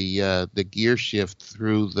shift the gear shift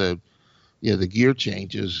through the gear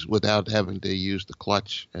changes without having to use the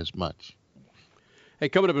clutch as much. Hey,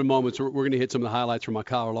 coming up in moments, we're going to hit some of the highlights from my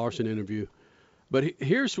Kyle Larson interview. But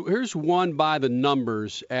here's one by the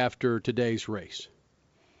numbers after today's race.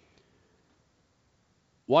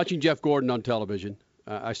 Watching Jeff Gordon on television,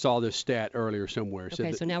 I saw this stat earlier somewhere.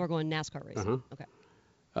 Okay, so now we're going NASCAR racing. Uh-huh. Okay.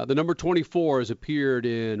 The number 24 has appeared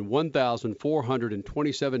in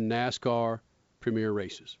 1,427 NASCAR Premier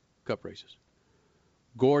races, Cup races.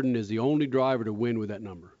 Gordon is the only driver to win with that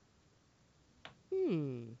number.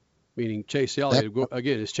 Meaning Chase Elliott,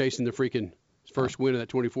 again, is chasing the freaking first win of that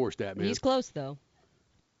 24 stat, man. He's close, though.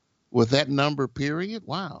 With that number, period?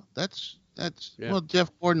 Wow. That's yeah. Well, Jeff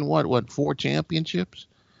Gordon, what, 4 championships?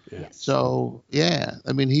 Yeah. So, yeah,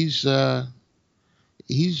 I mean, he's an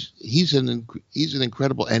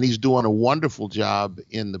incredible, and he's doing a wonderful job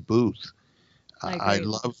in the booth. I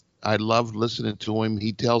love listening to him.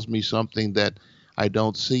 He tells me something that I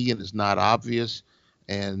don't see and is not obvious,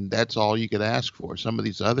 and that's all you could ask for. Some of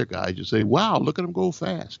these other guys just say, wow, look at him go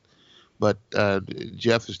fast. But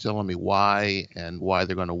Jeff is telling me why and why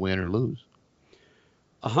they're going to win or lose.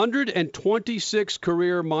 126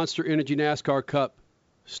 career Monster Energy NASCAR Cup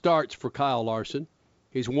starts for Kyle Larson.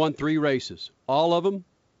 He's won 3 races, all of them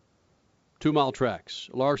 2-mile tracks.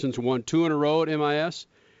 Larson's won 2 in a row at MIS,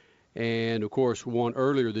 and, of course, won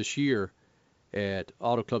earlier this year at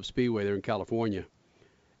Auto Club Speedway there in California.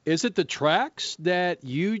 Is it the tracks that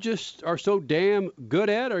you just are so damn good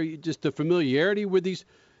at, or just the familiarity with these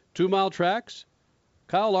 2-mile tracks?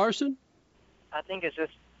 Kyle Larson? I think it's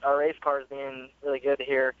just our race cars being really good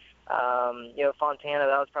here. Fontana,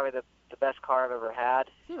 that was probably the best car I've ever had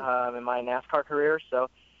in my NASCAR career. So,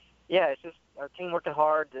 yeah, it's just our team working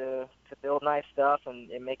hard to build nice stuff and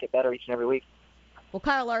make it better each and every week. Well,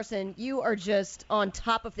 Kyle Larson, you are just on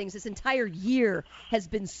top of things. This entire year has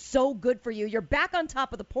been so good for you. You're back on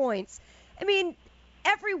top of the points. I mean,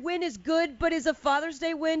 every win is good, but is a Father's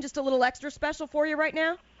Day win just a little extra special for you right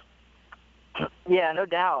now? Yeah, no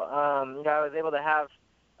doubt. I was able to have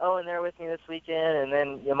Owen there with me this weekend, and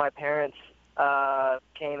then my parents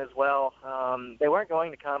came as well. They weren't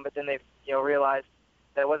going to come, but then they realized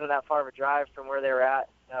that it wasn't that far of a drive from where they were at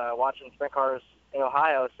watching sprint cars in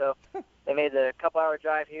Ohio. So they made the couple-hour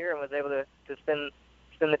drive here and was able to spend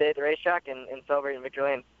the day at the racetrack and celebrate in Victory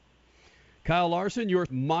Lane. Kyle Larson, you're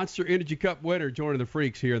a Monster Energy Cup winner joining the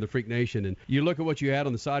Freaks here in the Freak Nation. And you look at what you had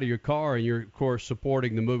on the side of your car, and you're, of course,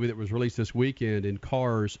 supporting the movie that was released this weekend in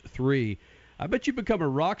Cars 3. I bet you've become a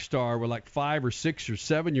rock star with like 5 or 6 or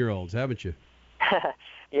 7-year-olds, haven't you?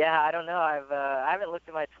 Yeah, I don't know. I haven't looked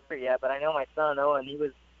at my Twitter yet, but I know my son Owen. He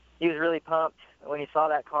was really pumped when he saw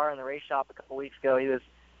that car in the race shop a couple weeks ago. He was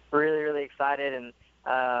really, really excited and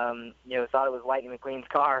thought it was Lightning McQueen's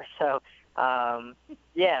car. So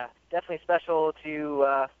yeah, definitely special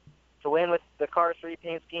to win with the Cars 3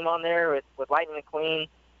 paint scheme on there with Lightning McQueen,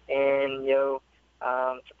 and to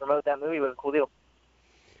promote that movie was a cool deal.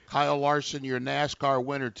 Kyle Larson, your NASCAR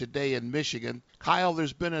winner today in Michigan. Kyle,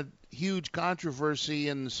 there's been a huge controversy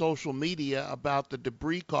in social media about the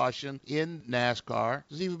debris caution in NASCAR.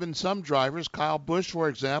 There's even been some drivers, Kyle Busch, for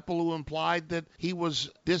example, who implied that he was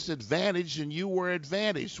disadvantaged and you were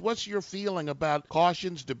advantaged. What's your feeling about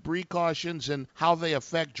cautions, debris cautions, and how they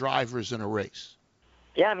affect drivers in a race?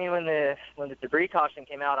 Yeah, I mean, when the debris caution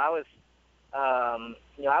came out, I was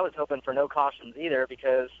hoping for no cautions either,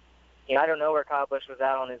 because I don't know where Kyle Busch was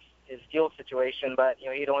at on his fuel situation, but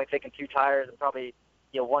he'd only taken 2 tires and probably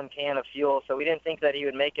 1 can of fuel, so we didn't think that he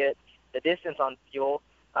would make it the distance on fuel.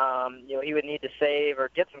 He would need to save or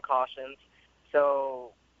get some cautions.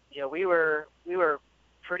 So we were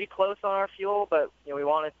pretty close on our fuel, but we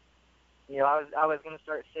wanted. I was going to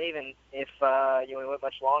start saving if we went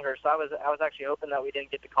much longer. So I was actually hoping that we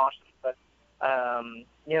didn't get the cautions, but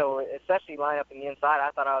especially line up in the inside,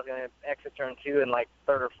 I thought I was going to exit turn 2 in like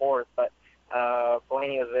 3rd or 4th, but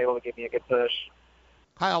Blaney was able to give me a good push.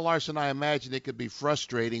 Kyle Larson, I imagine it could be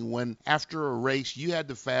frustrating when after a race you had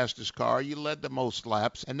the fastest car, you led the most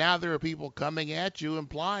laps, and now there are people coming at you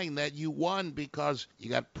implying that you won because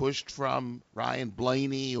you got pushed from Ryan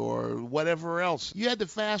Blaney or whatever else. You had the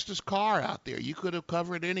fastest car out there. You could have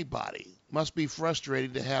covered anybody. Must be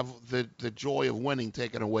frustrating to have the joy of winning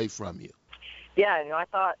taken away from you. Yeah, I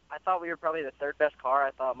thought we were probably the 3rd best car.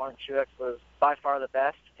 I thought Martin Truex was by far the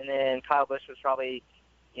best, and then Kyle Busch was probably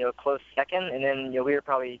close 2nd, and then we were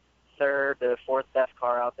probably 3rd to 4th best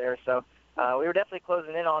car out there. So we were definitely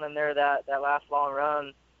closing in on him there that last long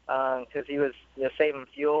run because he was saving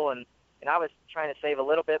fuel, and I was trying to save a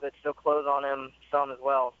little bit but still close on him some as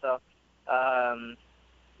well. So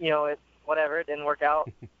whatever, it didn't work out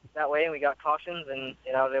that way, and we got cautions, and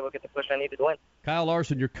I was able to get the push I needed to win. Kyle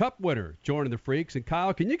Larson, your Cup winner, joining the Freaks. And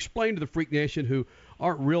Kyle, can you explain to the Freak Nation who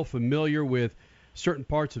aren't real familiar with certain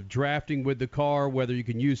parts of drafting with the car, whether you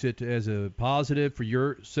can use it as a positive for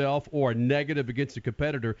yourself or a negative against a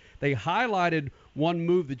competitor? They highlighted one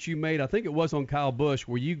move that you made, I think it was on Kyle Busch,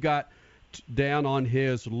 where you got down on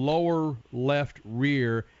his lower left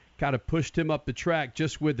rear, kind of pushed him up the track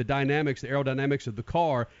just with the aerodynamics of the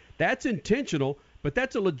car. That's intentional, but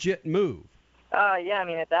that's a legit move. Yeah, I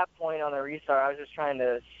mean, at that point on the restart, I was just trying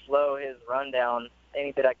to slow his run down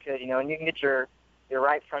any bit I could, and you can get your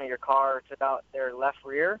right front of your car to about their left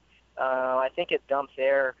rear. I think it dumps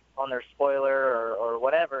air on their spoiler or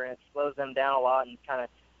whatever, and it slows them down a lot, and kind of,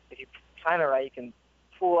 if you time it right, you can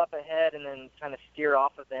pull up ahead and then kind of steer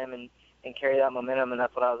off of them and carry that momentum, and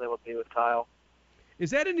that's what I was able to do with Kyle.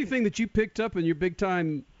 Is that anything that you picked up in your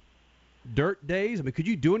big-time dirt days? I mean, could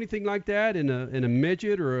you do anything like that in a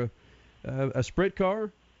midget or a sprint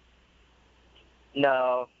car?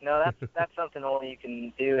 No, that's something only you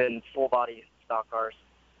can do in full-body stock cars.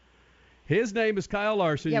 His name is Kyle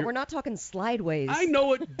Larson. Yeah, we're not talking slideways. I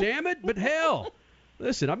know it, damn it, but hell.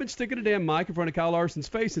 Listen, I've been sticking a damn mic in front of Kyle Larson's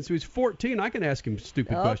face since he was 14. I can ask him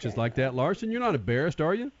stupid questions like that. Larson, you're not embarrassed,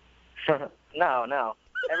 are you? No.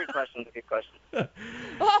 Every question's a good question.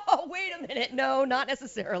 Oh, wait a minute. No, not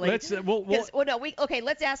necessarily. Let's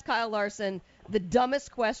let's ask Kyle Larson the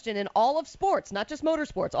dumbest question in all of sports, not just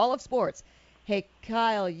motorsports, all of sports. Hey,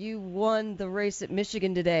 Kyle, you won the race at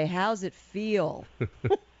Michigan today. How's it feel?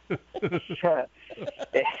 It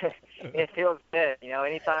feels good.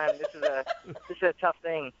 Anytime, this is a tough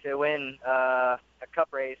thing to win a cup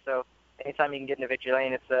race. So anytime you can get into victory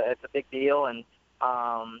lane, it's a big deal, and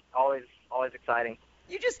always exciting.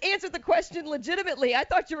 You just answered the question legitimately. I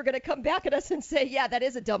thought you were going to come back at us and say, yeah, that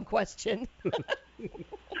is a dumb question.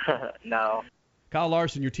 No. Kyle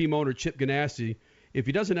Larson, your team owner, Chip Ganassi, if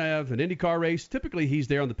he doesn't have an IndyCar race, typically he's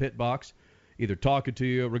there on the pit box, either talking to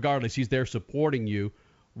you, regardless, he's there supporting you.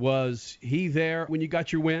 Was he there when you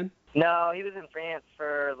got your win? No, he was in France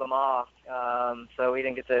for Le Mans, so we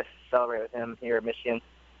didn't get to celebrate with him here at Michigan.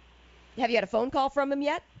 Have you had a phone call from him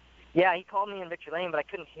yet? Yeah, he called me in victory lane, but I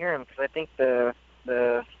couldn't hear him because I think the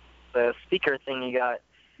speaker thing, you got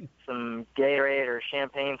some Gatorade or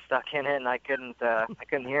champagne stuck in it, and I couldn't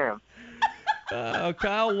hear him.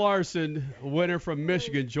 Kyle Larson, winner from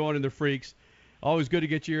Michigan, joining the Freaks. Always good to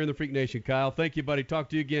get you here in the Freak Nation, Kyle. Thank you, buddy. Talk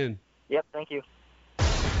to you again. Yep, thank you.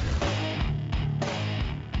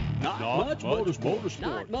 Not much motorsport.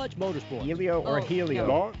 Not much motorsport. Helio or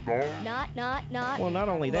Helio? Not. Well, not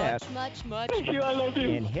only that. Much. Thank you, I love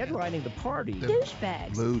you. And headlining the party.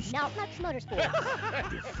 Douchebags. Lose. Not much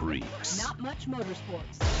motorsports. The Freaks. Not much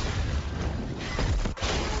motorsports.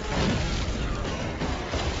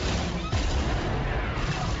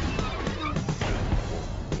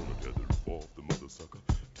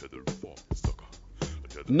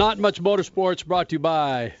 Not much motorsports brought to you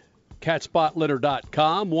by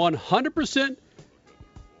CatSpotLitter.com. 100%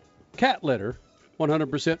 cat litter,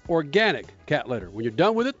 100% organic cat litter. When you're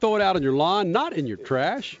done with it, throw it out on your lawn, not in your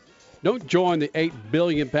trash. Don't join the 8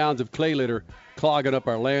 billion pounds of clay litter clogging up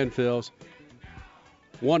our landfills.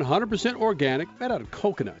 100% organic, made out of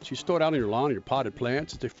coconuts. You store it out on your lawn and your potted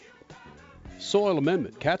plants. It's a soil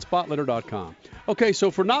amendment. CatSpotLitter.com. Okay, so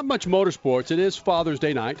for Not Much Motorsports, it is Father's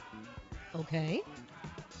Day night. Okay.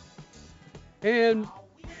 And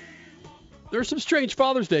there's some strange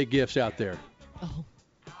Father's Day gifts out there.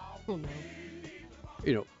 Oh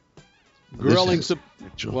no. Grilling some...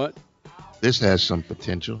 What? This has some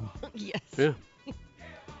potential. Yes. Yeah.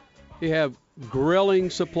 You have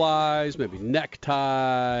grilling supplies, maybe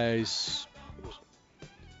neckties,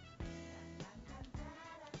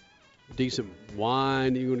 decent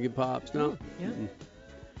wine that you want to give Pops? No? Yeah. Mm-mm.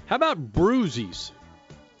 How about Bruisies?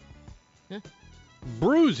 Huh?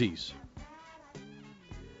 Bruisies.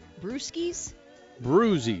 Brewskis?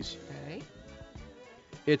 Bruisies. Okay.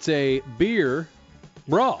 It's a beer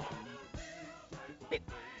bra.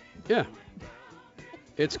 Yeah.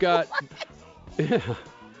 It's got... Yeah.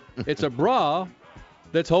 It's a bra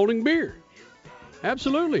that's holding beer.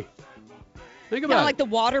 Absolutely. Think about Kind of it. like the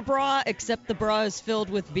water bra, except the bra is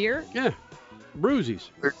filled with beer? Yeah. Bruisies.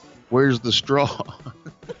 Where's the straw?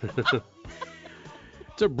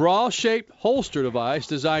 It's a bra-shaped holster device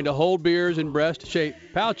designed to hold beers in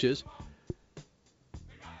breast-shaped pouches.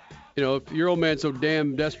 If your old man's so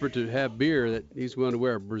damn desperate to have beer that he's willing to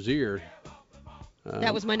wear a brassiere.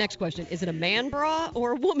 That was my next question. Is it a man bra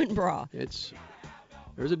or a woman bra? There's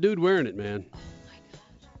a dude wearing it, man. Oh, my God.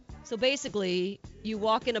 So basically, you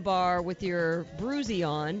walk in a bar with your bruisie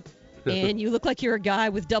on, and you look like you're a guy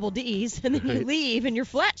with double D's, and then you leave and you're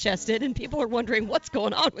flat-chested, and people are wondering what's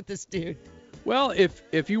going on with this dude. Well,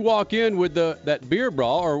 if you walk in with that beer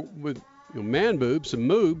bra or with man boobs, some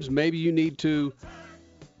moobs, maybe you need to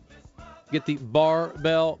get the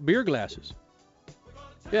barbell beer glasses.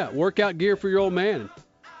 Yeah, workout gear for your old man.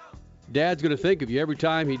 Dad's going to think of you every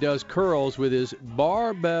time he does curls with his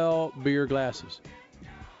barbell beer glasses.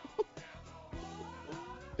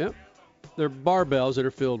 Yep. They're barbells that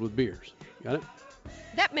are filled with beers. Got it?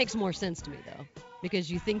 That makes more sense to me, though, because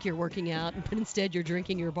you think you're working out, but instead you're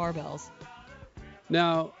drinking your barbells.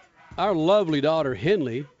 Now, our lovely daughter,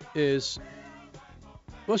 Henley, she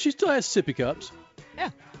still has sippy cups.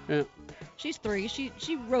 Yeah. She's 3.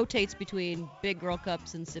 She rotates between big girl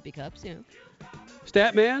cups and sippy cups,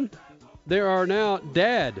 Statman, there are now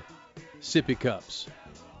dad sippy cups.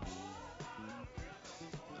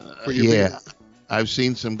 Yeah. I've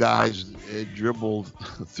seen some guys dribble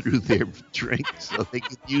through their drinks so they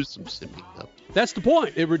can use some sippy cups. That's the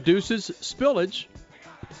point. It reduces spillage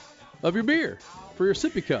of your beer for your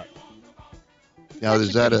sippy cup. Now,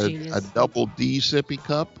 is that a double D sippy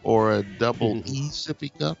cup or a double E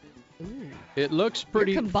sippy cup? Ooh. It looks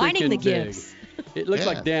pretty You're combining the big. gifts. It looks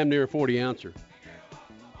like damn near a 40-ouncer.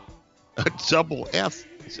 A double F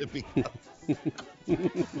sippy cup.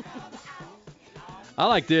 I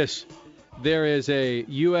like this. There is a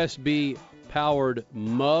USB-powered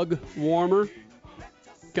mug warmer.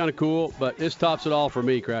 Kind of cool, but this tops it all for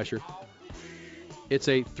me, Crasher. It's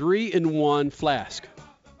a 3-in-1 flask.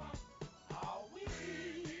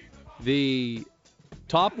 The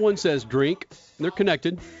top one says drink. They're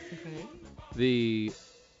connected. Okay. The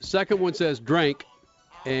second one says drink,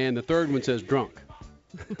 and the third one says drunk.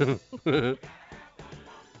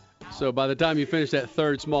 So by the time you finish that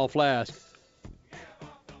third small flask,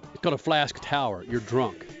 it's called a flask tower. You're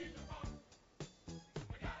drunk.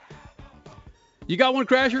 You got one,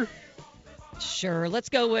 Crasher? Sure. Let's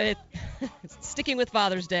go with, sticking with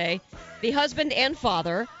Father's Day, the husband and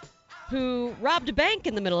father who robbed a bank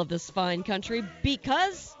in the middle of this fine country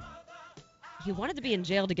because he wanted to be in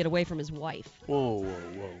jail to get away from his wife. Whoa.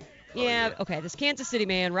 Yeah, okay. This Kansas City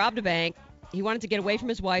man robbed a bank. He wanted to get away from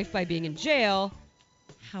his wife by being in jail.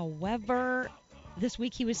 However, this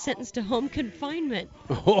week he was sentenced to home confinement.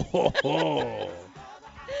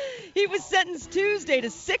 He was sentenced Tuesday to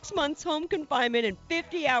 6 months home confinement and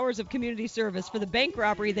 50 hours of community service for the bank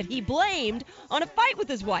robbery that he blamed on a fight with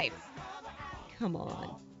his wife. Come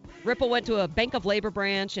on. Ripple went to a Bank of Labor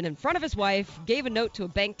branch and in front of his wife gave a note to a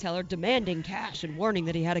bank teller demanding cash and warning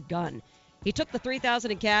that he had a gun. He took the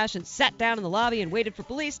 $3,000 in cash and sat down in the lobby and waited for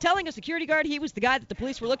police, telling a security guard he was the guy that the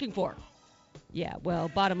police were looking for. Yeah, well,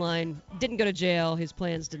 bottom line, didn't go to jail. His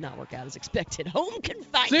plans did not work out as expected. Home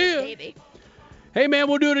confinement, baby. Hey, man,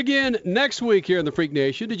 we'll do it again next week here in the Freak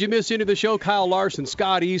Nation. Did you miss any of the show? Kyle Larson,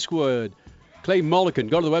 Scott Eastwood, Clay Mullican.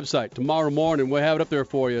 Go to the website tomorrow morning. We'll have it up there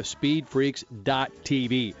for you,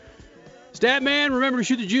 speedfreaks.tv. Statman, remember to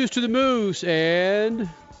shoot the juice to the moose and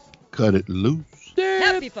cut it loose.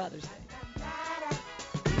 Happy Father's Day.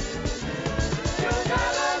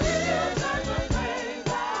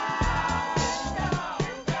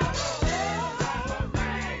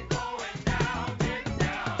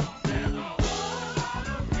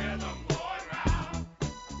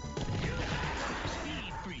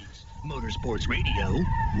 Motorsports Radio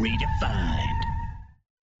redefined.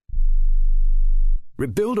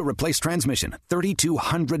 Rebuild or replace transmission,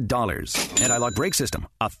 $3,200. Anti-lock brake system,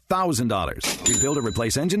 $1,000. Rebuild or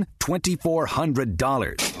replace engine,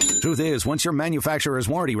 $2,400. Truth is, once your manufacturer's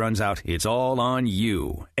warranty runs out, it's all on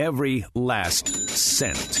you. Every last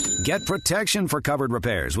cent. Get protection for covered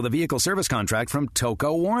repairs with a vehicle service contract from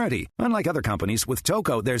Toco Warranty. Unlike other companies, with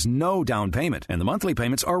Toco, there's no down payment, and the monthly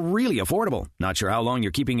payments are really affordable. Not sure how long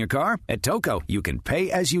you're keeping your car? At Toco, you can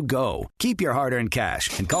pay as you go. Keep your hard-earned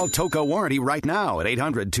cash and call Toco Warranty right now at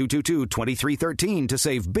 800-222-2313 to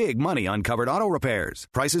save big money on covered auto repairs.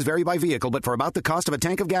 Prices vary by vehicle, but for about the cost of a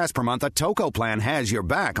tank of gas per month, a Toco plan has your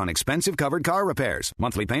back on expensive covered car repairs.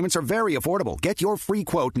 Monthly payments are very affordable. Get your free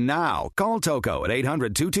quote now. Call Toco at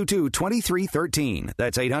 800-222-2313.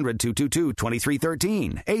 That's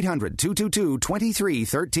 800-222-2313.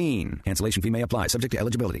 800-222-2313. Cancellation fee may apply. Subject to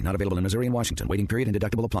eligibility. Not available in Missouri and Washington. Waiting period and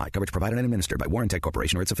deductible apply. Coverage provided and administered by Warrantech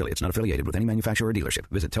Corporation or its affiliates. Not affiliated with any manufacturer or dealership.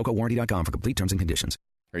 Visit TocoWarranty.com for complete terms and conditions.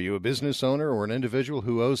 Are you a business owner or an individual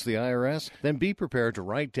who owes the IRS? Then be prepared to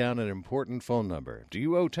write down an important phone number. Do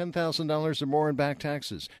you owe $10,000 or more in back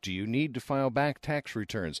taxes? Do you need to file back tax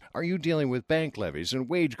returns? Are you dealing with bank levies and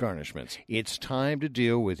wage garnishments? It's time to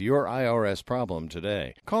deal with your IRS problem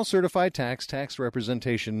today. Call Certified Tax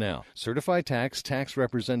Representation now. Certified Tax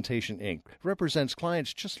Representation, Inc. represents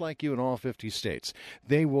clients just like you in all 50 states.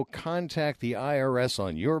 They will contact the IRS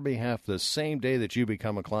on your behalf the same day that you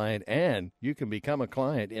become a client, and you can become a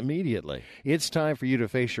client immediately. It's time for you to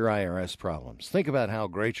face your IRS problems. Think about how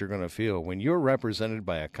great you're going to feel when you're represented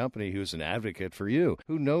by a company who's an advocate for you,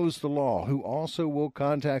 who knows the law, who also will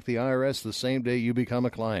contact the IRS the same day you become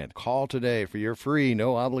a client. Call today for your free,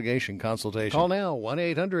 no-obligation consultation. Call now,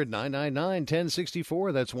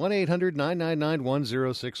 1-800-999-1064. That's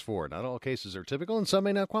 1-800-999-1064. Not all cases are typical, and some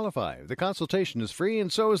may not qualify. The consultation is free,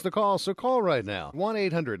 and so is the call, so call right now.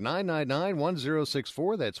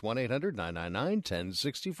 1-800-999-1064. That's 1-800-999-1064.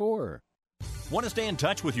 Want to stay in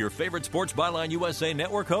touch with your favorite Sports Byline USA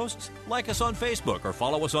network hosts? Like us on Facebook or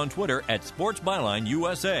follow us on Twitter at Sports Byline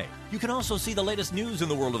USA. You can also see the latest news in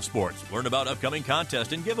the world of sports, learn about upcoming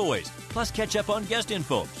contests and giveaways, plus catch up on guest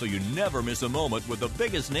info so you never miss a moment with the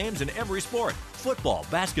biggest names in every sport. Football,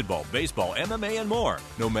 basketball, baseball, MMA, and more.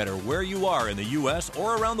 No matter where you are in the U.S.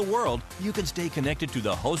 or around the world, you can stay connected to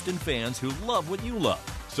the hosts and fans who love what you love.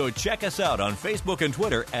 So check us out on Facebook and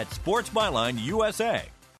Twitter at Sports Byline USA.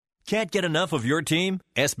 Can't get enough of your team?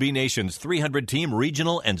 SB Nation's 300-team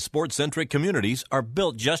regional and sports-centric communities are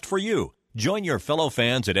built just for you. Join your fellow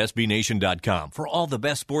fans at SBNation.com for all the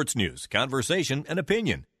best sports news, conversation, and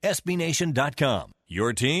opinion. SBNation.com.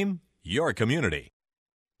 Your team, your community.